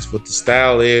that's what the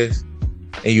style is,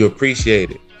 and you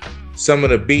appreciate it. Some of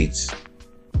the beats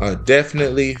are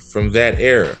definitely from that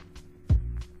era.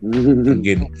 I'm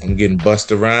getting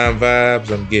Busta Rhymes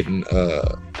vibes. I'm getting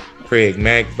Craig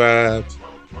Mack vibes.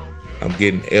 I'm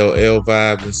getting LL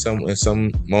vibes in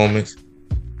some moments.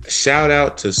 Shout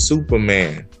out to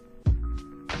Superman.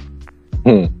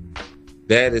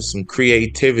 That is some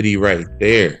creativity right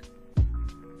there.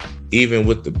 Even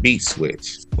with the beat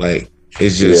switch, like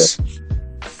it's just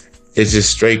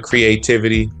straight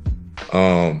creativity.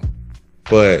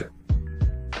 But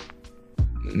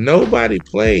nobody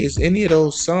plays any of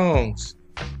those songs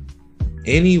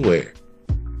anywhere.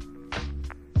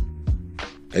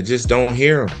 I just don't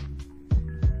hear them.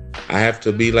 I have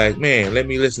to be like, man, let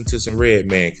me listen to some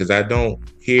Redman, because I don't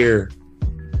hear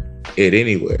it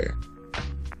anywhere.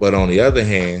 But on the other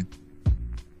hand,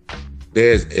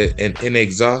 there's an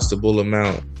inexhaustible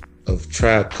amount of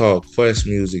Tribe Called Quest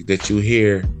music that you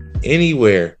hear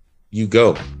anywhere you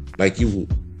go. Like you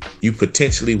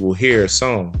potentially will hear a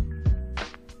song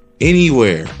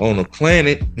anywhere on the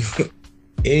planet,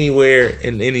 anywhere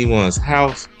in anyone's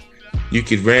house. You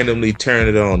could randomly turn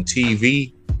it on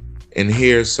TV and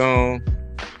hear a song,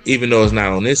 even though it's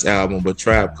not on this album. But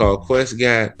Tribe Called Quest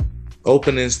got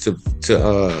openings to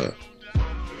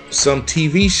some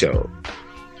TV show.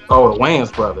 Oh, the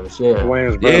Wayans Brothers, yeah.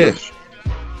 Wayans Brothers.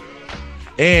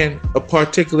 and a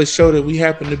particular show that we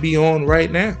happen to be on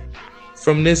right now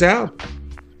from this album.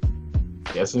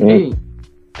 Yes, indeed.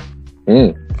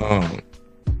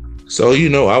 So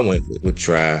I went with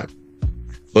Tribe,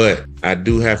 but I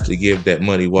do have to give that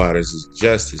Muddy Waters his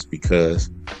justice because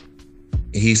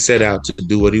he set out to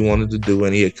do what he wanted to do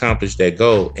and he accomplished that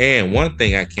goal. And one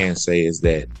thing I can say is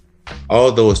that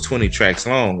although it's 20 tracks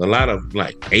long, a lot of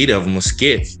like 8 of them are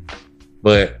skits,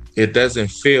 but it doesn't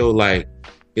feel like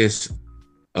it's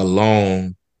a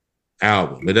long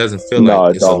album. It doesn't feel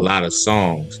like it's a lot of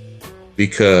songs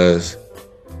because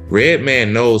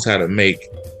Redman knows how to make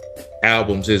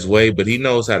albums his way, but he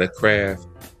knows how to craft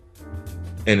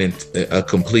a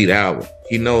complete album.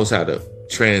 He knows how to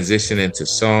transition into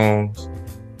songs,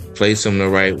 place them the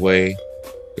right way,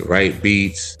 the right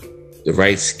beats, the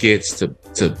right skits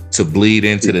to bleed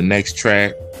into the next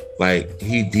track. Like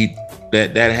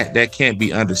that can't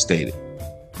be understated.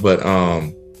 But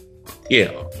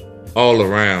yeah, all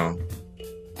around,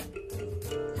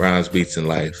 Rhymes, Beats, and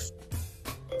Life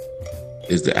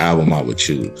is the album I would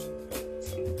choose.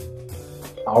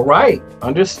 All right,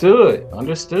 understood.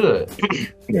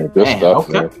 Yeah, good stuff.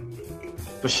 Okay, man.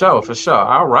 For sure.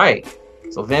 All right.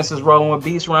 So Vince is rolling with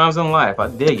Beats, Rhymes, and Life. I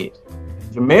dig it.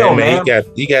 Jamil, man.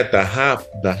 He got the hop.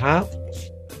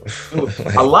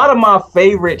 A lot of my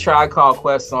favorite Tribe Called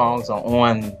Quest songs are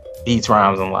on Beats,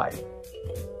 Rhymes, and Life.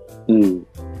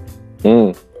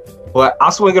 But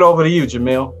I'll swing it over to you,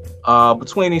 Jamil.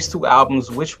 Between these two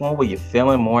albums, which one were you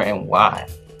feeling more and why?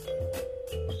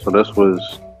 So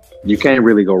you can't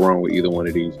really go wrong with either one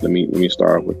of these. Let me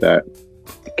start off with that.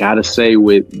 I gotta say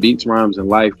with Beats, Rhymes, and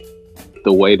Life,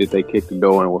 the way that they kicked the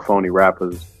door in with Phony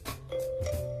Rappers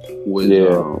was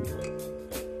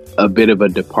a bit of a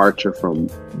departure from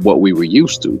what we were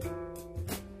used to.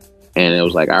 And it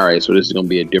was like, all right, so this is gonna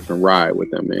be a different ride with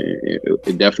them, man.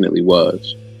 It definitely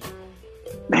was.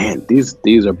 Man,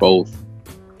 these are both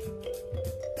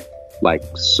like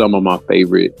some of my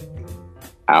favorite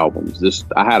albums.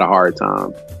 I had a hard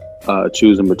time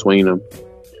choosing between them.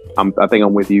 I think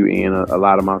I'm with you, Ian. A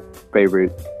lot of my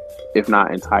favorite, if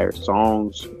not entire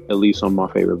songs, at least some of my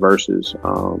favorite verses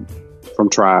from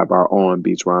Tribe are on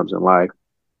Beats, Rhymes, and Life.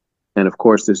 And of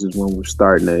course, this is when we're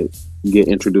starting to get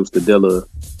introduced to Dilla,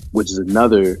 which is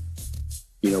another,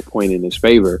 point in his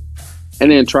favor.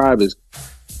 And then Tribe is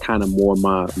kind of more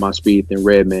my speed than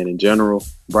Redman in general.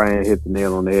 Brian hit the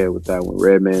nail on the head with that one.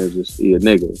 Redman is just a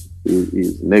nigga.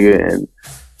 He's a nigga, and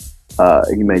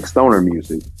he makes stoner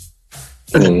music.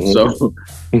 So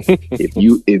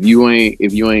if you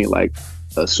ain't like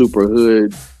a super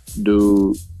hood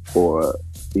dude or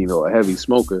a heavy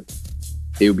smoker,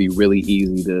 it would be really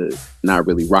easy to not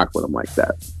really rock with him like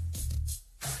that.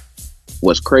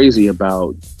 What's crazy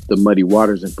about the Muddy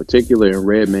Waters in particular and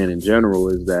Redman in general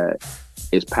is that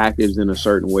it's packaged in a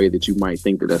certain way that you might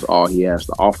think that that's all he has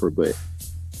to offer, but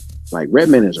like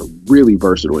Redman is a really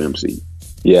versatile MC.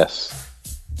 Yes.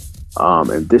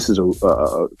 And this is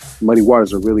Muddy Waters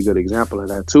is a really good example of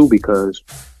that too, because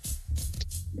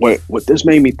what this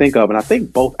made me think of, and I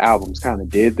think both albums kind of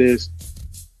did this.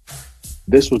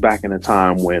 This was back in a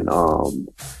time when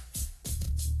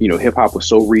hip hop was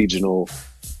so regional,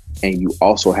 and you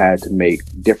also had to make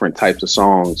different types of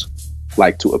songs,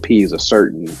 like to appease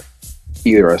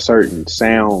either a certain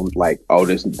sound, like, oh,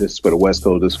 this is for the West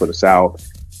Coast, this is for the South,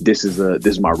 this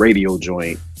is my radio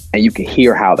joint. And you can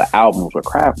hear how the albums were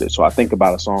crafted. So I think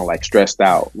about a song like Stressed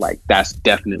Out, like that's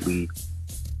definitely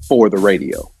for the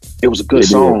radio. It was a good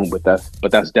song, but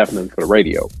that's definitely for the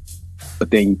radio. But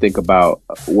then you think about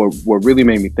what really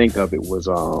made me think of it was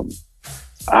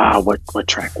what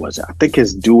track was it? I think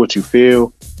it's Do What You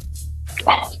Feel.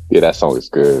 Oh, yeah, that song is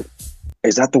good.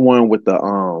 Is that the one with the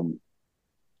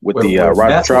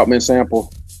Roger Troutman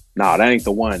sample? Nah, that ain't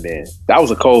the one then. That was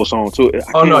a cold song too.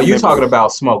 Oh no, you're talking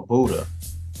about Smoke Buddha.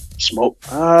 Smoke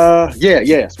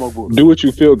Smoke Buddha. Do What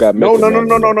You Feel got no,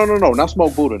 not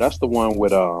Smoke Buddha. That's the one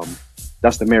with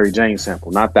that's the Mary Jane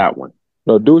sample, not that one.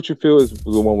 No, Do What You Feel is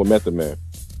the one with Method Man.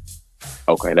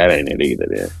 Okay, that ain't it either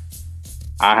then.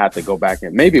 I have to go back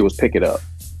and maybe it was Pick It Up.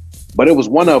 But it was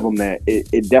one of them that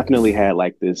it definitely had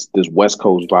like this West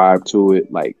Coast vibe to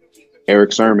it. Like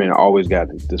Eric Sermon always got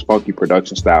this funky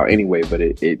production style anyway, but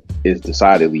it is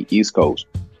decidedly East Coast.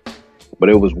 But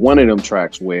it was one of them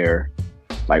tracks where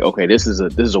like, okay, this is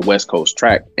a West Coast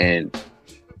track, and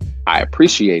I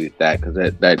appreciated that because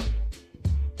that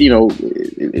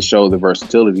it showed the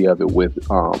versatility of it with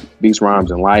Beats,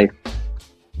 Rhymes, and Life.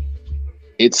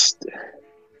 It's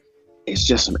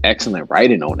just some excellent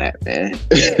writing on that, man.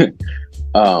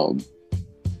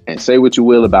 And say what you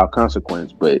will about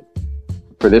Consequence, but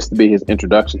for this to be his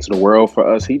introduction to the world for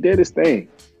us, he did his thing.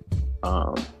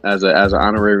 As an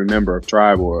honorary member of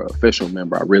Tribe or official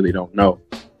member, I really don't know.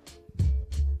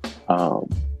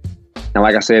 And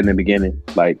like I said in the beginning,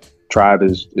 like Tribe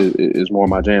is more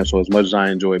my jam. So as much as I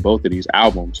enjoy both of these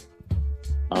albums,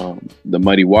 the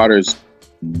Muddy Waters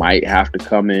might have to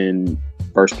come in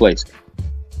first place.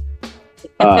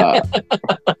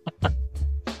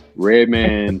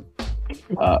 Redman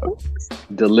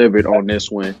delivered on this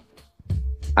one.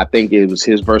 I think it was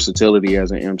his versatility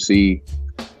as an MC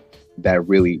that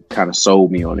really kind of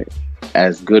sold me on it.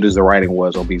 As good as the writing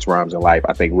was on Beats, Rhymes, and Life,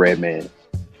 I think Redman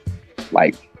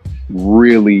like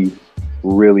really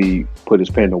put his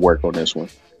pen to work on this one,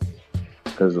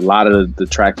 because a lot of the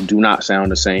tracks do not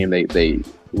sound the same. They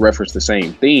reference the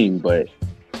same theme, but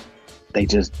they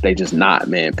just not,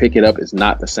 man. Pick It Up is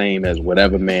not the same as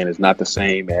Whatever Man. It's not the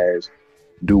same as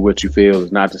Do What You Feel.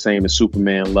 It's not the same as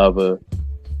Superman Lover,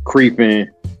 Creeping.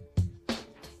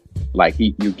 Like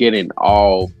you're getting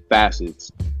all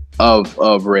facets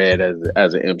of Red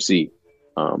as an MC.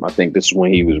 I think this is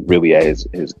when he was really at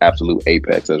his absolute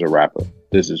apex as a rapper.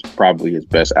 This is probably his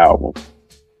best album.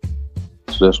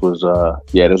 So this was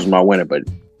my winner, but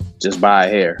just by a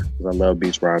hair, because I love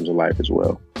Beats, Rhymes, and Life as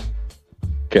well.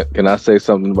 Can I say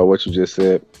something about what you just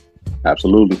said?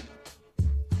 Absolutely.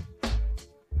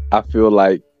 I feel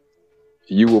like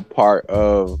you were part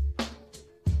of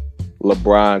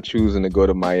LeBron choosing to go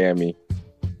to Miami.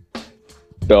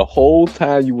 The whole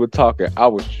time you were talking, I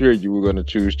was sure you were going to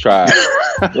choose Tribe.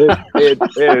 and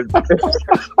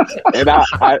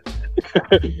I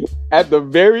at the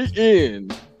very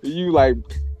end, you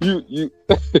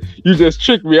just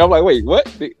tricked me. I'm like, wait, what?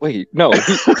 Wait, no.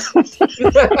 This is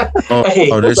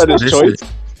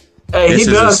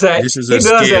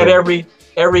that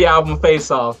every album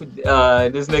face off.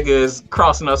 This nigga is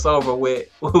crossing us over with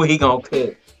who he gonna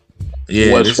pick.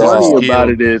 Yeah, what's funny about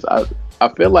it is I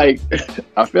feel like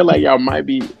y'all might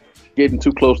be getting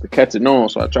too close to catching on,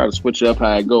 so I try to switch up how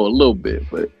I go a little bit.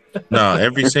 But no,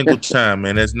 every single time,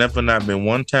 man. There's never not been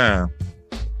one time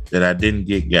that I didn't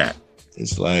get got.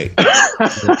 It's like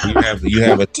you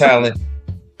have a talent.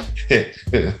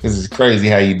 This is crazy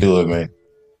how you do it, man.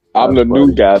 I'm the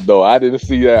new guy though. I didn't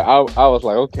see that. I was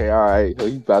like, okay, all right,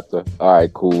 he's about to. All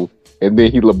right, cool. And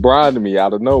then he LeBron'd me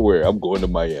out of nowhere. I'm going to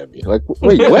Miami. Like,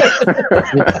 wait, what?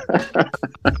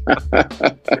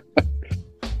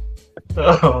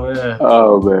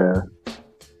 Oh man.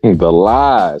 The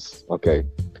lies. Okay.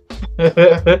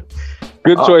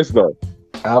 Good choice though.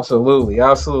 Absolutely.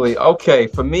 Okay,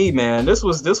 for me, man, this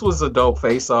was a dope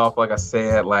face-off. Like I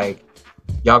said, like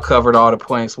y'all covered all the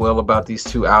points well about these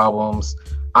two albums.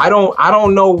 I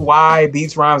don't know why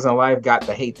Beats, Rhymes, and Life got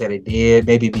the hate that it did.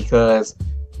 Maybe because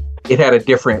it had a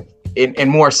different and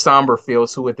more somber feel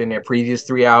to it than their previous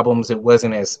three albums. It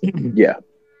wasn't as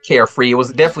carefree. It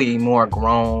was definitely more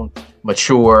grown,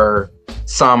 mature,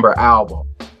 somber album.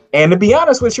 And to be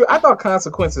honest with you, I thought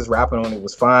Consequences rapping on it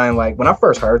was fine. Like when I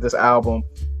first heard this album,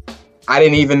 I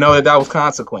didn't even know that was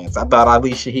Consequence. I thought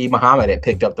Ali Shaheed Muhammad had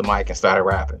picked up the mic and started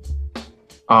rapping.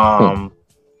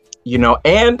 You know,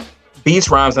 and Beats,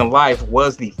 Rhymes, and Life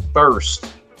was the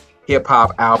first hip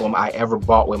hop album I ever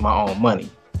bought with my own money.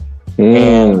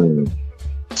 And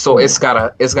so it's got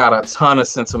a ton of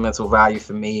sentimental value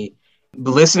for me.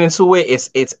 Listening to it,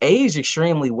 it's aged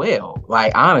extremely well.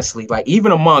 Like honestly, like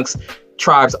even amongst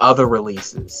Tribe's other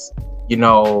releases, you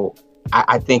know,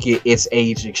 I think it's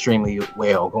aged extremely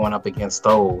well going up against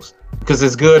those. Because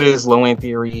as good as Low End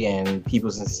Theory and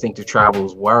People's Instinctive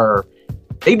Travels were,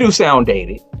 they do sound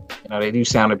dated. You know, they do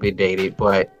sound a bit dated,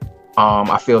 but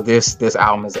I feel this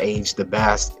album has aged the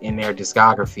best in their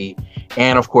discography.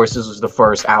 And of course, this was the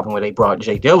first album where they brought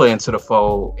Jay Dilla into the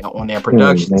fold on their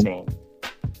production team.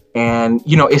 And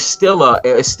you know, I still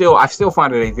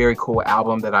find it a very cool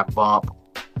album that I bump,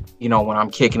 you know, when I'm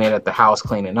kicking it at the house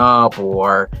cleaning up,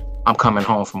 or I'm coming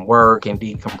home from work and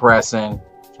decompressing.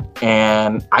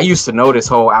 And I used to know this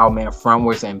whole album, man,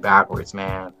 frontwards and backwards,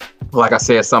 man. Like I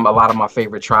said, a lot of my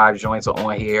favorite Tribe joints are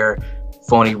on here.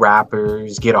 Phony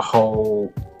Rappers, Get a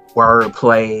Hold,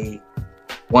 Wordplay,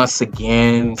 Once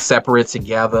Again, Separate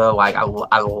Together. Like I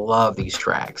love these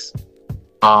tracks.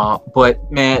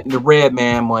 But man, the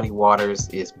Redman Muddy Waters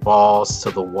is balls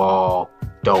to the wall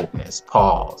dopeness.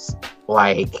 Pause.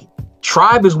 Like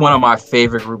Tribe is one of my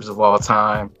favorite groups of all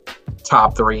time.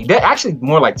 Top three. They're actually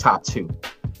more like top two.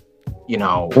 You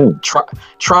know,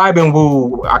 Tribe and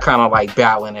Wu are kind of like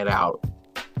battling it out.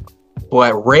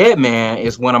 But Redman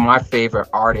is one of my favorite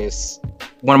artists,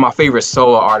 one of my favorite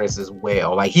solo artists as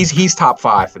well. Like he's top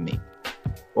 5 for me.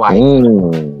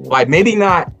 Like maybe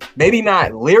not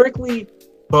lyrically,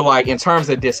 but like in terms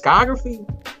of discography,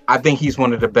 I think he's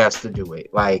one of the best to do it.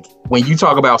 Like when you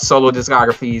talk about solo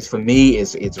discographies, for me,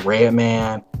 it's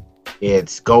Redman,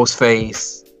 it's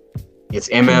Ghostface, it's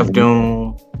MF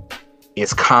Doom,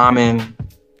 it's Common,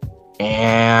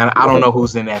 and I don't know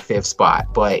who's in that fifth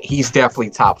spot, but he's definitely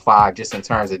top 5 just in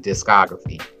terms of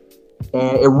discography.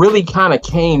 And it really kind of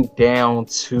came down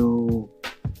to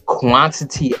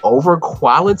quantity over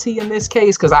quality in this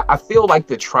case, because I feel like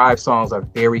the Tribe songs are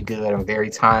very good and very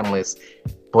timeless,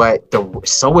 but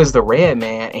so is the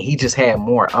Redman, and he just had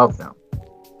more of them.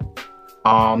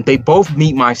 They both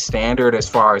meet my standard as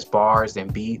far as bars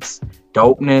and beats,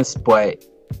 dopeness, but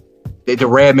the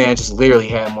Redman just literally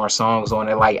had more songs on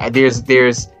it. Like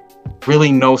there's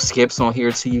really no skips on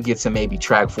here till you get to maybe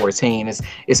track 14.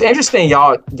 It's interesting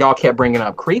y'all kept bringing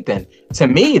up Creepin'. To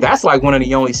me, that's like one of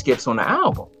the only skips on the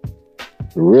album.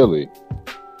 Really?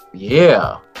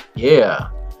 Yeah.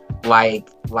 Like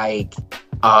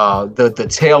the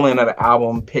tail end of the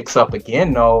album picks up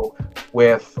again though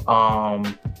with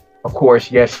of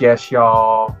course Yes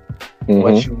Y'all,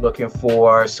 What You Looking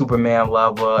For, Superman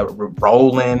Lover,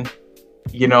 Rollin'.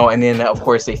 You know, and then of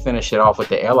course they finish it off with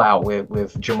the L Out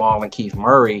with Jamal and Keith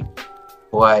Murray.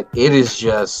 But it is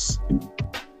just,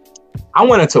 I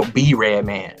wanted to be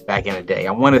Redman back in the day.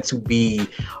 I wanted to be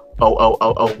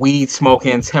a weed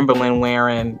smoking, Timberland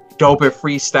wearing, dope at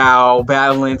freestyle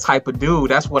battling type of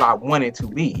dude. That's what I wanted to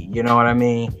be. You know what I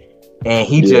mean? And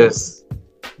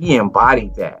he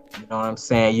embodied that. You know what I'm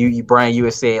saying? You Brian, you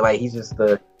would say like he's just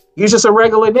a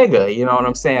regular nigga. You know what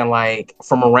I'm saying? Like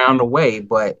from around the way,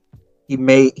 but he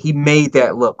made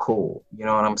that look cool. You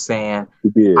know what I'm saying?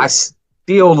 Yeah. I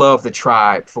still love the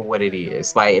Tribe for what it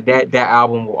is. Like that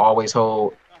album will always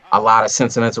hold a lot of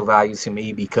sentimental value to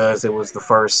me because it was the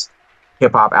first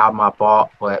hip hop album I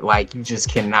bought. But like you just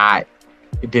cannot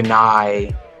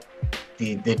deny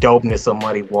the dopeness of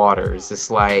Muddy Waters.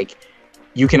 It's like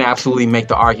you can absolutely make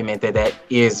the argument that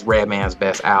is Redman's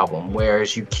best album,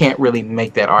 whereas you can't really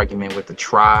make that argument with the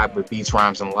Tribe, with Beats,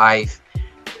 Rhymes, and Life.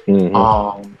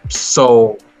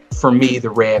 So for me, the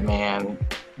Redman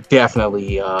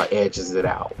definitely edges it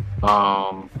out.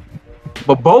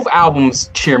 But both albums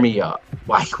cheer me up.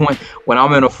 Like when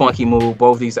I'm in a funky mood,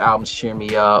 both these albums cheer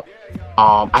me up.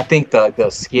 I think the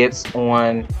skits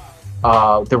on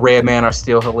the Redman are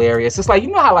still hilarious. It's like, you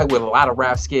know how like with a lot of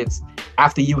rap skits,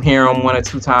 after you hear them 1 or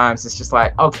 2 times, it's just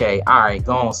like, okay, all right,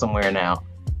 go on somewhere now.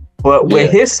 But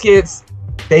with his skits,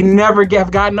 they never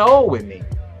have gotten old with me.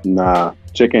 Nah,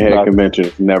 Chicken Head Convention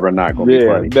is never not gonna be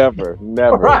funny. Never.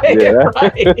 Right, yeah.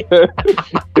 right.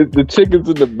 It's the chickens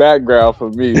in the background for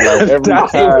me, like every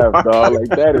time, dog. Like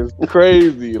that is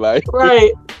crazy. Like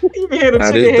right. You hear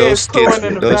the chicken heads crowing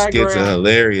in the those background. skits are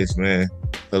hilarious, man.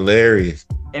 Hilarious.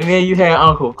 And then you had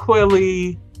Uncle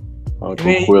Quilly.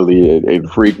 Uncle Quilly and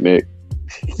Freaknik.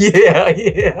 Yeah.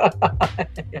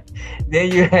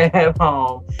 Then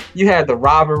you had the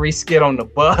robbery skit on the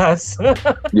bus.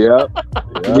 Yeah.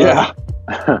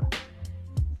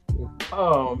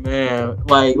 Oh man,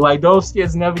 like those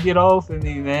skits never get old for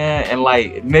me, man. And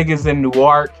like niggas in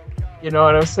Newark, you know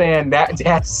what I'm saying?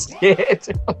 That's skit.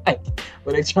 Like,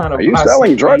 but they trying to. Are you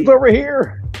selling drugs over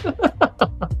here?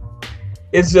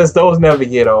 It's just those never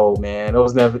get old, man.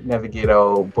 Those never get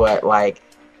old. But like.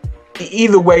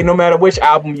 Either way, no matter which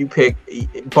album you pick,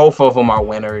 both of them are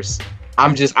winners.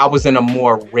 I was in a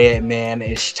more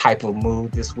Redman-ish type of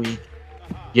mood this week,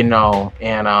 you know,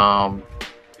 and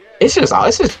it's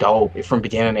just dope from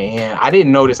beginning to end. I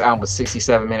didn't know this album was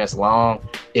 67 minutes long.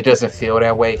 It doesn't feel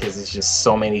that way because it's just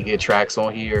so many good tracks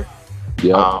on here.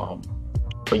 Yeah.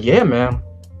 But yeah, man.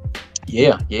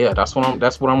 Yeah, that's what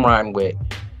I'm riding with.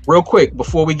 Real quick,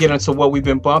 before we get into what we've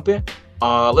been bumping,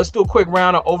 let's do a quick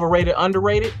round of overrated,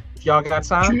 underrated. If y'all got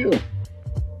time?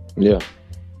 Yeah.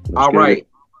 All right.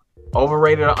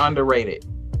 Overrated or underrated?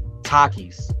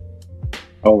 Takis.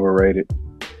 Overrated.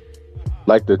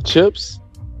 Like the chips?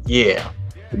 Yeah.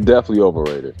 Definitely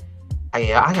overrated.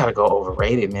 Yeah, I gotta go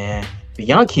overrated, man. The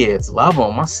young kids love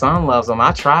them. My son loves them.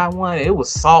 I tried one. It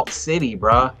was Salt City,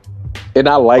 bruh. And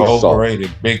I like salt.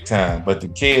 Overrated big time, but the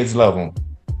kids love them.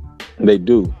 They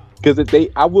do. Because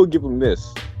I will give them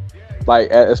this.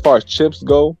 Like, as far as chips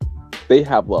go, they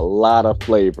have a lot of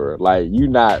flavor. Like you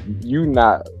not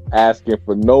asking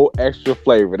for no extra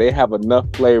flavor. They have enough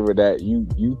flavor that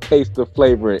you taste the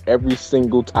flavor in every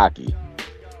single Taki,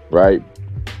 right?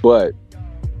 But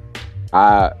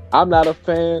I'm not a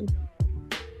fan.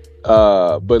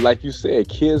 But like you said,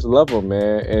 kids love them,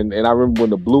 man. And I remember when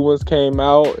the blue ones came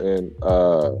out, and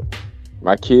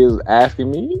my kids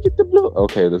asking me, "You get the blue?"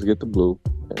 Okay, let's get the blue.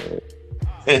 Uh,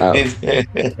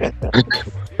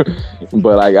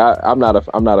 But like I'm not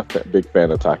a big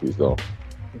fan of Takis though.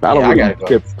 I don't Yeah, I really gotta eat go.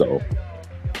 chips though.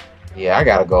 Yeah, I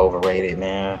gotta go overrated,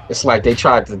 man. It's like they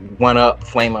tried to one up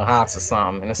Flamin' Hots or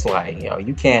something, and it's like,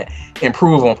 you can't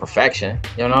improve on perfection,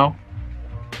 you know?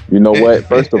 You know what?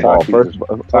 First of all,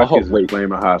 Takis is wait,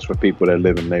 flaming hots for people that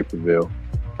live in Naperville.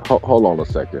 hold on a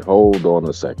second. Hold on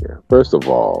a second. First of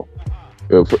all,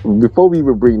 before we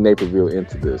even bring Naperville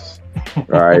into this, all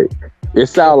right? It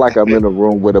sounds like I'm in a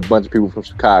room with a bunch of people from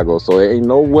Chicago, so there ain't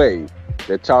no way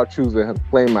that y'all choosing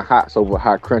Flaming Hots over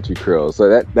Hot Crunchy Curls. So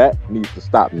that needs to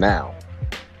stop now.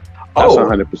 That's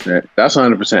 100%. That's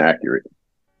 100% accurate.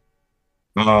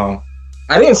 I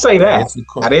didn't say that.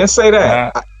 I didn't say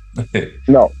that.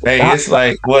 No. Hey, it's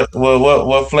like what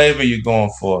flavor you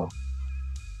going for?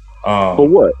 For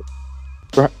what?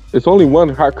 It's only one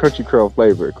Hot Crunchy Curl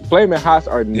flavor. Flaming Hots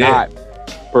are not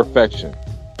perfection.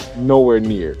 Nowhere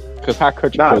near. Because Hot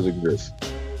Crunchy Curls exist.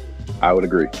 I would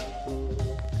agree.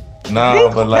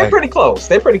 Nah, but like they're pretty close.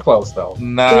 They're pretty close though.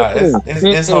 Nah,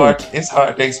 it's hard. It's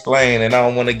hard to explain, and I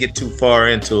don't want to get too far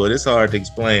into it. It's hard to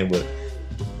explain, but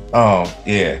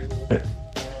yeah.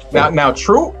 Now,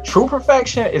 true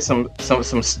perfection is some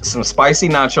spicy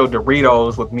nacho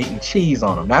Doritos with meat and cheese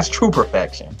on them. That's true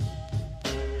perfection.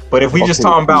 But if we just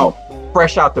talking about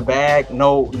fresh out the bag,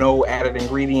 no added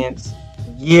ingredients,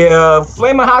 yeah,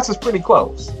 Flamin' Hots is pretty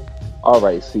close. All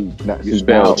right, see, you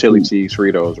spelled chili cheese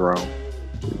Fritos wrong.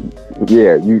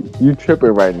 Yeah, you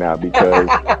tripping right now because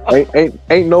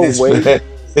ain't no way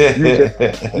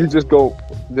you just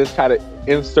try to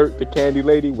insert the candy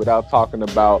lady without talking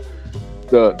about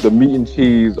the meat and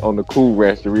cheese on the Cool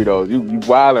Ranch Doritos. You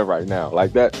wilding right now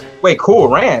like that. Wait, Cool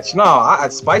Ranch? No, I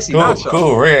spicy nacho.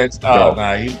 Cool Ranch. Oh,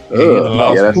 nah, you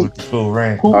lost with the Cool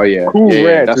Ranch. Cool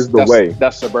Ranch is the way.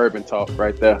 That's suburban talk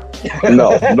right there.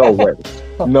 No way.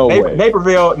 No way.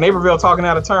 Naperville talking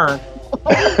out of turn.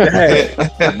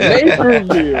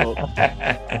 Naperville.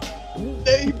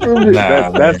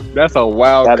 Nah, that's a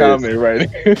wild comment right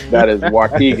there. That is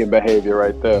Waukegan behavior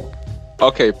right there.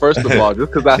 Okay, first of all,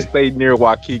 just because I stayed near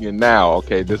Waukegan now,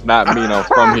 okay, does not mean I'm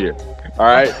from here. All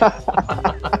right,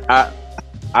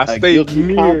 I stayed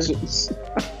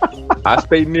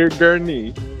near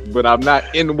Gurnee, but I'm not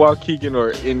in Waukegan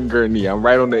or in Gurnee. I'm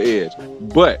right on the edge.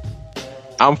 But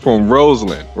I'm from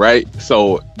Roseland, right?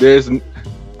 So there's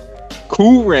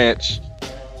Cool Ranch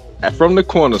from the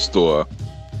corner store,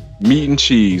 meat and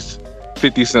cheese,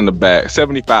 50 cents a bag,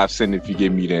 75 cents if you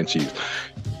get meat and cheese,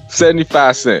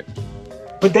 75 cents.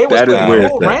 But they was putting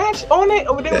Cool Ranch on it,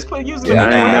 or they was putting using the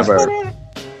ranch on it.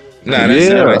 Nah, that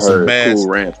sound like some Bass Cool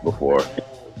Ranch before.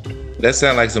 That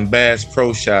sound like some Bass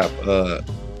Pro Shop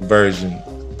version.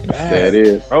 That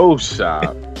is Pro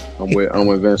Shop. I'm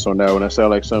with Vince on that one. That sound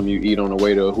like something you eat on the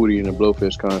way to a Hootie and the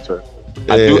Blowfish concert.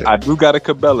 I do got a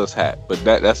Cabela's hat, but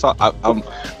that's all.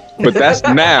 But that's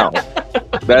now.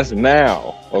 That's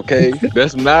now. Okay,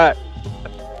 that's not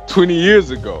 20 years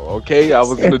ago. Okay, I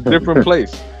was in a different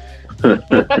place.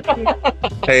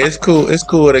 Hey, it's cool. It's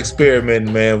cool with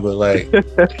experimenting, man. But like,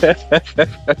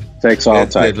 takes all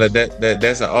time.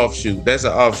 That's an offshoot. That's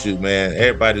an offshoot, man.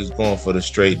 Everybody's going for the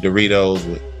straight Doritos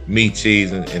with meat,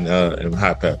 cheese, and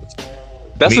hot peppers.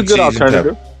 That's a good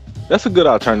alternative. That's a good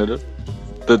alternative.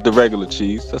 The regular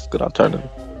cheese. That's a good alternative.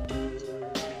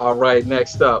 All right,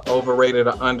 next up, overrated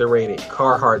or underrated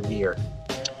Carhartt gear.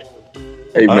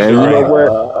 Hey man, you know what?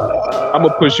 I'm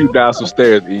gonna push you down some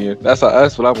stairs, Ian. That's what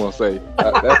I'm gonna say.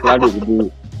 That's what I need to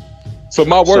do. So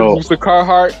my work was the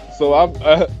Carhartt, so I'm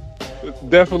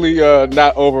definitely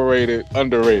not overrated,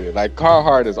 underrated. Like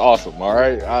Carhartt is awesome. All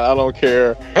right, I don't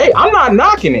care. Hey, I'm not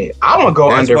knocking it. I'm gonna go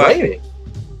underrated.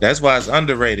 That's why it's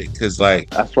underrated, because like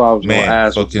that's why I was gonna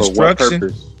ask for construction. What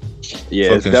purpose?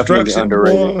 Yeah, it's definitely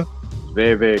underrated. Boy.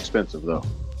 Very, very expensive though.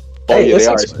 Hey, they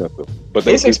are expensive, but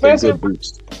it's expensive.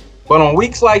 But on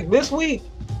weeks like this week,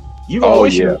 you gonna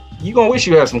wish you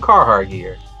had some Carhartt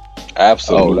gear.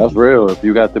 Absolutely, that's real. If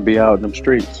you got to be out in them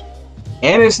streets,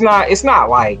 and it's not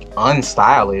like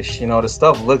unstylish. You know, the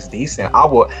stuff looks decent. I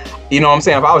would, you know what I'm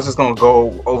saying. If I was just gonna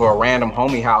go over a random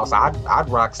homie house, I'd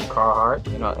rock some Carhartt.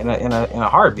 You know, in a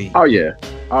heartbeat. Oh yeah.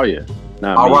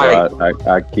 Nah, all right.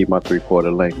 I keep my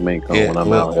 3/4 length mink on when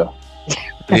I'm out here.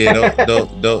 Yeah,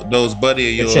 those buddy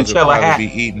of yours will probably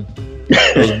be eating.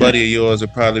 Those buddy of yours will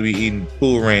probably be eating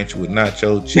Cool Ranch with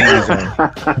nacho cheese on.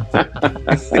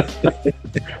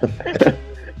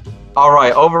 All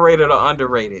right, overrated or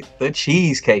underrated? The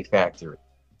Cheesecake Factory.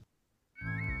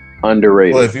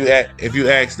 Underrated. Well, if you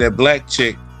ask that black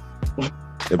chick,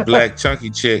 the black chunky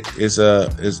chick is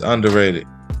underrated.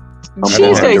 The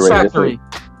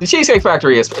Cheesecake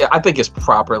Factory I think is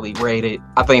properly rated.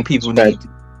 I think people need.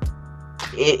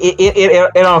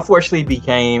 It unfortunately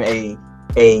became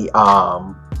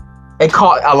a it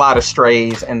caught a lot of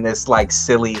strays in this like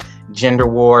silly gender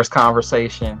wars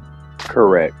conversation.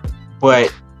 Correct.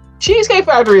 But Cheesecake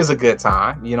Factory is a good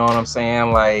time. You know what I'm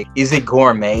saying? Like, is it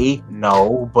gourmet?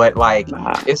 No, but like,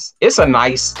 it's a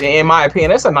nice, in my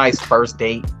opinion, it's a nice first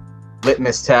date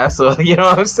litmus test. So, you know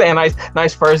what I'm saying?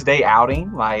 Nice first date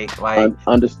outing. Like.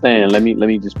 Understand? Let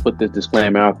me just put this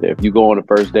disclaimer out there. If you go on a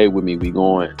first date with me, we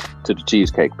going to the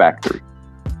Cheesecake Factory.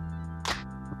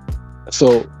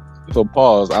 So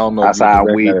pause. I don't know. That's how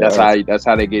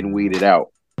they're getting weeded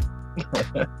out.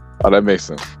 Oh, that makes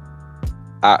sense.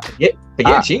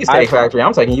 Forget Cheesecake Factory.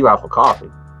 I'm taking you out for coffee.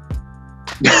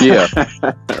 Yeah,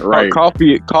 right.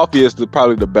 Coffee is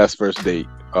probably the best first date.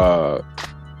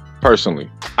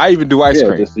 Personally, I even do ice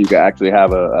cream. Just so you can actually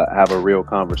have a real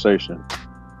conversation.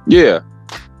 Yeah,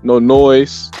 no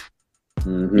noise.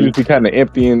 Mm-hmm. Usually kind of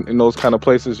empty in those kind of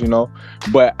places, you know.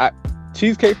 But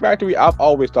Cheesecake Factory, I've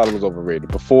always thought it was overrated.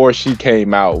 Before she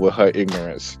came out with her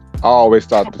ignorance, I always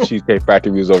thought the Cheesecake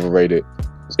Factory was overrated.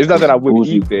 It's not that I wouldn't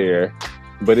eat there,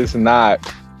 but it's not.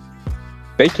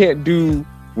 They can't do,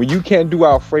 when you can't do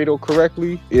Alfredo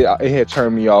correctly, it had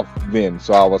turned me off then.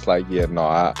 So I was like, yeah, no,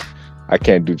 I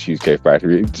can't do Cheesecake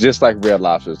Factory. Just like Red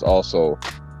Lobster is also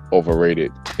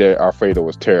overrated. Their Alfredo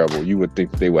was terrible. You would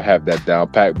think they would have that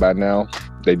down packed by now.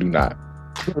 They do not.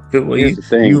 Well, here's the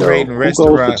thing, rating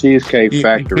restaurants. Who goes to Cheesecake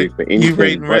Factory for anything? You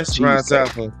rating restaurants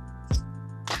off of?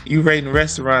 You rating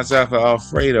restaurants off of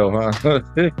Alfredo, huh?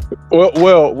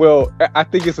 well, I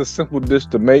think it's a simple dish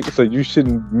to make, so you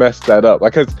shouldn't mess that up.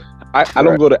 Like, cause I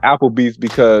don't go to Applebee's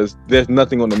because there's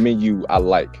nothing on the menu I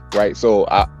like, right? So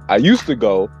I used to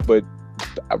go, but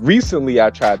recently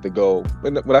I tried to go.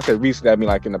 When I say recently, I mean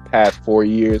like in the past 4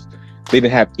 years, they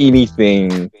didn't have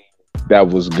anything that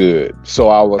was good. So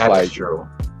I was That is true.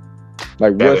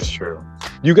 Like, that is true.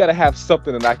 You got to have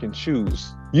something that I can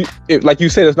choose. Like you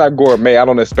said, it's not gourmet. I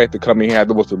don't expect to come in and have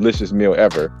the most delicious meal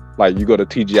ever. Like, you go to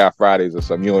TGI Fridays or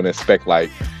something, you don't expect like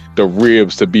the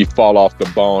ribs to fall off the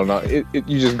bone.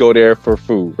 You just go there for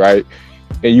food, right?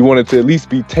 And you want it to at least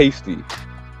be tasty.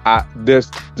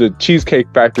 The Cheesecake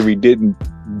Factory didn't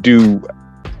do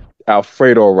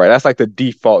Alfredo right. That's like the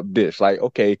default dish. Like,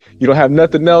 okay, you don't have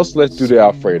nothing else, let's do the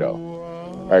Alfredo.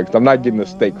 All right, 'cause I'm not getting a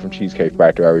steak from Cheesecake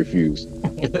Factory. I refuse.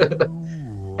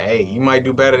 Hey, you might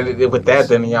do better with that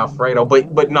than the Alfredo.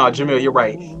 But no, Jamil, you're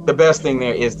right. The best thing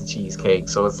there is the cheesecake.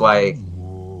 So it's like,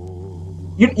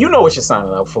 you know what you're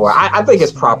signing up for. I think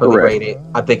it's properly rated.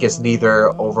 I think it's neither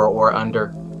over or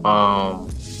under,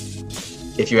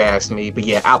 if you ask me. But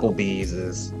yeah, Applebee's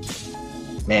is,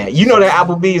 man, you know that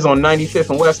Applebee's on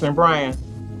 95th and Western, Brian?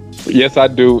 Yes, I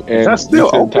do. And that's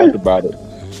still open. Talked about it.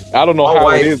 I don't know how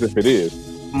it is if it is.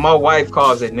 My wife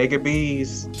calls it nigga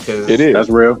bees. It is. That's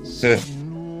real.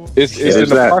 It's in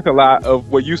the parking lot of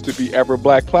what used to be Ever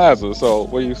Black Plaza. So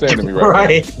what are you saying to me right now?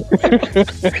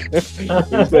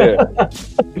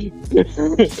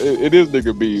 It is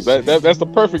nigga bees. That's the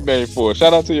perfect name for it.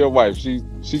 Shout out to your wife. She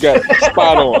got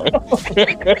spot on.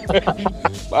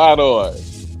 Spot on.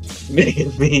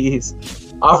 Nigga bees.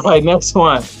 All right, next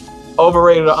one.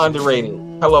 Overrated or underrated?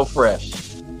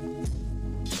 HelloFresh.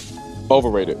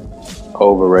 Overrated.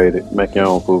 Overrated. Make your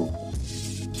own food.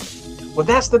 Well,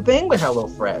 that's the thing with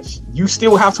HelloFresh. You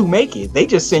still have to make it. They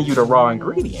just send you the raw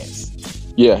ingredients.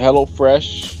 Yeah,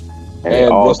 HelloFresh. And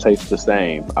it all tastes the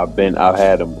same. I've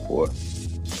had them before.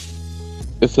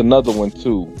 It's another one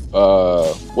too.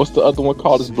 What's the other one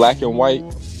called? It's black and white.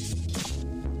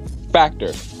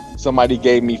 Factor. Somebody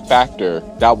gave me Factor.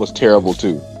 That was terrible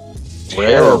too.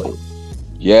 Terrible.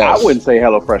 Yes. I wouldn't say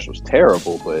HelloFresh was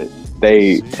terrible, but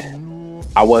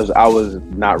I was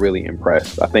not really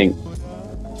impressed. I think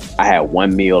I had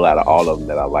one meal out of all of them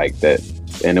that I liked,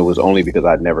 and it was only because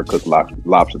I'd never cooked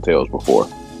lobster tails before.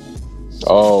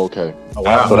 Oh, okay. Oh,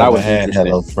 wow. So that was had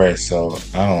HelloFresh, so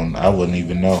I wouldn't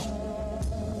even know.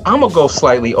 I'm gonna go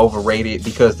slightly overrated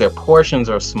because their portions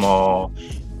are small,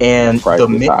 and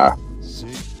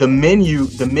the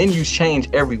menus change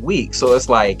every week. So it's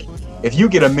like, if you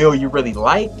get a meal you really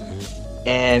like,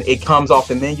 and it comes off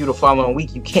the menu the following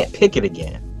week, you can't pick it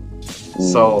again.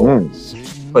 So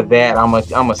for that, I'm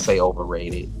gonna say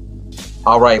overrated.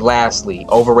 All right, lastly,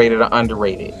 overrated or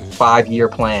underrated? 5-year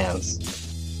plans.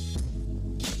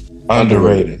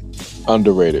 Underrated.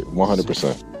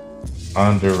 100%.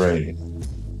 Underrated.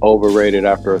 Overrated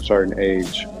after a certain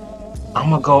age.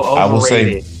 I'm gonna go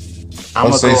overrated.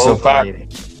 I'm gonna go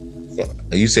overrated.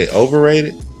 You say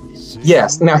overrated?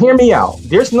 Yes. Now hear me out.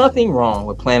 There's nothing wrong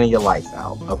with planning your life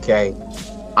out. Okay,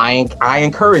 I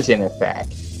encourage it, in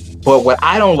fact. But what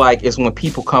I don't like is when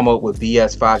people come up with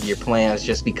BS 5-year plans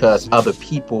just because other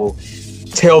people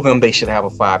tell them they should have a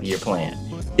 5-year plan.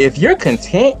 if you're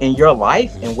content in your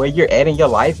life and where you're at in your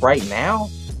life right now,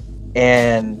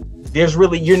 and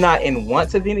you're not in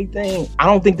want of anything, I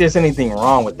don't think there's anything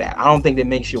wrong with that. I don't think that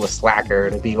makes you a slacker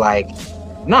to be like,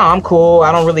 nah, I'm cool.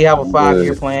 I don't really have a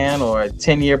 5-year plan or a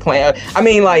 10-year plan. I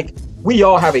mean, like, we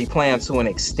all have a plan to an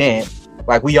extent.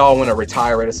 Like, we all want to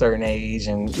retire at a certain age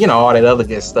and, you know, all that other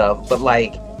good stuff. But,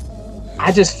 like,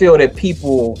 I just feel that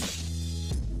people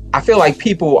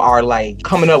are, like,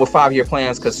 coming up with 5-year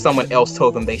plans because someone else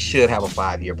told them they should have a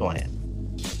 5-year plan.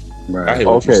 Right. I hear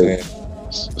what you're saying.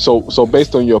 So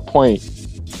based on your point,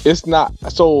 it's not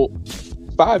so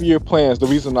 5-year plans. The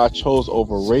reason I chose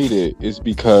underrated is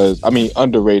because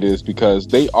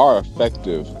they are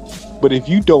effective. But if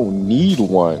you don't need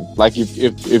one, like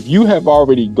if you have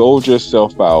already goaled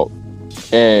yourself out,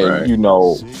 and you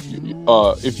know,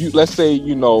 if you, let's say,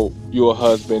 you know, you're a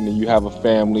husband and you have a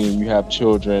family and you have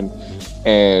children,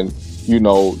 and you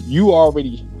know you are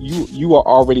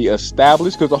already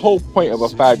established, because the whole point of a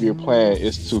 5-year plan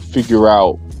is to figure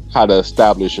out how to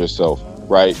establish yourself,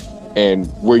 right? And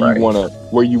where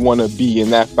you wanna be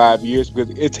in that 5 years,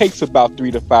 because it takes about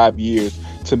 3 to 5 years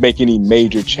to make any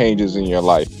major changes in your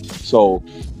life. So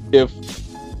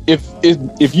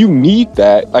if you need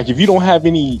that, like if you don't have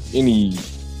any,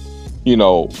 you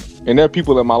know, and there are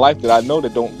people in my life that I know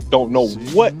that don't know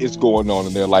what is going on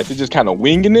in their life, they're just kind of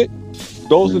winging it.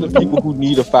 Those are the people who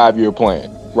need a 5-year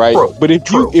plan, right? But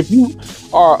if you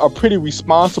are a pretty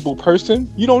responsible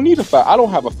person, you don't need I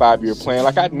don't have a 5-year plan.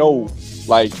 Like, I know,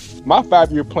 like, my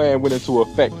 5-year plan went into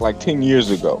effect like 10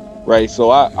 years ago, right?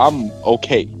 So I'm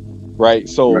okay, right?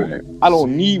 So I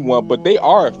don't need one, but they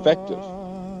are effective,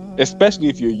 especially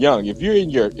if you're young. If you're in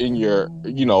your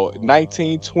you know,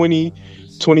 19, 20,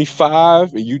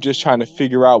 25, and you just trying to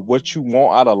figure out what you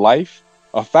want out of life,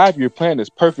 a 5-year plan is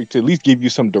perfect to at least give you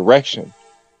some direction.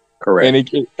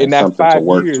 Correct. And in that 5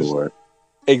 years, toward.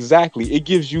 Exactly, it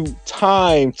gives you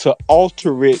time to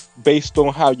alter it based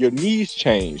on how your needs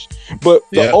change. But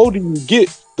the older you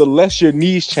get, the less your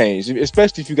needs change.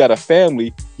 Especially if you got a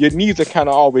family, your needs are kind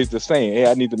of always the same. Hey,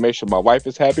 I need to make sure my wife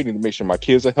is happy. I need to make sure my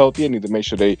kids are healthy. I need to make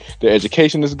sure their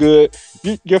education is good.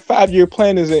 Your 5-year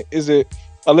plan isn't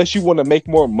unless you want to make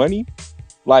more money.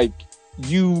 Like,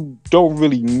 you don't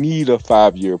really need a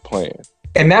 5-year plan.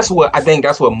 And that's what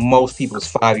most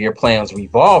people's 5-year plans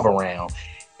revolve around.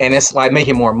 And it's like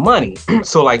making more money.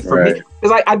 So like for me,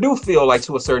 it's like, I do feel like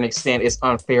to a certain extent, it's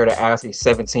unfair to ask a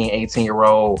 17,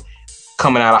 18-year-old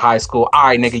coming out of high school, all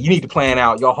right, nigga, you need to plan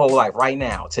out your whole life right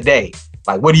now, today.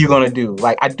 Like, what are you going to do?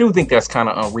 Like, I do think that's kind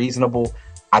of unreasonable.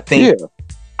 I think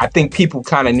people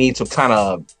kind of need to kind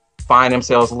of find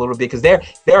themselves a little bit, because there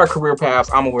are career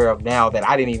paths I'm aware of now that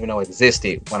I didn't even know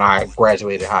existed when I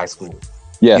graduated high school.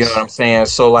 Yes. You know what I'm saying?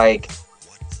 So like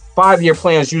 5-year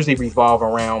plans usually revolve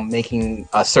around making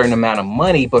a certain amount of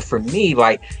money. But for me,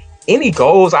 like any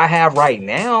goals I have right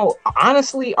now,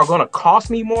 honestly, are going to cost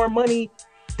me more money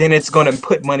than it's going to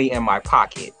put money in my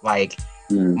pocket. Like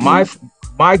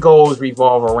my goals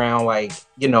revolve around, like,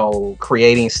 you know,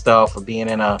 creating stuff or being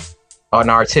in an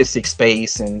artistic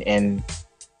space and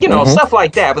you know, stuff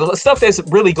like that. But stuff that's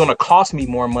really going to cost me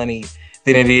more money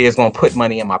than it is going to put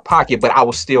money in my pocket. But I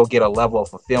will still get a level of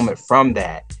fulfillment from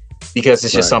that, because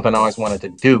it's just something I always wanted to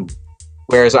do.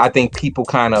 Whereas I think people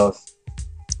kind of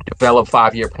develop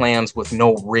 5-year plans with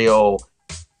no real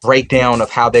breakdown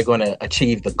of how they're going to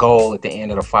achieve the goal at the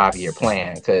end of the 5-year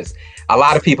plan. Because a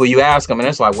lot of people, you ask them and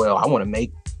it's like, well, I want to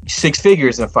make 6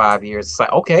 figures in 5 years. It's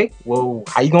like, okay, well,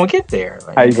 how you going to get there?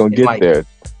 Like, how you going to get there?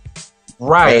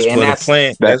 Right. That's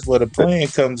where the plan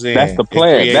comes in. That's the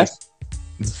plan.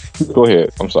 Go ahead.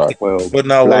 I'm sorry. But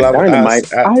no,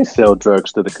 I sell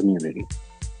drugs to the community.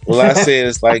 Well, I say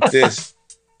it's like this.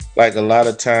 Like a lot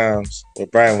of times,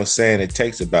 what Brian was saying, it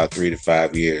takes about 3 to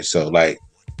 5 years. So, like,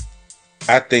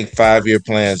 I think 5-year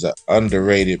plans are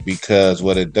underrated, because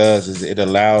what it does is it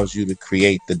allows you to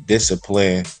create the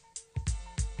discipline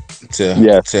to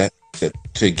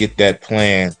get that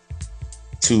plan,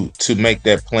 to make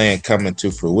that plan come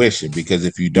into fruition. Because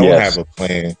if you don't have a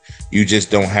plan, you just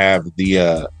don't have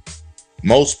the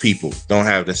most people don't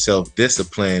have the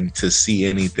self-discipline to see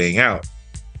anything out.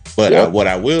 But what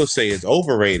I will say is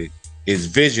overrated is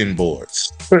vision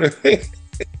boards.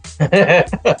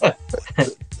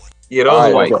 Yeah,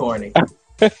 those are white corny.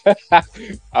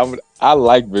 I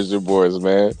like vision boards,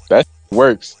 man. That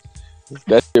works.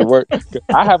 That shit works.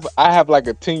 I have like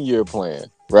a 10-year plan,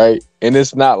 right? And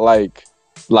it's not like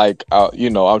you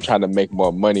know, I'm trying to make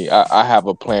more money. I have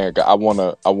a plan. I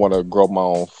wanna grow my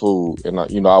own food, and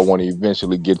you know, I want to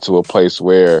eventually get to a place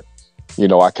where, you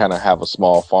know, I kind of have a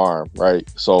small farm, right?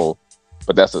 So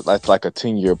but that's like a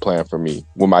 10-year plan for me.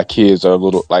 When my kids are a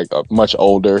little much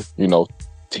older,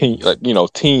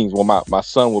 teens. When my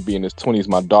son will be in his 20s,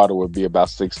 my daughter would be about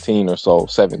 16 or so,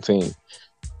 17,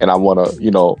 and I want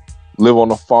to live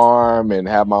on a farm and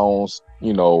have my own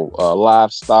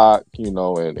livestock,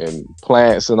 and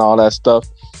plants and all that stuff.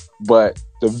 But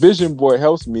the vision board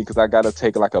helps me because I got to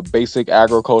take like a basic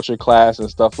agriculture class and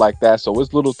stuff like that. So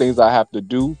it's little things I have to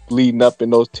do leading up in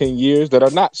those 10 years that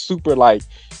are not super like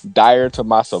dire to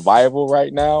my survival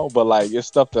right now, but like it's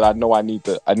stuff that I know I need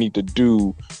to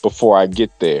do before I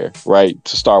get there, right?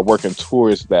 To start working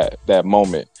towards that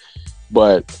moment.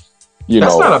 But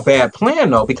that's not a bad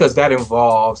plan though, because that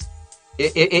involves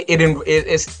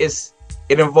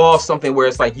it involves something where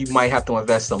it's like you might have to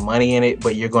invest some money in it,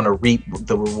 but you're going to reap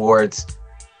the rewards,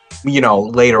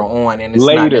 later on. And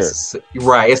it's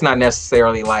it's not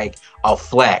necessarily like a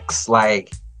flex,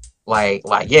 like I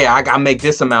make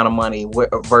this amount of money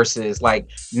versus like,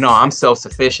 no, I'm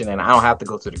self-sufficient and I don't have to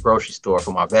go to the grocery store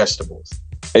for my vegetables.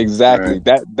 Exactly.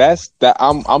 Right. That's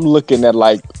I'm looking at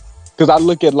like, because I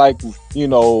look at like, a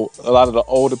lot of the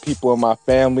older people in my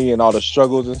family and all the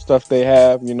struggles and stuff they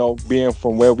have, being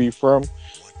from where we from,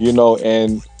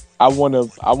 and I want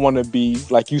to be,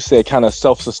 like you said, kind of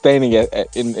self-sustaining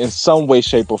in some way,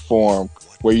 shape or form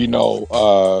where,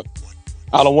 I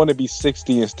don't want to be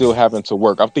 60 and still having to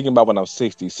work. I'm thinking about when I'm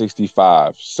 60,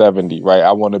 65, 70, right?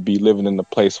 I want to be living in a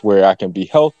place where I can be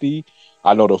healthy.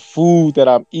 I know the food that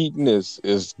I'm eating is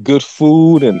good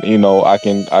food, and I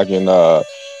can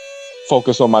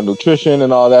focus on my nutrition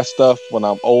and all that stuff when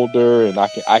I'm older, and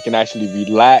I can actually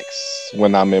relax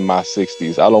when I'm in my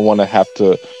 60s. I don't want to have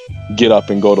to get up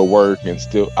and go to work and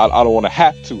still. I don't want to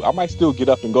have to. I might still get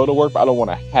up and go to work, but I don't want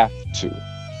to have to.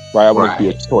 Right? I want it to be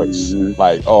a choice. Mm-hmm.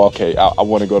 Like, oh, okay, I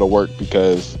want to go to work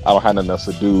because I don't have nothing else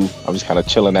to do. I'm just kind of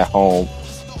chilling at home.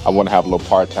 I want to have a little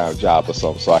part-time job or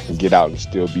something so I can get out and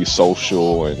still be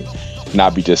social and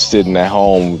not be just sitting at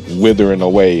home withering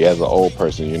away as an old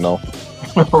person,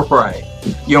 Right.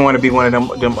 You don't want to be one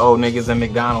of them old niggas in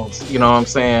McDonald's. You know what I'm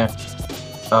saying?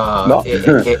 No.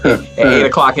 at 8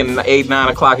 o'clock 9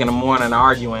 o'clock in the morning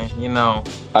arguing,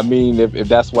 I mean, if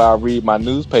that's why I read my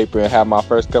newspaper and have my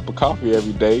first cup of coffee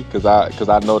every day, because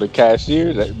I know the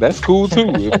cashier, that's cool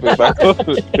too. if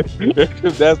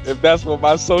that's where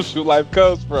my social life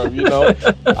comes from,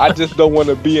 I just don't want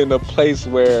to be in a place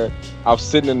where I'm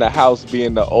sitting in the house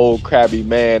being the old crabby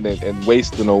man and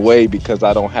wasting away because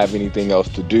I don't have anything else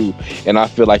to do. And I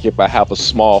feel like if I have a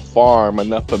small farm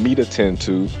enough for me to tend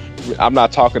to, I'm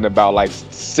not talking about like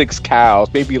 6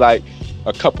 cows, maybe like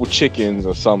a couple chickens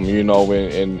or something,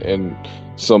 and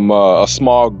some a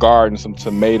small garden, some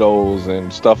tomatoes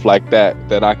and stuff like that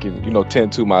I can,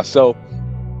 tend to myself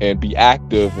and be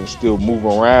active and still move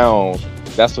around.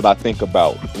 That's what I think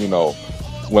about,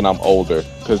 when I'm older,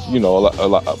 because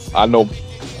I know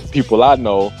people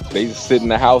they just sit in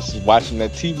the house watching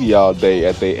that TV all day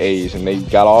at their age, and they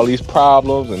got all these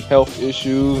problems and health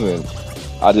issues, and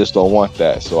I just don't want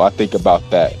that. So I think about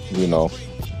that, Yeah.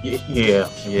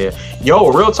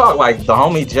 Yo, real talk, like the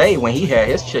homie Jay, when he had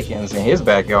his chickens in his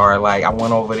backyard, like I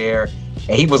went over there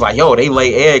and he was like, yo, they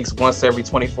lay eggs once every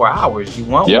 24 hours. You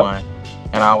want one?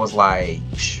 And I was like,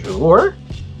 sure.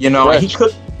 And he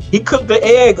cooked the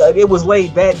egg. It was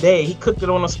laid that day. He cooked it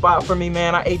on the spot for me,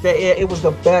 man. I ate that egg. It was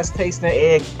the best tasting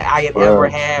egg I had ever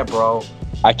had, bro.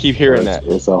 I keep hearing that.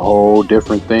 It's a whole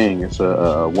different thing. It's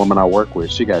a woman I work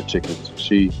with. She got chickens.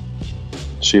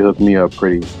 She hooked me up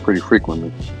pretty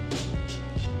frequently.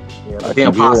 Yeah, but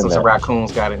then possums and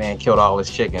raccoons got in there and killed all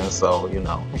his chickens, so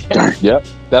Yep,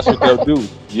 that's what they'll do.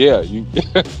 Yeah,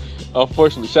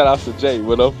 unfortunately, shout out to Jay,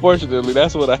 but unfortunately,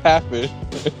 that's what'll happen.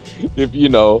 If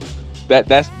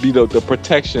that's the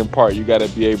protection part. You got to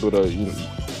be able to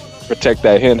protect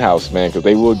that hen house, man, because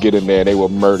they will get in there and they will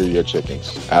murder your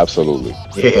chickens. Absolutely.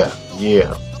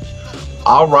 Yeah.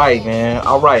 All right, man.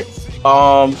 All right.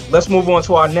 Let's move on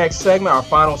to our next segment, our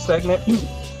final segment.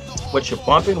 What you're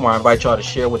bumping, where I invite y'all to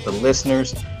share with the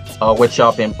listeners what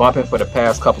y'all been bumping for the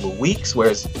past couple of weeks,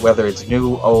 whether it's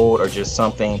new, old, or just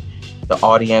something the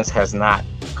audience has not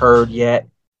heard yet.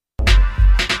 We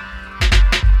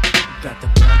got the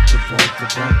bump, the bump, the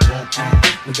bump, bump.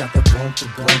 We got that bump, the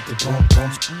bump, the bump,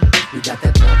 bump. We got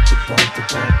that bump,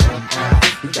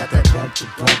 the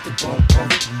bump, the bump,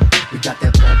 bump. We got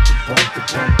that bump, the bump,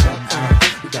 the bump,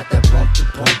 bump. We got that bump, the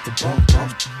bump, the bump,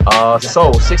 bump.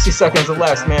 So 60 seconds or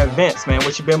less, man. Vince, man,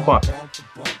 what you been bumping?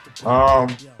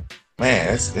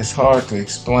 Man, it's hard to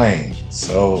explain.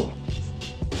 So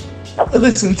I've been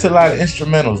listening to a lot of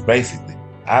instrumentals, basically.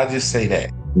 I'll just say that.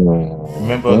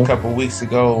 Remember a couple weeks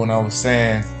ago when I was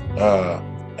saying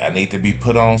I need to be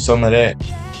put on some of that?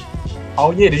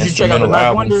 Oh yeah, did you check out the Instrumental Ninth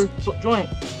albums. Wonder joint?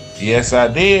 Yes, I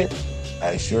did.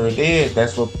 I sure did.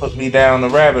 That's what put me down the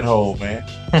rabbit hole, man.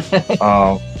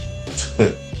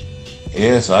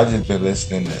 Yeah, so I just been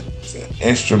listening to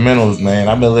instrumentals, man.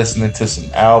 I've been listening to some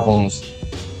albums,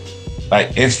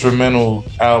 like instrumental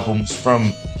albums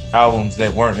from albums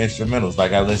that weren't instrumentals.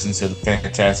 Like I listened to the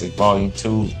Fantastic Volume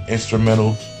 2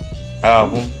 instrumental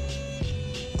album.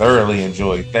 Thoroughly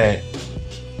enjoyed that.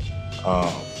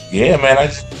 Yeah, man,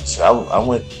 I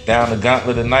went down the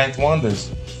gauntlet of Ninth Wonders.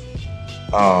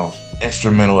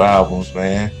 Instrumental albums,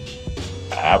 man.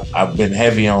 I've been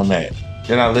heavy on that.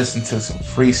 Then I listened to some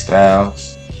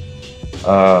freestyles.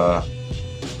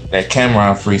 That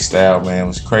Cameron freestyle, man,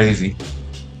 was crazy.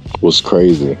 Was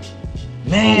crazy.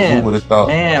 Man, who would have thought?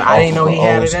 Man, I didn't know he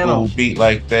had it in him. Beat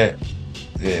like that.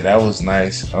 Yeah, that was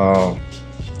nice.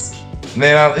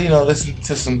 Then I, listened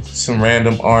to some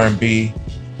random R&B.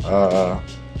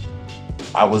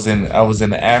 I was in the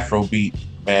Afrobeat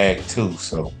bag too,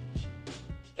 so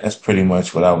that's pretty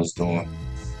much what I was doing.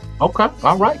 Okay,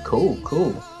 all right, cool.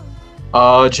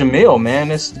 Jamil, man,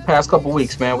 this past couple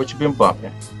weeks, man, what you been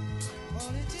bumping?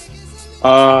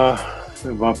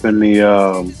 Been bumping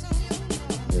the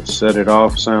Set It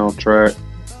Off soundtrack.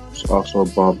 It's also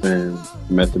bumping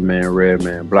Method Man,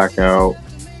 Redman, Blackout.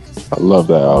 I love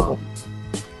that album.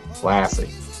 Classic.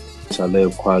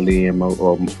 Talib Kweli and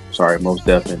Most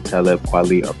Def and Talib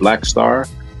Kweli are Black Star.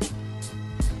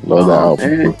 Love that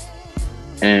album.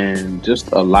 And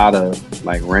just a lot of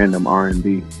like random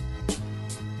R&B.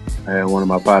 I had one of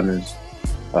my partners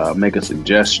make a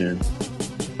suggestion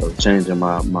of changing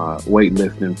my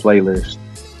weightlifting playlist,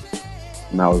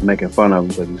 and I was making fun of him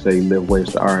because he said he lift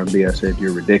weights to R&B. I said,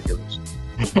 you're ridiculous.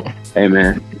 Hey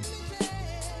man,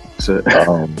 so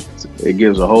it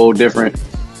gives a whole different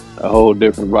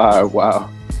vibe while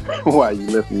you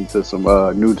listening to some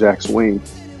New Jack Swing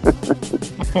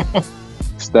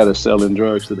instead of selling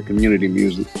drugs to the community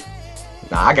music.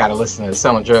 Nah, I gotta listen to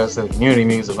selling drugs to the community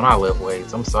music when I lift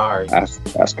weights. I'm sorry.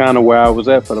 That's kind of where I was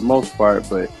at for the most part,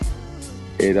 but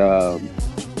it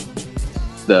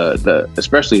the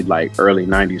especially like early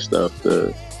 '90s stuff,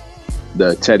 the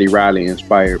Teddy Riley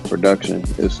inspired production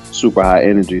is super high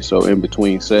energy. So in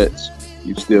between sets,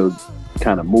 you still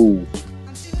kind of move.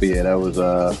 But yeah, that was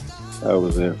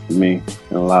it for me.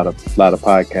 And a lot of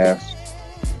podcasts.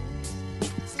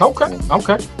 Okay.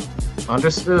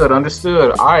 Understood.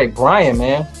 All right, Brian,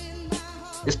 man.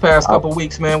 This past couple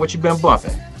weeks, man, what you been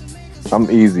bumping? I'm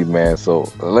easy, man.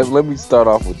 So let me start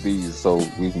off with these so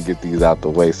we can get these out the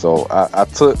way. So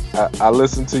I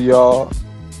listened to y'all,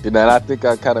 and I think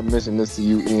I kind of mentioned this to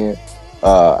you, Ian.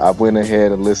 I went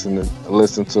ahead and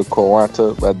listened to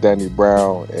Quanta by Danny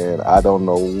Brown, and I don't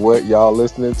know what y'all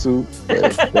listening to.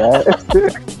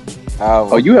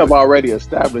 Oh, you have already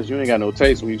established you ain't got no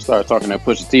taste when you start talking that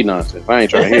Pusha T nonsense. I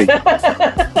ain't trying to hear you.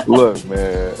 Look,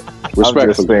 man.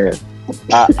 Respectfully.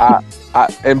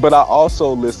 But I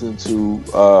also listened to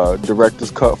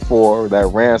Director's Cut 4. That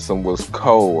Ransom was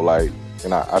cold. Like,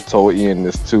 and I told Ian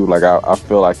this too. Like, I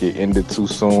feel like it ended too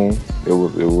soon. It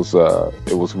was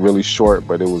really short,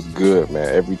 but it was good, man.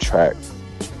 Every track.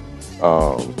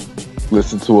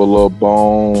 Listen to a little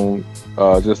Bone,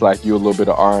 just like you, a little bit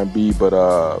of R&B, but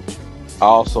I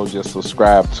also just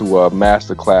subscribe to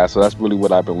Masterclass, so that's really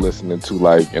what I've been listening to,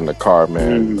 like in the car,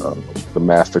 man. The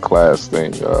Masterclass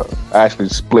thing. I actually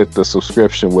split the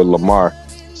subscription with Lamar,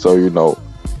 so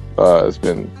it's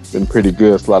been pretty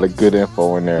good. It's a lot of good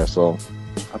info in there. So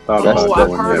I thought about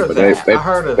doing that, but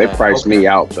they priced me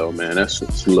out though, man. That's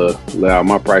a little out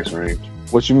my price range.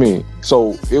 What you mean?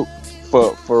 So it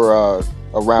for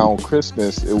around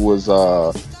Christmas it was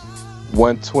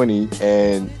 $120,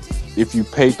 and if you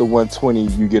paid the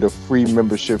 $120, you get a free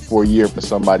membership for a year for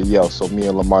somebody else. So me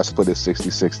and Lamar split it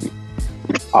 60-60.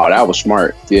 Oh, that was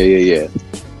smart. Yeah.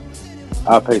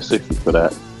 I'll pay $60 for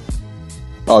that.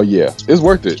 Oh yeah, it's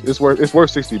worth it. It's worth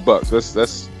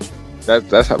 $60.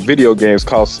 That's how video games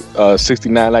cost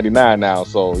 $69.99 now.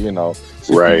 So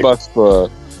 $60 for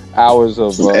hours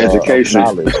of education,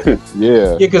 of knowledge.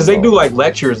 Yeah, because they do like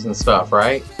lectures and stuff,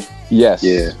 right? Yes.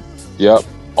 Yeah. Yep.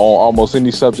 On almost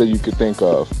any subject you could think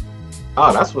of.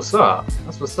 Oh, that's what's up.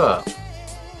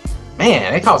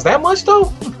 Man, it costs that much though?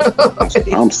 That's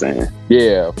what I'm saying.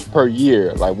 Yeah, per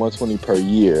year, like $120 per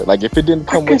year. Like if it didn't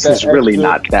come with that, it's really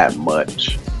not that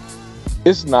much.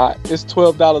 It's not. It's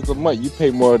 $12 a month. You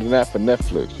pay more than that for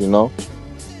Netflix,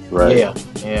 Right. Yeah.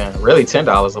 Really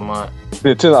 $10 a month.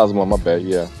 Yeah, $10 a month. My bad.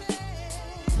 Yeah.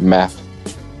 Math.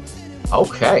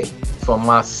 Okay. For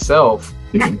myself,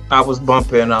 I was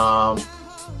bumping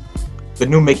the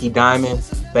new Mickey Diamond,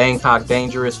 Bangkok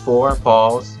Dangerous 4.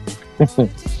 Pause.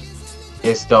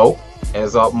 It's dope.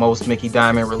 as most Mickey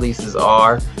Diamond releases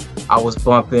are. I was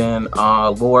bumping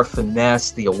Lord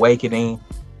Finesse, The Awakening.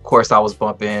 Of course, I was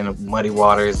bumping Muddy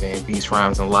Waters and Beast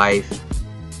Rhymes and Life.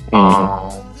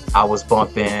 I was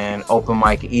bumping Open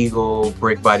Mike Eagle,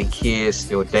 Brick Body Kid,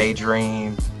 Still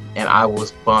Daydream. And I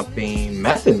was bumping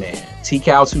Method Man,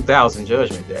 T-Cal 2000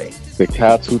 Judgment Day. The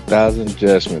Cal 2000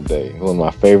 Judgment Day, one of my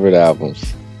favorite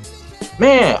albums.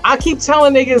 Man, I keep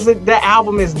telling niggas that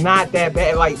album is not that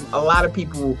bad. Like, a lot of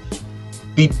people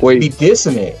be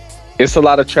dissing it. It's a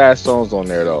lot of trash songs on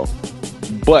there, though.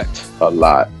 But A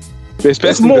lot.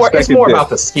 It's more about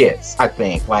the skits, I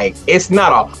think. Like, it's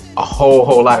not a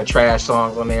whole lot of trash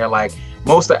songs on there. Like,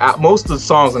 most of the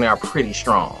songs on there are pretty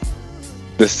strong.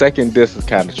 The second disc is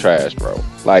kind of trash, bro.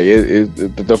 Like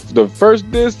the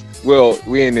first disc, well,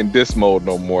 we ain't in disc mode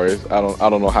no more. I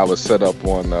don't know how it's set up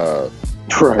on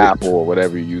Apple or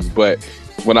whatever you use. But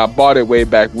when I bought it way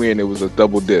back when, it was a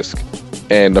double disc,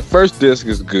 and the first disc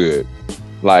is good,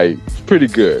 like pretty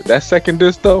good. That second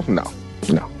disc though, no,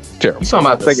 terrible. You talking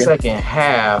about the second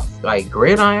half? Like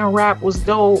Gridiron Rap was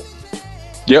dope.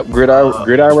 Yep,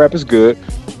 Gridiron Rap is good.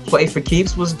 Play for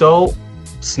Keeps was dope.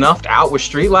 Snuffed Out with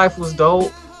Street Life was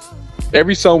dope.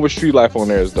 Every song with Street Life on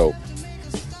there is dope.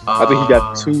 I think he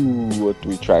got 2 or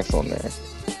 3 tracks on there.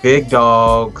 Big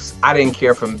Dogs. I didn't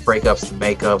care from Breakups to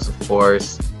Makeups, of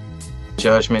course.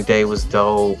 Judgment Day was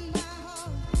dope.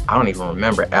 I don't even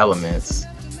remember Elements.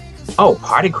 Oh,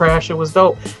 Party Crasher was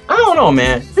dope. I don't know,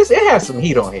 man. It has some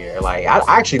heat on here. Like, I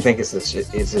actually think it's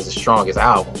his strongest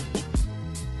album.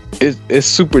 It's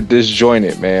super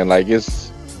disjointed, man. Like,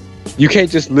 you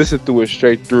can't just listen through it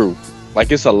straight through.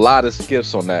 Like, it's a lot of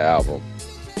skips on that album.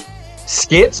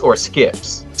 Skits or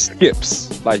skips?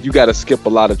 Skips. Like, you got to skip a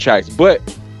lot of tracks. But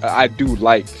I do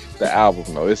like the album,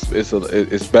 though. It's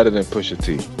better than Pusha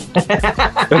T.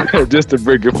 Just to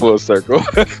bring it full circle.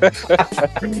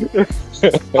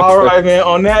 All right, man.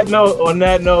 On that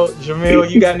note, Jamil,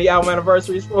 you got any album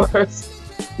anniversaries for us?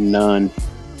 None.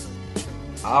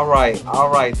 All right.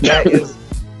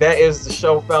 That is the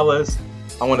show, fellas.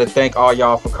 I want to thank all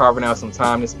y'all for carving out some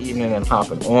time this evening and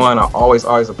hopping on. I always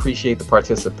appreciate the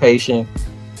participation.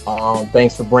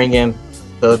 Thanks for bringing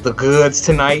the goods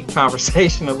tonight,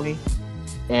 conversationally.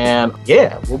 And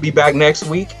yeah, we'll be back next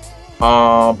week.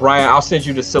 Brian, I'll send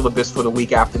you the syllabus for the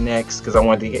week after next because I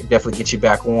wanted to definitely get you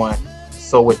back on.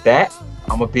 So with that,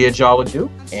 I'm going to bid y'all adieu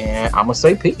and I'm going to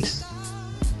say peace.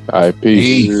 All right,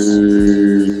 peace.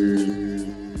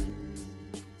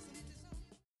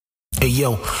 Hey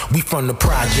yo, we from the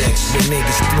projects where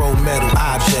niggas throw metal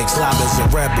objects, live as a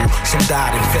rebel. Some died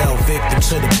and fell victim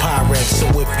to the Pyrex. So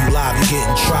if you live, you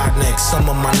getting tried next. Some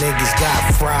of my niggas got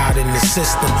fried in the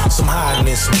system. Some hiding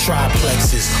in some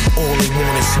triplexes. All they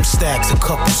want is some stacks, a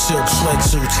couple silk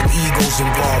sweatsuits, some egos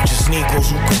involved. Just Negroes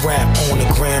who can rap on the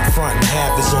grand front and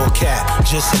half is all cap.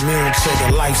 Just immune to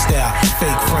the lifestyle.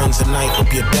 Fake friends a knife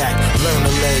up your back. Learn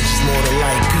the ledge is more to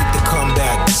life. Peep the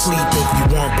comeback. Sleep if you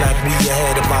want black. We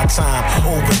ahead of our time.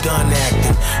 Overdone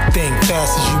acting. Think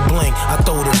fast as you blink. I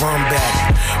throw the run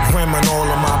back. Rimming all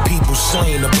of my people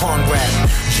slain upon rap.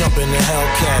 Jump in the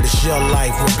Hellcat. It's your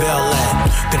life. Rebel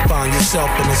at. Then find yourself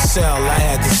in a cell. I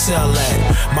had to sell that.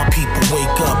 My people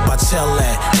wake up. I tell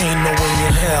that. Ain't no way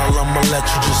in hell I'ma let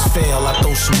you just fail. I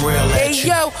throw some real at you.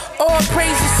 Hey yo, all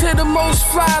praises to the most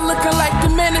fly. Looking like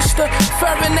the minister.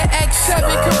 Furring the X7.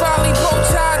 Cavalli bow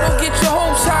tie. Don't get your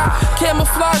hopes high.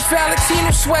 Camouflage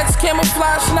Valentino sweats.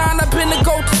 Camouflage 9. I've been the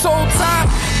GOAT this whole time.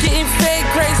 Getting fed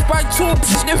graced by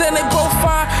troops, then they both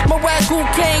fine. My wagyu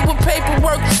came with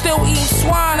paperwork, still eating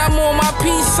swine. I'm on my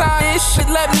peace sign. This shit,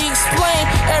 let me explain.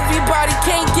 Everybody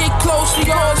can't get close, we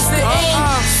all the aim.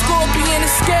 Scorpion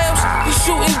and scales, we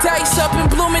shooting dice up in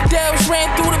Bloomingdale's. Ran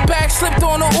through the back, slipped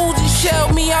on a Uzi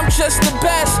shell. Me, I'm just the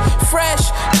best.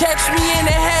 Fresh, catch me in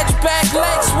the hatchback.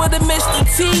 Lex with a Mr.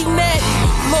 T net.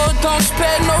 Lord, don't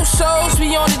spare no shows,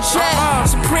 we on the jet.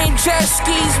 Supreme jet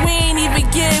skis, we ain't even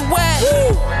get wet.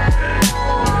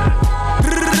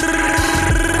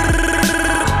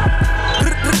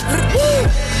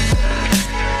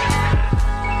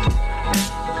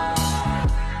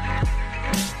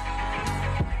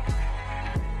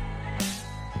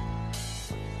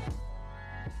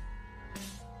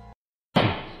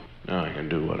 Now I can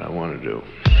do what I want to do.